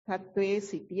තත්වයේ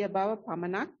සිටිය බව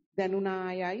පමණක්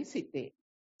දැනුණායයි සිතේ.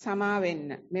 සමා වෙන්න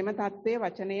මෙම තත්වයේ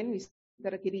වචනයෙන්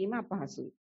විස්තර කිරීම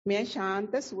අපහසුයි. මේ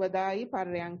ශාන්ත සුවදායි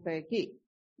පර්යංකයකි.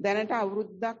 දැනට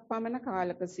අවුරුද්දක් පමණ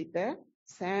කාලක සිට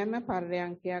සෑම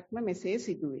පර්යංකයක්ම මෙසේ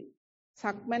සිදුවේ.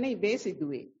 සක්මන ඉබේ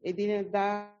සිදුවේ.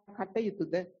 එදිනෙදා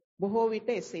කටයුතුද බොහෝ විට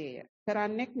එසේය.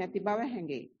 කරන්නෙක් නැති බව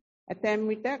හැඟේ. ඇතැම්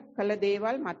විට කළ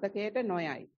දේවල් මතකයට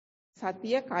නොයයි.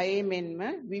 සතිය කයේ මෙන්ම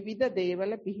විවිධ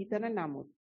දේවල පිහිටන නමුත්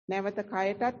නැවත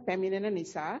කයටත් පැමිණෙන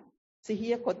නිසා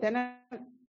සිහිය කොතැන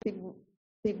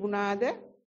තිබුණාද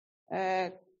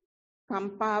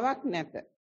කම්පාවක් නැත.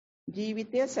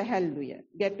 ජීවිතය සැහැල්ලුය.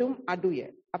 ගැටුම් අඩුය.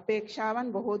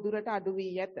 අපේක්ෂාවන් බොහෝ දුරට අඩු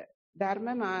වී ඇත. ධර්ම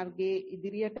මාර්ගයේ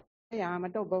ඉදිරියට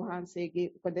යාමට ඔබ වහන්සේගේ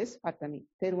උපදෙස් පතමි.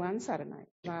 තෙරුවන් සරණයි.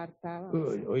 වාර්තාව.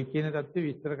 ඔය කියන தත්ත්වය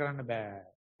විස්තර කරන්න බෑ.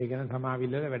 ඒ ගැන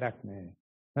සමාවිල්ලල වැඩක් නෑ.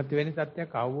 නැත්නම් වෙන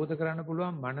තත්ත්වයක් අවබෝධ කරගන්න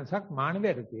පුළුවන් මනසක්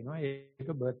මානවයට තියෙනවා. ඒක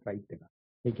බර්ත් රයිට් එක.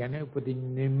 ඒ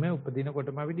කියන්නේ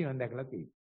උපදිනකොටම අපි නිවන් දැකලා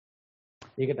තියෙනවා.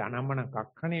 ඒකට අනම්මන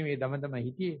කක්කනේ මේ දමදම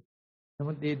හිටියේ.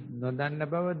 නමුත් මේ නොදන්න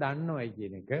බව දන්නවයි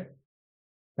කියන එක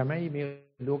තමයි මේ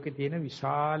ලෝකේ තියෙන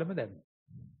විශාලම දැනුම.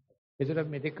 ඒතර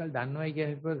මෙතෙක්කල් දන්නවයි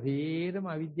කියන්නේ සේරම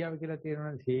අවිද්‍යාව කියලා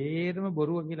තේරෙනවා. සේරම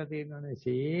බොරුව කියලා තේරෙනවා.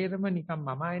 සේරම නිකන්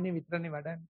මම ආයනේ විතරනේ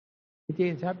වඩන්නේ. ඉතින්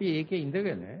ඒ නිසා අපි ඒකේ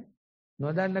ඉඳගෙන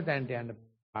නොදන්න තැනට යන්න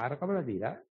පාර කපලා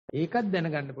දීලා ඒකත්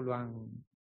දැනගන්න පුළුවන්.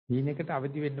 දීනකට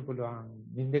අවදි වෙන්න පුළුවන්.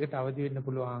 නින්දකට අවදි වෙන්න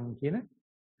පුළුවන් කියන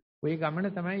ওই ගමන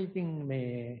තමයි ඉතින්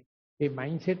මේ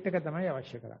මයින්ඩ්සෙට් එක තමයි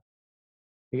අවශ්‍ය කරන්නේ.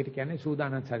 ඒකට කියන්නේ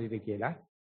සූදානම් ශරීරය කියලා.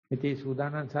 ඉතින්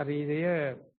සූදානම් ශරීරය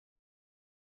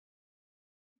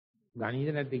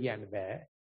ගණීද නැද්ද කියන්න බෑ.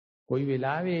 කොයි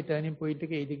වෙලාවෙ ඒ ටර්නින් පොයින්ට්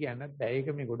එක එයිද කියන්නත් බෑ.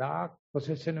 ඒක මේ ගොඩාක්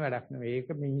ප්‍රොසෙෂන් වැඩක් නෙවෙයි.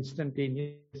 ඒක මේ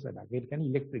ඉන්ස්ටන්ටේනියස් වැඩක්. ඒක කියන්නේ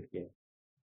ඉලෙක්ට්‍රික් කියලා.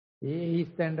 ඒ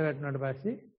හිස්තැන්ඩ වැටුණාට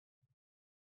පස්සේ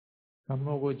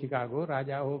සම්මෝගෝ චිකාගෝ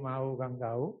රාජා හෝ මාවෝ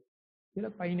ගංගා හෝ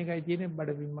කියලා පයින් එකයි තියෙන්නේ.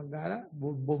 බඩ බිම්මක් ගාලා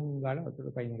බොම් ගාලා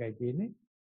වතුර පයින් එකයි තියෙන්නේ.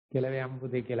 කෙලවයන්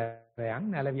පුතේ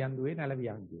කෙලවයන් නැලවියන් දුවේ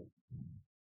නැලවියන් කියලා.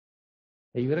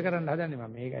 ඒ ඉවර කරන්න හදන්නේ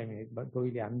මම මේකයි මේ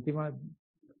තොইলি අන්තිම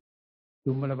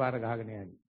දුම්මල පාර ගහගෙන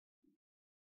යන්නේ.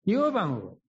 කියෝ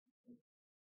බංගෝ.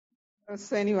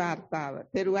 ඔස්සෙනි වාර්තාව.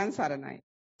 තෙරුවන් සරණයි.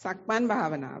 සක්මන්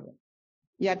භාවනාව.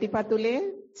 යටිපතුලේ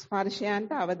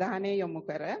ස්පර්ශයන්ට අවධානය යොමු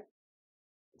කර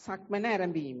සක්මන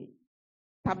ආරම්භීමි.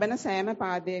 තබන සෑම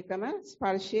පාදයකම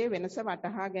ස්පර්ශයේ වෙනස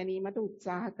වටහා ගැනීමට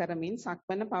උත්සාහ කරමින්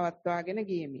සක්මන පවත්වාගෙන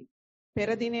ගියමි. පෙර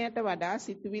දිනයට වඩා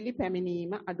සිතුවිලි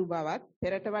පැමිණීම අඩු බවත්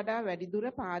පෙරට වඩා වැඩි දුර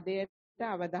පාදයට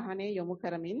අවධානය යොමු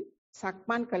කරමින්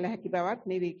සක්මන් කළ හැකි බවත්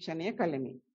නිරීක්ෂණය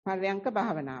කළෙමි. පර්යංක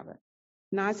භාවනාව.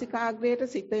 නාසිකාග්‍රයට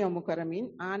සිත යොමු කරමින්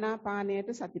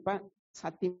ආනාපානයට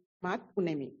සතිමත්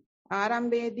වුනිමි.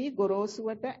 ආරම්භයේදී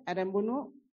ගොරෝසුවට ආරම්භුණු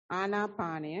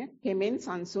ආනාපානය කෙමෙන්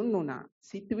සංසුන් වුණා.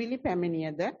 සිතුවිලි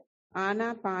පැමිණියද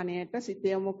ආනාපානයට සිත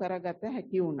යොමු කරගත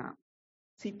හැකි වුණා.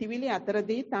 සිතුවිලි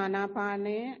අතරදී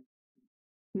ආනාපානය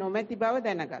නොමැති බව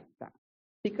දැනගත්තා.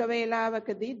 ටික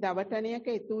වේලාවකදී දවටණයක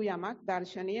ඊතු යමක්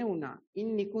දැర్శණය වුණා. ඉන්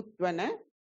නිකුත් වන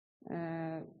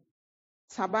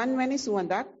සබන් වැනි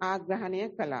සුවඳක් ආග්‍රහණය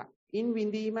කළා. ඉන්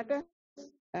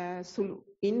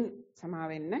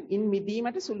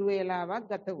මිදීමට සුළු වේලාවක්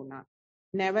ගත වුණා.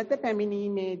 නැවත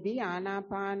පැමිණීමේදී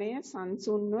ආනාපානය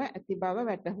සංසුන්ව ඇති බව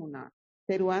වැටහුණා.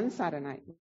 තෙරුවන්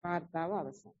සරණයි. වාර්තාව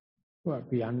අවසන්.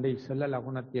 අපි යන්නේ ඉස්සෙල්ලා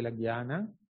ලකුණක් කියලා ගියා නම්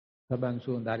සබන්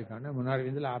සුවඳාරි කන මොනවාරි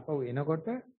විඳලා ආපහු එනකොට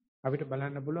අපිට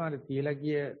බලන්න පුළුවන් අර තියලා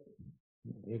ගිය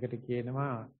ඒකට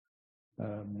කියනවා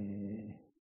මේ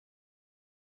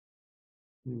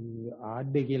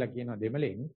ආඩේ කියලා කියනවා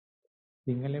දෙමළෙන්.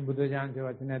 සිංහලෙන් බුද්ධ ඥානසේ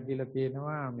වචනයක් දීලා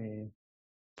තියෙනවා මේ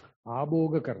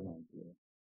ආභෝග කරනවා කියලා.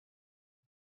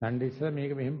 ඡන්ද ඉස්සර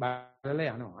මේක මෙහෙම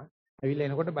බලලා යනවා. ඇවිල්ලා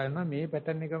එනකොට බලනවා මේ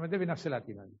පැටර්න් එකමද වෙනස් වෙලා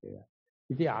තියෙනවද කියලා.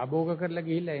 ඉතින් ආභෝග කරලා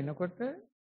ගිහිල්ලා එනකොට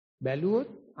බැලුවොත්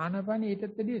ආනපන ඊටත්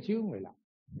වැඩිය සියුම් වෙලා.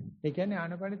 ඒ කියන්නේ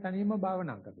ආනපන තනියම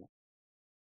භාවනා කරලා.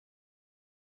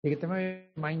 ඒක තමයි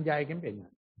මයින්ඩ් ජයකෙන්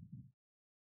පෙන්නන්නේ.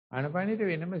 ආනපනෙට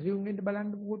වෙනම සියුම් වෙන්න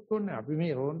බලන්න පුකුත් ඕනේ. අපි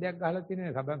මේ රෝන්දයක් ගහලා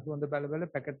තියෙන සබන් සුවඳ බල බල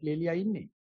පැකට් ලීලියා ඉන්නේ.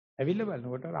 ඇවිල්ලා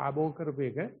බලනකොට ආභෝග කරපු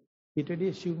එක ඊට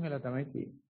වැඩිය සියුම් වෙලා තමයි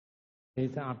තියෙන්නේ. ඒ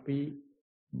නිසා අපි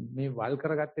මේ වල්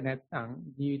කරගත්තේ නැත්නම්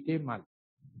ජීවිතේ මල්.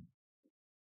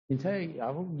 ඉතින්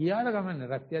ගියාල ගමන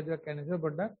රත්යදයක් යනකොට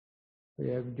පොඩ්ඩක්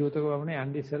ජෝතක වමනේ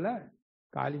යන්න ඉස්සලා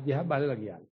කාලි දිහා බලලා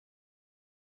ගියා.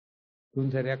 තුන්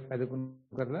සැරයක්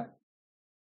පැදකුණු කරලා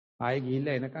ආයෙ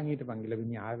ගිහිල්ලා එනකන් හිටපන් කියලා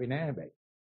විනි ආවේ නැහැ හැබැයි.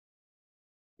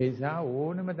 ඒ නිසා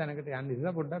ඕනම තැනකට යන්න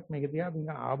ඉස්සලා පොඩ්ඩක් මේක දිහා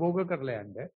විනි ආභෝග කරලා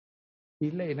යන්න.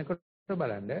 ගිහිල්ලා එනකොට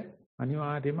බලන්න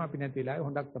අනිවාර්යයෙන්ම අපි නැති වෙලාවේ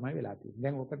හොඳක් තමයි වෙලා තියෙන්නේ.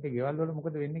 දැන් ඔකට ගෙවල් වල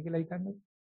මොකද වෙන්නේ කියලා හිතන්නේ?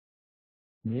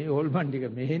 මේ ඕල්මන් ටික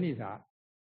මේ නිසා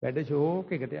වැඩ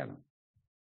ෂෝක් එකට යනවා.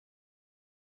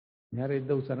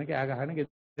 නෑරෙද්ද උසන කෑ ගහන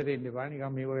ගෙදර එන්න එපා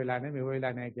නිකන් මේව වෙලා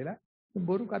නැහැ කියලා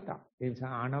බොරු කතා. ඒ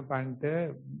නිසා ආනපනට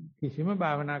කිසිම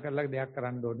භාවනා කරලා දෙයක්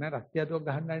කරන්න ඕනේ නැහැ. රස්තියතුවක්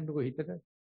ගහන්න හරින්නකෝ හිතට.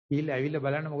 කීලා ඇවිල්ලා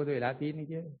බලන්න මොකද වෙලා තියෙන්නේ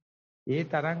කියලා. ඒ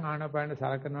තරම් ආනපනට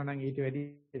සලකනවා නම් ඊට වැඩි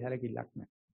සැලකිල්ලක්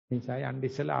නැහැ. ඒ නිසා යන්න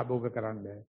ඉස්සලා ආභෝග කරන්න.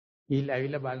 කීලා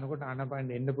ඇවිල්ලා බලනකොට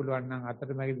ආනපනට එන්න පුළුවන් නම්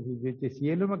අතරමැදි සිද්ධ වෙච්ච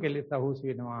සියලුම කෙලෙස් අහුස්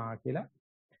වෙනවා කියලා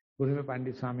ගුරුමේ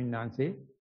පණ්ඩිත ස්වාමීන් වහන්සේ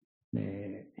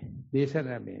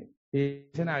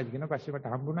දේශනාදී කියන පස්සේ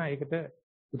මට හම්බුණා ඒකට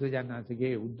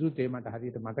බුදුජානනාංශගේ උද්දෘතේ මට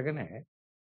හරියට මතක නැහැ.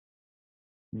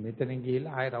 මෙතනින්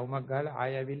ගිහිල්ලා ආය රවුමක් ගහලා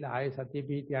ආය ඇවිල්ලා ආය සතිය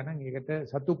පිහිටියා නම් ඒකට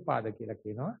සතුප්පාද කියලා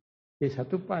කියනවා. ඒ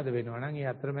සතුප්පාද වෙනවා නම් ඒ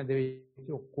අතරමැද වෙච්ච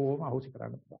ඔක්කොම අහුසි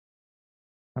කරන්න පුළුවන්.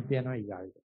 අපි යනවා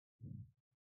ඊගාවට.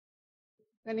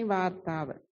 තනි වාර්තාව.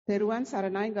 තෙරුවන්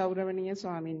සරණයි ගෞරවනීය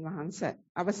ස්වාමින් වහන්සේ.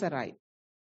 අවසරයි.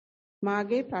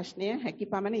 මාගේ ප්‍රශ්නය හැකි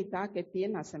පමණ ඉතා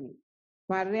කෙටියෙන් අසමි.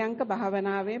 පර්යංක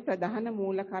භාවනාවේ ප්‍රධාන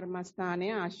මූල කර්මස්ථානය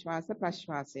ආශ්වාස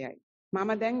ප්‍රශ්වාසයයි. මම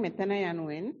දැන් මෙතන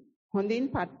යනුවෙන් හොඳින්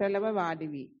පට්ටලව වාඩි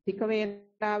වී ටික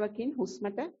වේලාවකින්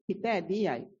හුස්මට හිත ඇදී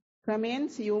යයි. ක්‍රමෙන්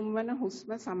සියුම් වන හුස්ම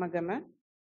සමගම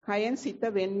කයෙන් සිත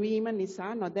වෙන්වීම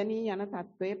නිසා නොදැනී යන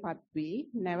තත්වයටපත් වී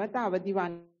නැවත අවදි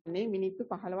වන්නේ මිනිත්තු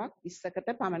 15ක්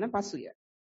 20කට පමණ පසුය.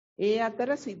 ඒ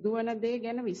අතර සිදුවන දේ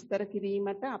ගැන විස්තර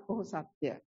කිරීමට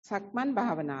අපොහසත්ය. සක්මන්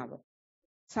භාවනාව.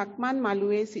 සක්මන්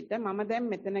මළුවේ සිට මම දැන්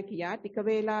මෙතන කියා ටික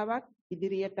වේලාවක්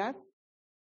ඉදිරියටත්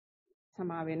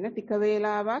සමා වෙන්න ටික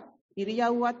වේලාවක්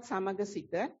ඉරියව්වත් සමග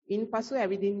සිට ඉන්පසු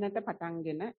ඇවිදින්නට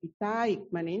පටන්ගෙන ඉතා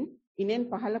ඉක්මනින් ඉනෙන්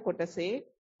පහළ කොටසේ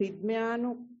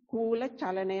රිද්මයානුකූල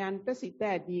චලනයන්ට සිට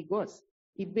ඇදී ගොස්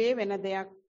ඉබේ වෙන දෙයක්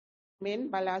මෙන්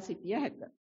බලා සිටිය හැක.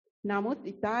 නමුත්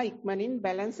ඉතා ඉක්මනින්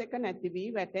බැලන්ස් එක නැති වී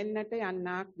වැටෙන්නට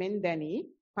යන්නක් මෙන් දැනී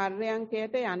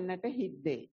පර්යංකයට යන්නට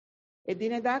හිද්දේ.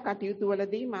 එදිනෙදා කටයුතු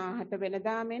වලදී මාහට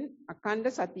වෙනදා මෙන් අඛණ්ඩ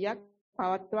සතියක්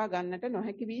පවත්වා ගන්නට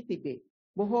නොහැකි වී තිබේ.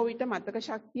 බොහෝ විට මතක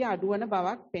ශක්තිය අඩුවන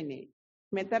බවක් පෙනේ.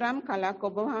 මෙතරම් කලක්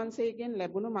ඔබ වහන්සේගෙන්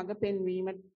ලැබුණු මඟ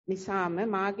පෙන්වීම නිසාම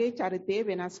මාගේ චරිතයේ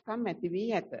වෙනස්කම් ඇති වී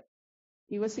ඇත.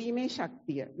 ඉවසීමේ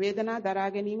ශක්තිය, වේදනා දරා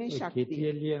ගැනීමේ ශක්තිය.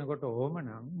 කෙටියෙන් ලියනකොට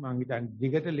ඕමනම් මං හිතන්නේ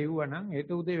දිගට ලිව්වා නම්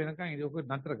ඒට උදේ වෙනකන් ඒක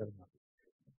නතර කරනවා.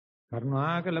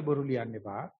 කරුණාකර බොරු ලියන්න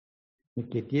එපා. මේ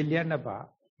කෙටියෙන් ලියන්න එපා.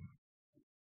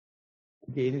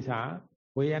 ඒ නිසා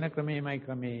ඔය යන ක්‍රමෙමයි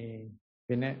ක්‍රමේ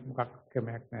වෙන මොකක්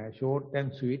ක්‍රමයක් නැහැ. short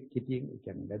and sweet කෙටියෙන්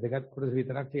කියන්නේ වැදගත් කොටස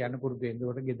විතරක් කියන්න පුරුදු වෙන්න.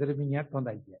 ඒකට gedara මිනිහත්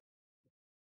හොඳයි කියන්නේ.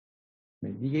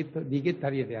 මේ දිගෙත්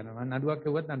හරියට යනවා. නඩුවක්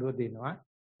කියුවත් නඩුව දෙනවා.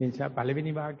 ඒ නිසා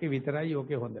පළවෙනි වාක්‍ය විතරයි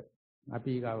ඕකේ හොඳ. අපි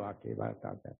ඊගා වාක්‍යේ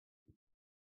වාර්තා කරමු.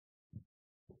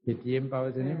 කෙටියෙන්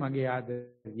පවසන්නේ මගේ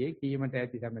ආදරයේ කීමට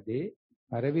ඇති සමදේ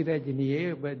පරිවිරජිනියේ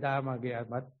ඔබ දා මගේ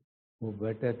අමත්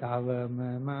ඔබට තවම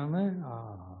මම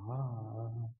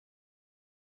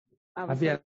අපි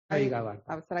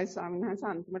අවසරයි ස්වාමීන් වහන්සේ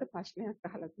අන්තිමට ප්‍රශ්නයක්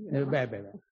අහලා තියෙනවා.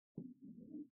 බෑ.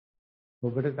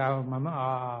 ඔබට තව මම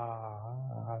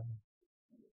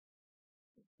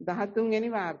 13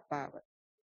 වෙනි වාර්තාව.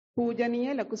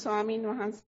 පූජනීය ලොකු ස්වාමීන්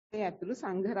වහන්සේ ඇතුළු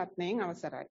සංඝ රත්නයෙන්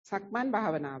අවසරයි. සක්මන්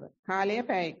භාවනාව. කාලය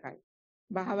පැය 1යි.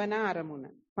 භාවනා ආරමුණ.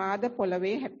 පාද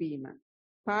පොළවේ හැපීම.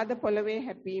 පාද පොළවේ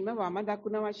හැපීම වම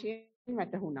දකුණ වශයෙන්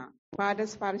වැටහුණා. පාද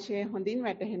ස්පර්ශයේ හොඳින්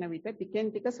වැටහෙන විට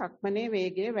ටිකෙන් ටික සක්මනේ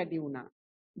වේගය වැඩි වුණා.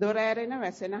 දොර ඇරෙන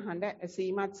වැසෙන හඬ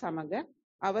ඇසීමත් සමග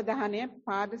අවධානය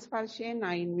පාද ස්පර්ශයෙන්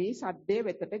අයින් වී සද්දේ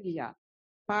වෙතට ගියා.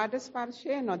 පාද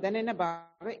ස්පර්ශය නොදැනෙන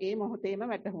බව ඒ මොහොතේම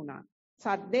වැටහුණා.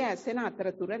 සද්දේ ඇසෙන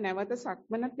අතරතුර නැවත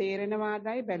සක්මන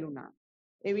තේරෙනවාදයි බැලුණා.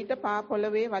 එවිට පා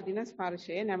පොළවේ වදින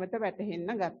ස්පර්ශය නැවත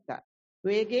වැටහෙන්න ගත්තා.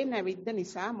 වේගයෙන් නැවිද්ද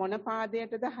නිසා මොන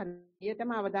පාදයටද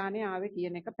හරියටම අවධානය ආවේ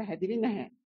කියන එක පැහැදිලි නැහැ.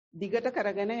 දිගට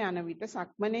කරගෙන යන විට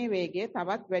සක්මනේ වේගය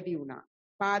තවත් වැඩි වුණා.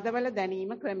 පාදවල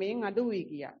දැනීම ක්‍රමයෙන් අඩු වී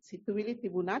ගියා. සිතුවිලි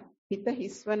තිබුණත් හිත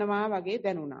හිස්වනවා වගේ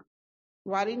දැනුණා.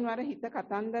 වරින් වර හිත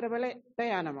කතන්දරවලට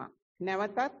යනවා.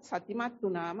 නැවතත් සතිමත්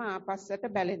වුණාම ආපස්සට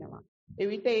බැලෙනවා.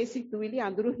 එවිට ඒ සිතුවිලි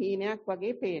අඳුරු හීනයක්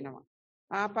වගේ පේනවා.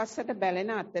 ආපස්සට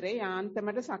බැලෙන අතරේ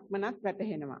යාන්තමට සක්මනත්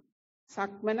වැටහෙනවා.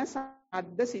 සක්මන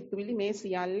සද්ද සිතුවිලි මේ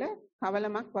සියල්ල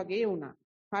කවලමක් වගේ වුණා.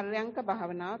 පර්යංක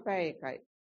භාවනාව පැය 1යි.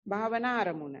 භාවනා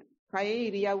ආරමුණ. කයේ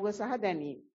ඉරියව්ව සහ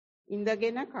දැනීම.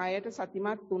 ඉඳගෙන කයට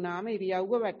සතිමත් වුණාම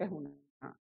ඉරියව්ව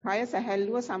වැටහුණා. කය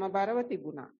සැහැල්ලුව සමබරව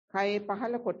තිබුණා. කයේ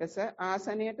පහළ කොටස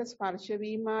ආසනයට ස්පර්ශ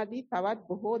වීම ආදී තවත්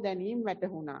බොහෝ දැනීම්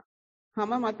වැටහුණා.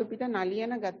 හැම මතු පිට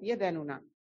නලියන ගතිය දැනුණා.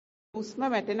 හුස්ම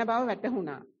වැටෙන බව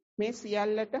වැටහුණා. මේ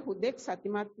සියල්ලට හුදෙක්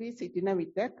සතිමත් වී සිටින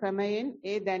විට ක්‍රමයෙන්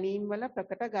ඒ දැනීම් වල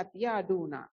ප්‍රකට ගතිය අඩු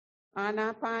වුණා.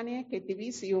 ආනාපානය කෙටි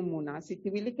වී සියුම් වුණා.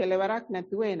 සිතවිලි කෙලවරක්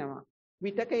නැතුව එනවා.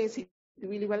 විතක ඒ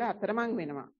සිතුවිලි වල අතරමං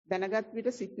වෙනවා. දැනගත්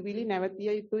විට සිතුවිලි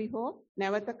නැවතිය යුතුයි හෝ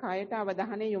නැවත කයට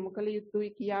අවධානය යොමු කළ යුතුයි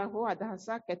කියා හෝ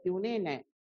අදහසක් ඇති වුණේ නැහැ.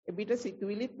 එවිට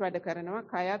සිතුවිලිත් වැඩ කරනවා,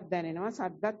 කයත් දැනෙනවා,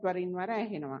 සද්දත් වරින් වර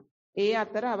ඇහෙනවා. ඒ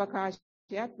අතර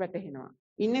අවකාශයක් වැටහෙනවා.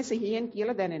 ඉන්නේ සිහියෙන්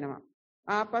කියලා දැනෙනවා.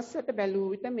 ආපස්සට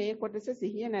බැලුව විට මේ කොටස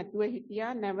සිහිය නැතුව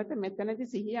හිටියා, නැවත මෙතනදි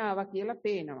සිහිය ආවා කියලා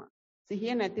පේනවා.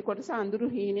 සිහිය නැති කොටස අඳුරු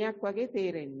හීනයක් වගේ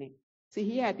තේරෙන්නේ.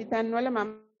 සිහිය ඇති තැන්වල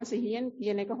මම සිහියෙන්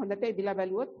කියන එක හොඳට ඉදිලා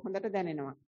බැලුවොත් හොඳට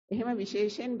දැනෙනවා. එහෙම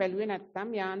විශේෂයෙන් බැලුවේ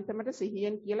නැත්නම් යාන්තමට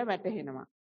සිහියෙන් කියලා වැටහෙනවා.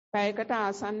 පැයකට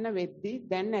ආසන්න වෙද්දී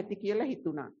දැන් නැති කියලා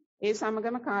හිතුණා. ඒ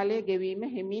සමගම කාලය ගෙවීම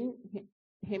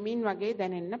හෙමින් වගේ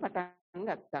දැනෙන්න පටන්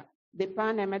ගත්තා.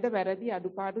 දෙපා නැමෙද වැරදි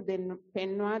අඩුපාඩු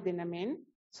පෙන්වා දෙනමෙන්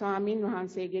ස්වාමින්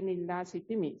වහන්සේගෙන් ඉල්ලා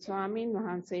සිටිමි. ස්වාමින්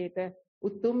වහන්සේට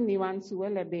උතුම් නිවන් සුව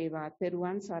ලැබේවා.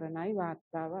 තෙරුවන් සරණයි.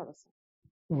 වාර්තාව අවසන්.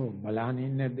 බලහන්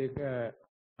ඉන්න දෙක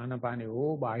ආනපානේ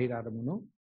ඕ බාහිර අරමුණු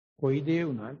කොයි දේ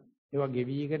වුණත් ඒවා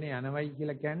ගෙවිගෙන යනවයි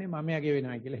කියලා කියන්නේ මමයාගේ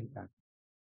වෙනවයි කියලා හිතන්න.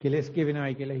 කෙලස්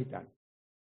ගෙවෙනවයි කියලා හිතන්න.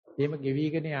 එහෙම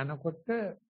ගෙවිගෙන යනකොට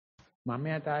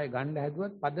මමයාට ආයේ ගන්න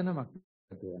හැදුවත් පදනමක්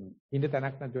නැතුව යනවා. ඉන්න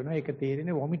තැනක් නැතුව යනවා. ඒක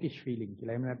තේරෙන්නේ වොමිටිෂ් ෆීලිං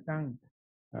කියලා. එහෙම නැත්නම්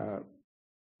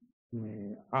මේ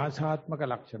ආසාත්මක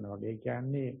ලක්ෂණ වගේ. ඒ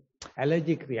කියන්නේ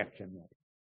ඇලර්ජික් රියැක්ෂන් වගේ.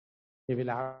 ඒ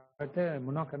වෙලාවට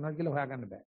මොනව කරනවද කියලා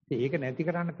හොයාගන්න බෑ. ඒක නැති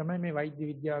කරන්න තමයි මේ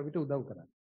වෛද්‍ය විද්‍යාව අපිට උදව් කරන්නේ.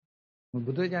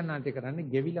 බුදුරජාණන්සේ කරන්නේ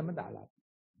ගෙවිලම දාලා.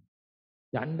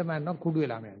 යන්නම යනවා කුඩු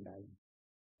වෙලාම යන්නයි.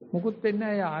 මුකුත් වෙන්නේ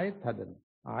නැහැ ආයෙත් හදනවා.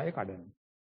 ආයෙ කඩනවා.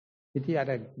 ඉතින් අර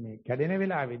මේ කැඩෙන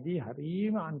වෙලාවේදී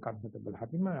හරිම අන්කම්ෆර්ටබල්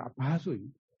හරිම අපහසුයි.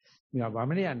 මේවා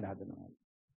වමනේ යන්න හදනවා.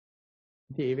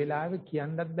 ඉතින් ඒ වෙලාවේ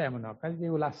කියන්නත් බෑ මොනවාක්ද.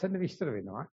 ඒක ලස්සන විස්තර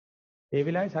වෙනවා. ඒ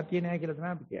වෙලාවේ සතිය නැහැ කියලා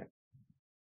තමයි අපි කියන්නේ.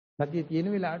 සතිය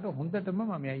තියෙන වෙලාවට හොඳටම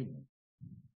මම යන්නේ.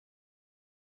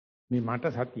 මේ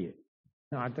මට සතිය.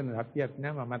 ආතන සතියක්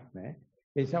නෑ මමත් නෑ.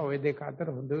 ඒ නිසා ওই දෙක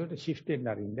අතර හොඳට shift වෙන්න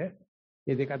අරින්න.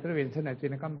 මේ දෙක අතර වෙනස නැති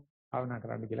වෙනකම් භාවනා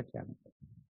කරන්න කියලා කියන්නේ.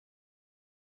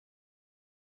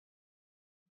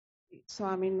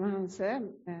 ස්වාමින් වහන්සේ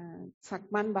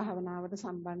සක්මන් භාවනාවට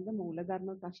සම්බන්ධ මූලධර්ම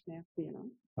ප්‍රශ්නයක් තියෙනවා.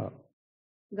 ඔව්.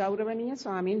 ගෞරවනීය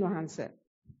ස්වාමින් වහන්සේ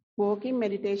walking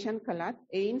meditation කළත්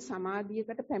එයින්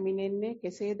සමාධියකට පැමිණෙන්නේ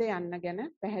කෙසේද යන්න ගැන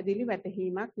පැහැදිලි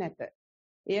වැටහීමක් නැත.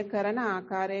 එය කරන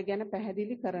ආකාරය ගැන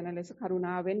පැහැදිලි කරන ලෙස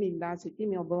කරුණාවෙන් ඉල්ලා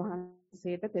සිටිමි. ඔබ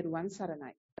වහන්සේට තෙරුවන්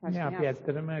සරණයි. අපි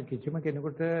ඇත්තටම කිසිම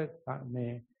කෙනෙකුට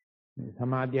මේ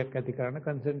සමාධියක් ඇති කරන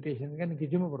කන්සන්ට්‍රේෂන් ගැන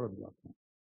කිසිම පොරොන්දුවක් නැහැ.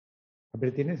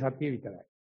 අපිට තියෙන්නේ සතිය විතරයි.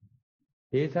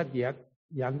 ඒ සතියක්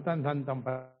යන්තම් සන්තම්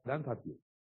පදන් සතිය.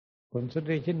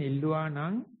 කොන්සන්ට්‍රේෂන් ඉල්ලුවා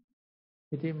නම්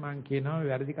ඉතින් මම කියනවා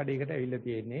වැරදි කඩේකට ඇවිල්ලා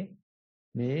තියෙන්නේ.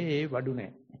 මේ ඒ වඩු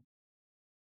නැහැ.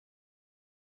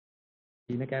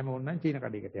 චීන කෑම ඕන නම් චීන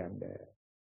කඩේකට යන්න.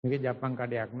 මේක ජපන්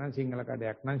කඩයක් නම් සිංහල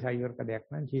කඩයක් නම් ශෛවර කඩයක්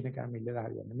නම් චීන කෑම ඉල්ලලා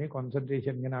හරියන්නේ. මේ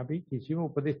කොන්සන්ට්‍රේෂන් ගැන අපි කිසිම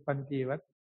උපදේශ පන්තියේවත්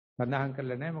සඳහන්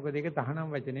කරලා නැහැ. මොකද ඒක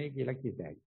තහනම් වචනේ කියලා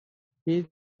කියතයි.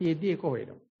 ඒදී ඒක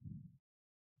හොයනවා.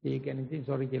 ඒ කියන්නේ ඉතින්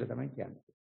සෝරි කියලා තමයි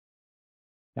කියන්නේ.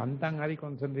 යන්තම් හරි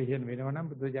කොන්සන්ට්‍රේෂන් වෙනවා නම්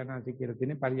බුදුජානනාංශය කියලා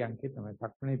තියෙන පරියන්කේ තමයි.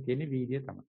 සක්මනේ තියෙන වීර්යය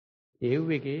තමයි.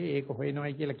 ඒව් එකේ ඒක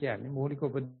හොයනවායි කියලා කියන්නේ මූලික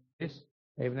උපදේශ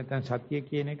එහෙම නැත්නම් සත්‍ය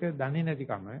කියන එක දන්නේ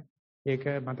නැතිකම ඒක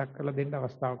මතක් කරලා දෙන්න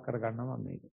අවස්ථාවක් කරගන්නවා මම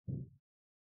මේක.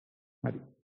 හරි.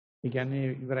 ඒ කියන්නේ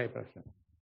ඉවරයි ප්‍රශ්න.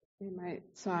 එහෙමයි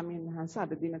ස්වාමීන් වහන්සේ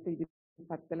අද දිනට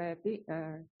ඉදිරිපත් කළ ඇති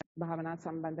භාවනා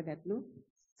සම්බන්ධ ගැටලු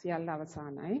සියල්ල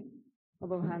අවසానයි.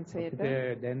 ඔබ වහන්සේට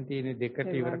දැන් තියෙන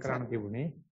දෙකට ඉවර කරන්න තිබුණේ.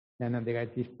 දැන්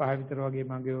 2:35 විතර වගේ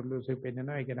මගේ ඔරලෝසුවේ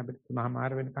පෙන්නනවා. ඒ කියන්නේ අපිට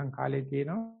 3:00 වෙනකන් කාලේ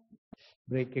තියෙනවා.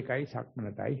 බ්‍රේක් එකයි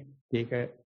සක්මනටයි. ඒක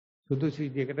සුදුසු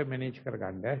විදිහකට මැනේජ්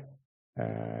කරගන්න.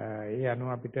 ඒ අනුව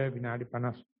අපිට විනාඩි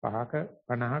 55ක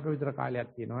 50ක විතර කාලයක්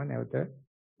තියෙනවා. නැවත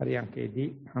පරියන්කේදී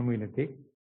හමු වෙනතෙක්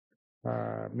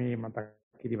මේ මතක්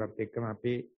කිරීමත් එක්කම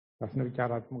අපේ ප්‍රශ්න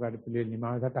විචාරාත්මක වැඩපිළිවෙල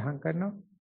නිමාව සටහන් කරනවා.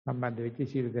 සම්බන්ධ වෙච්ච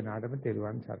සියලු දෙනාටම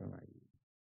තෙරුවන් සරණයි.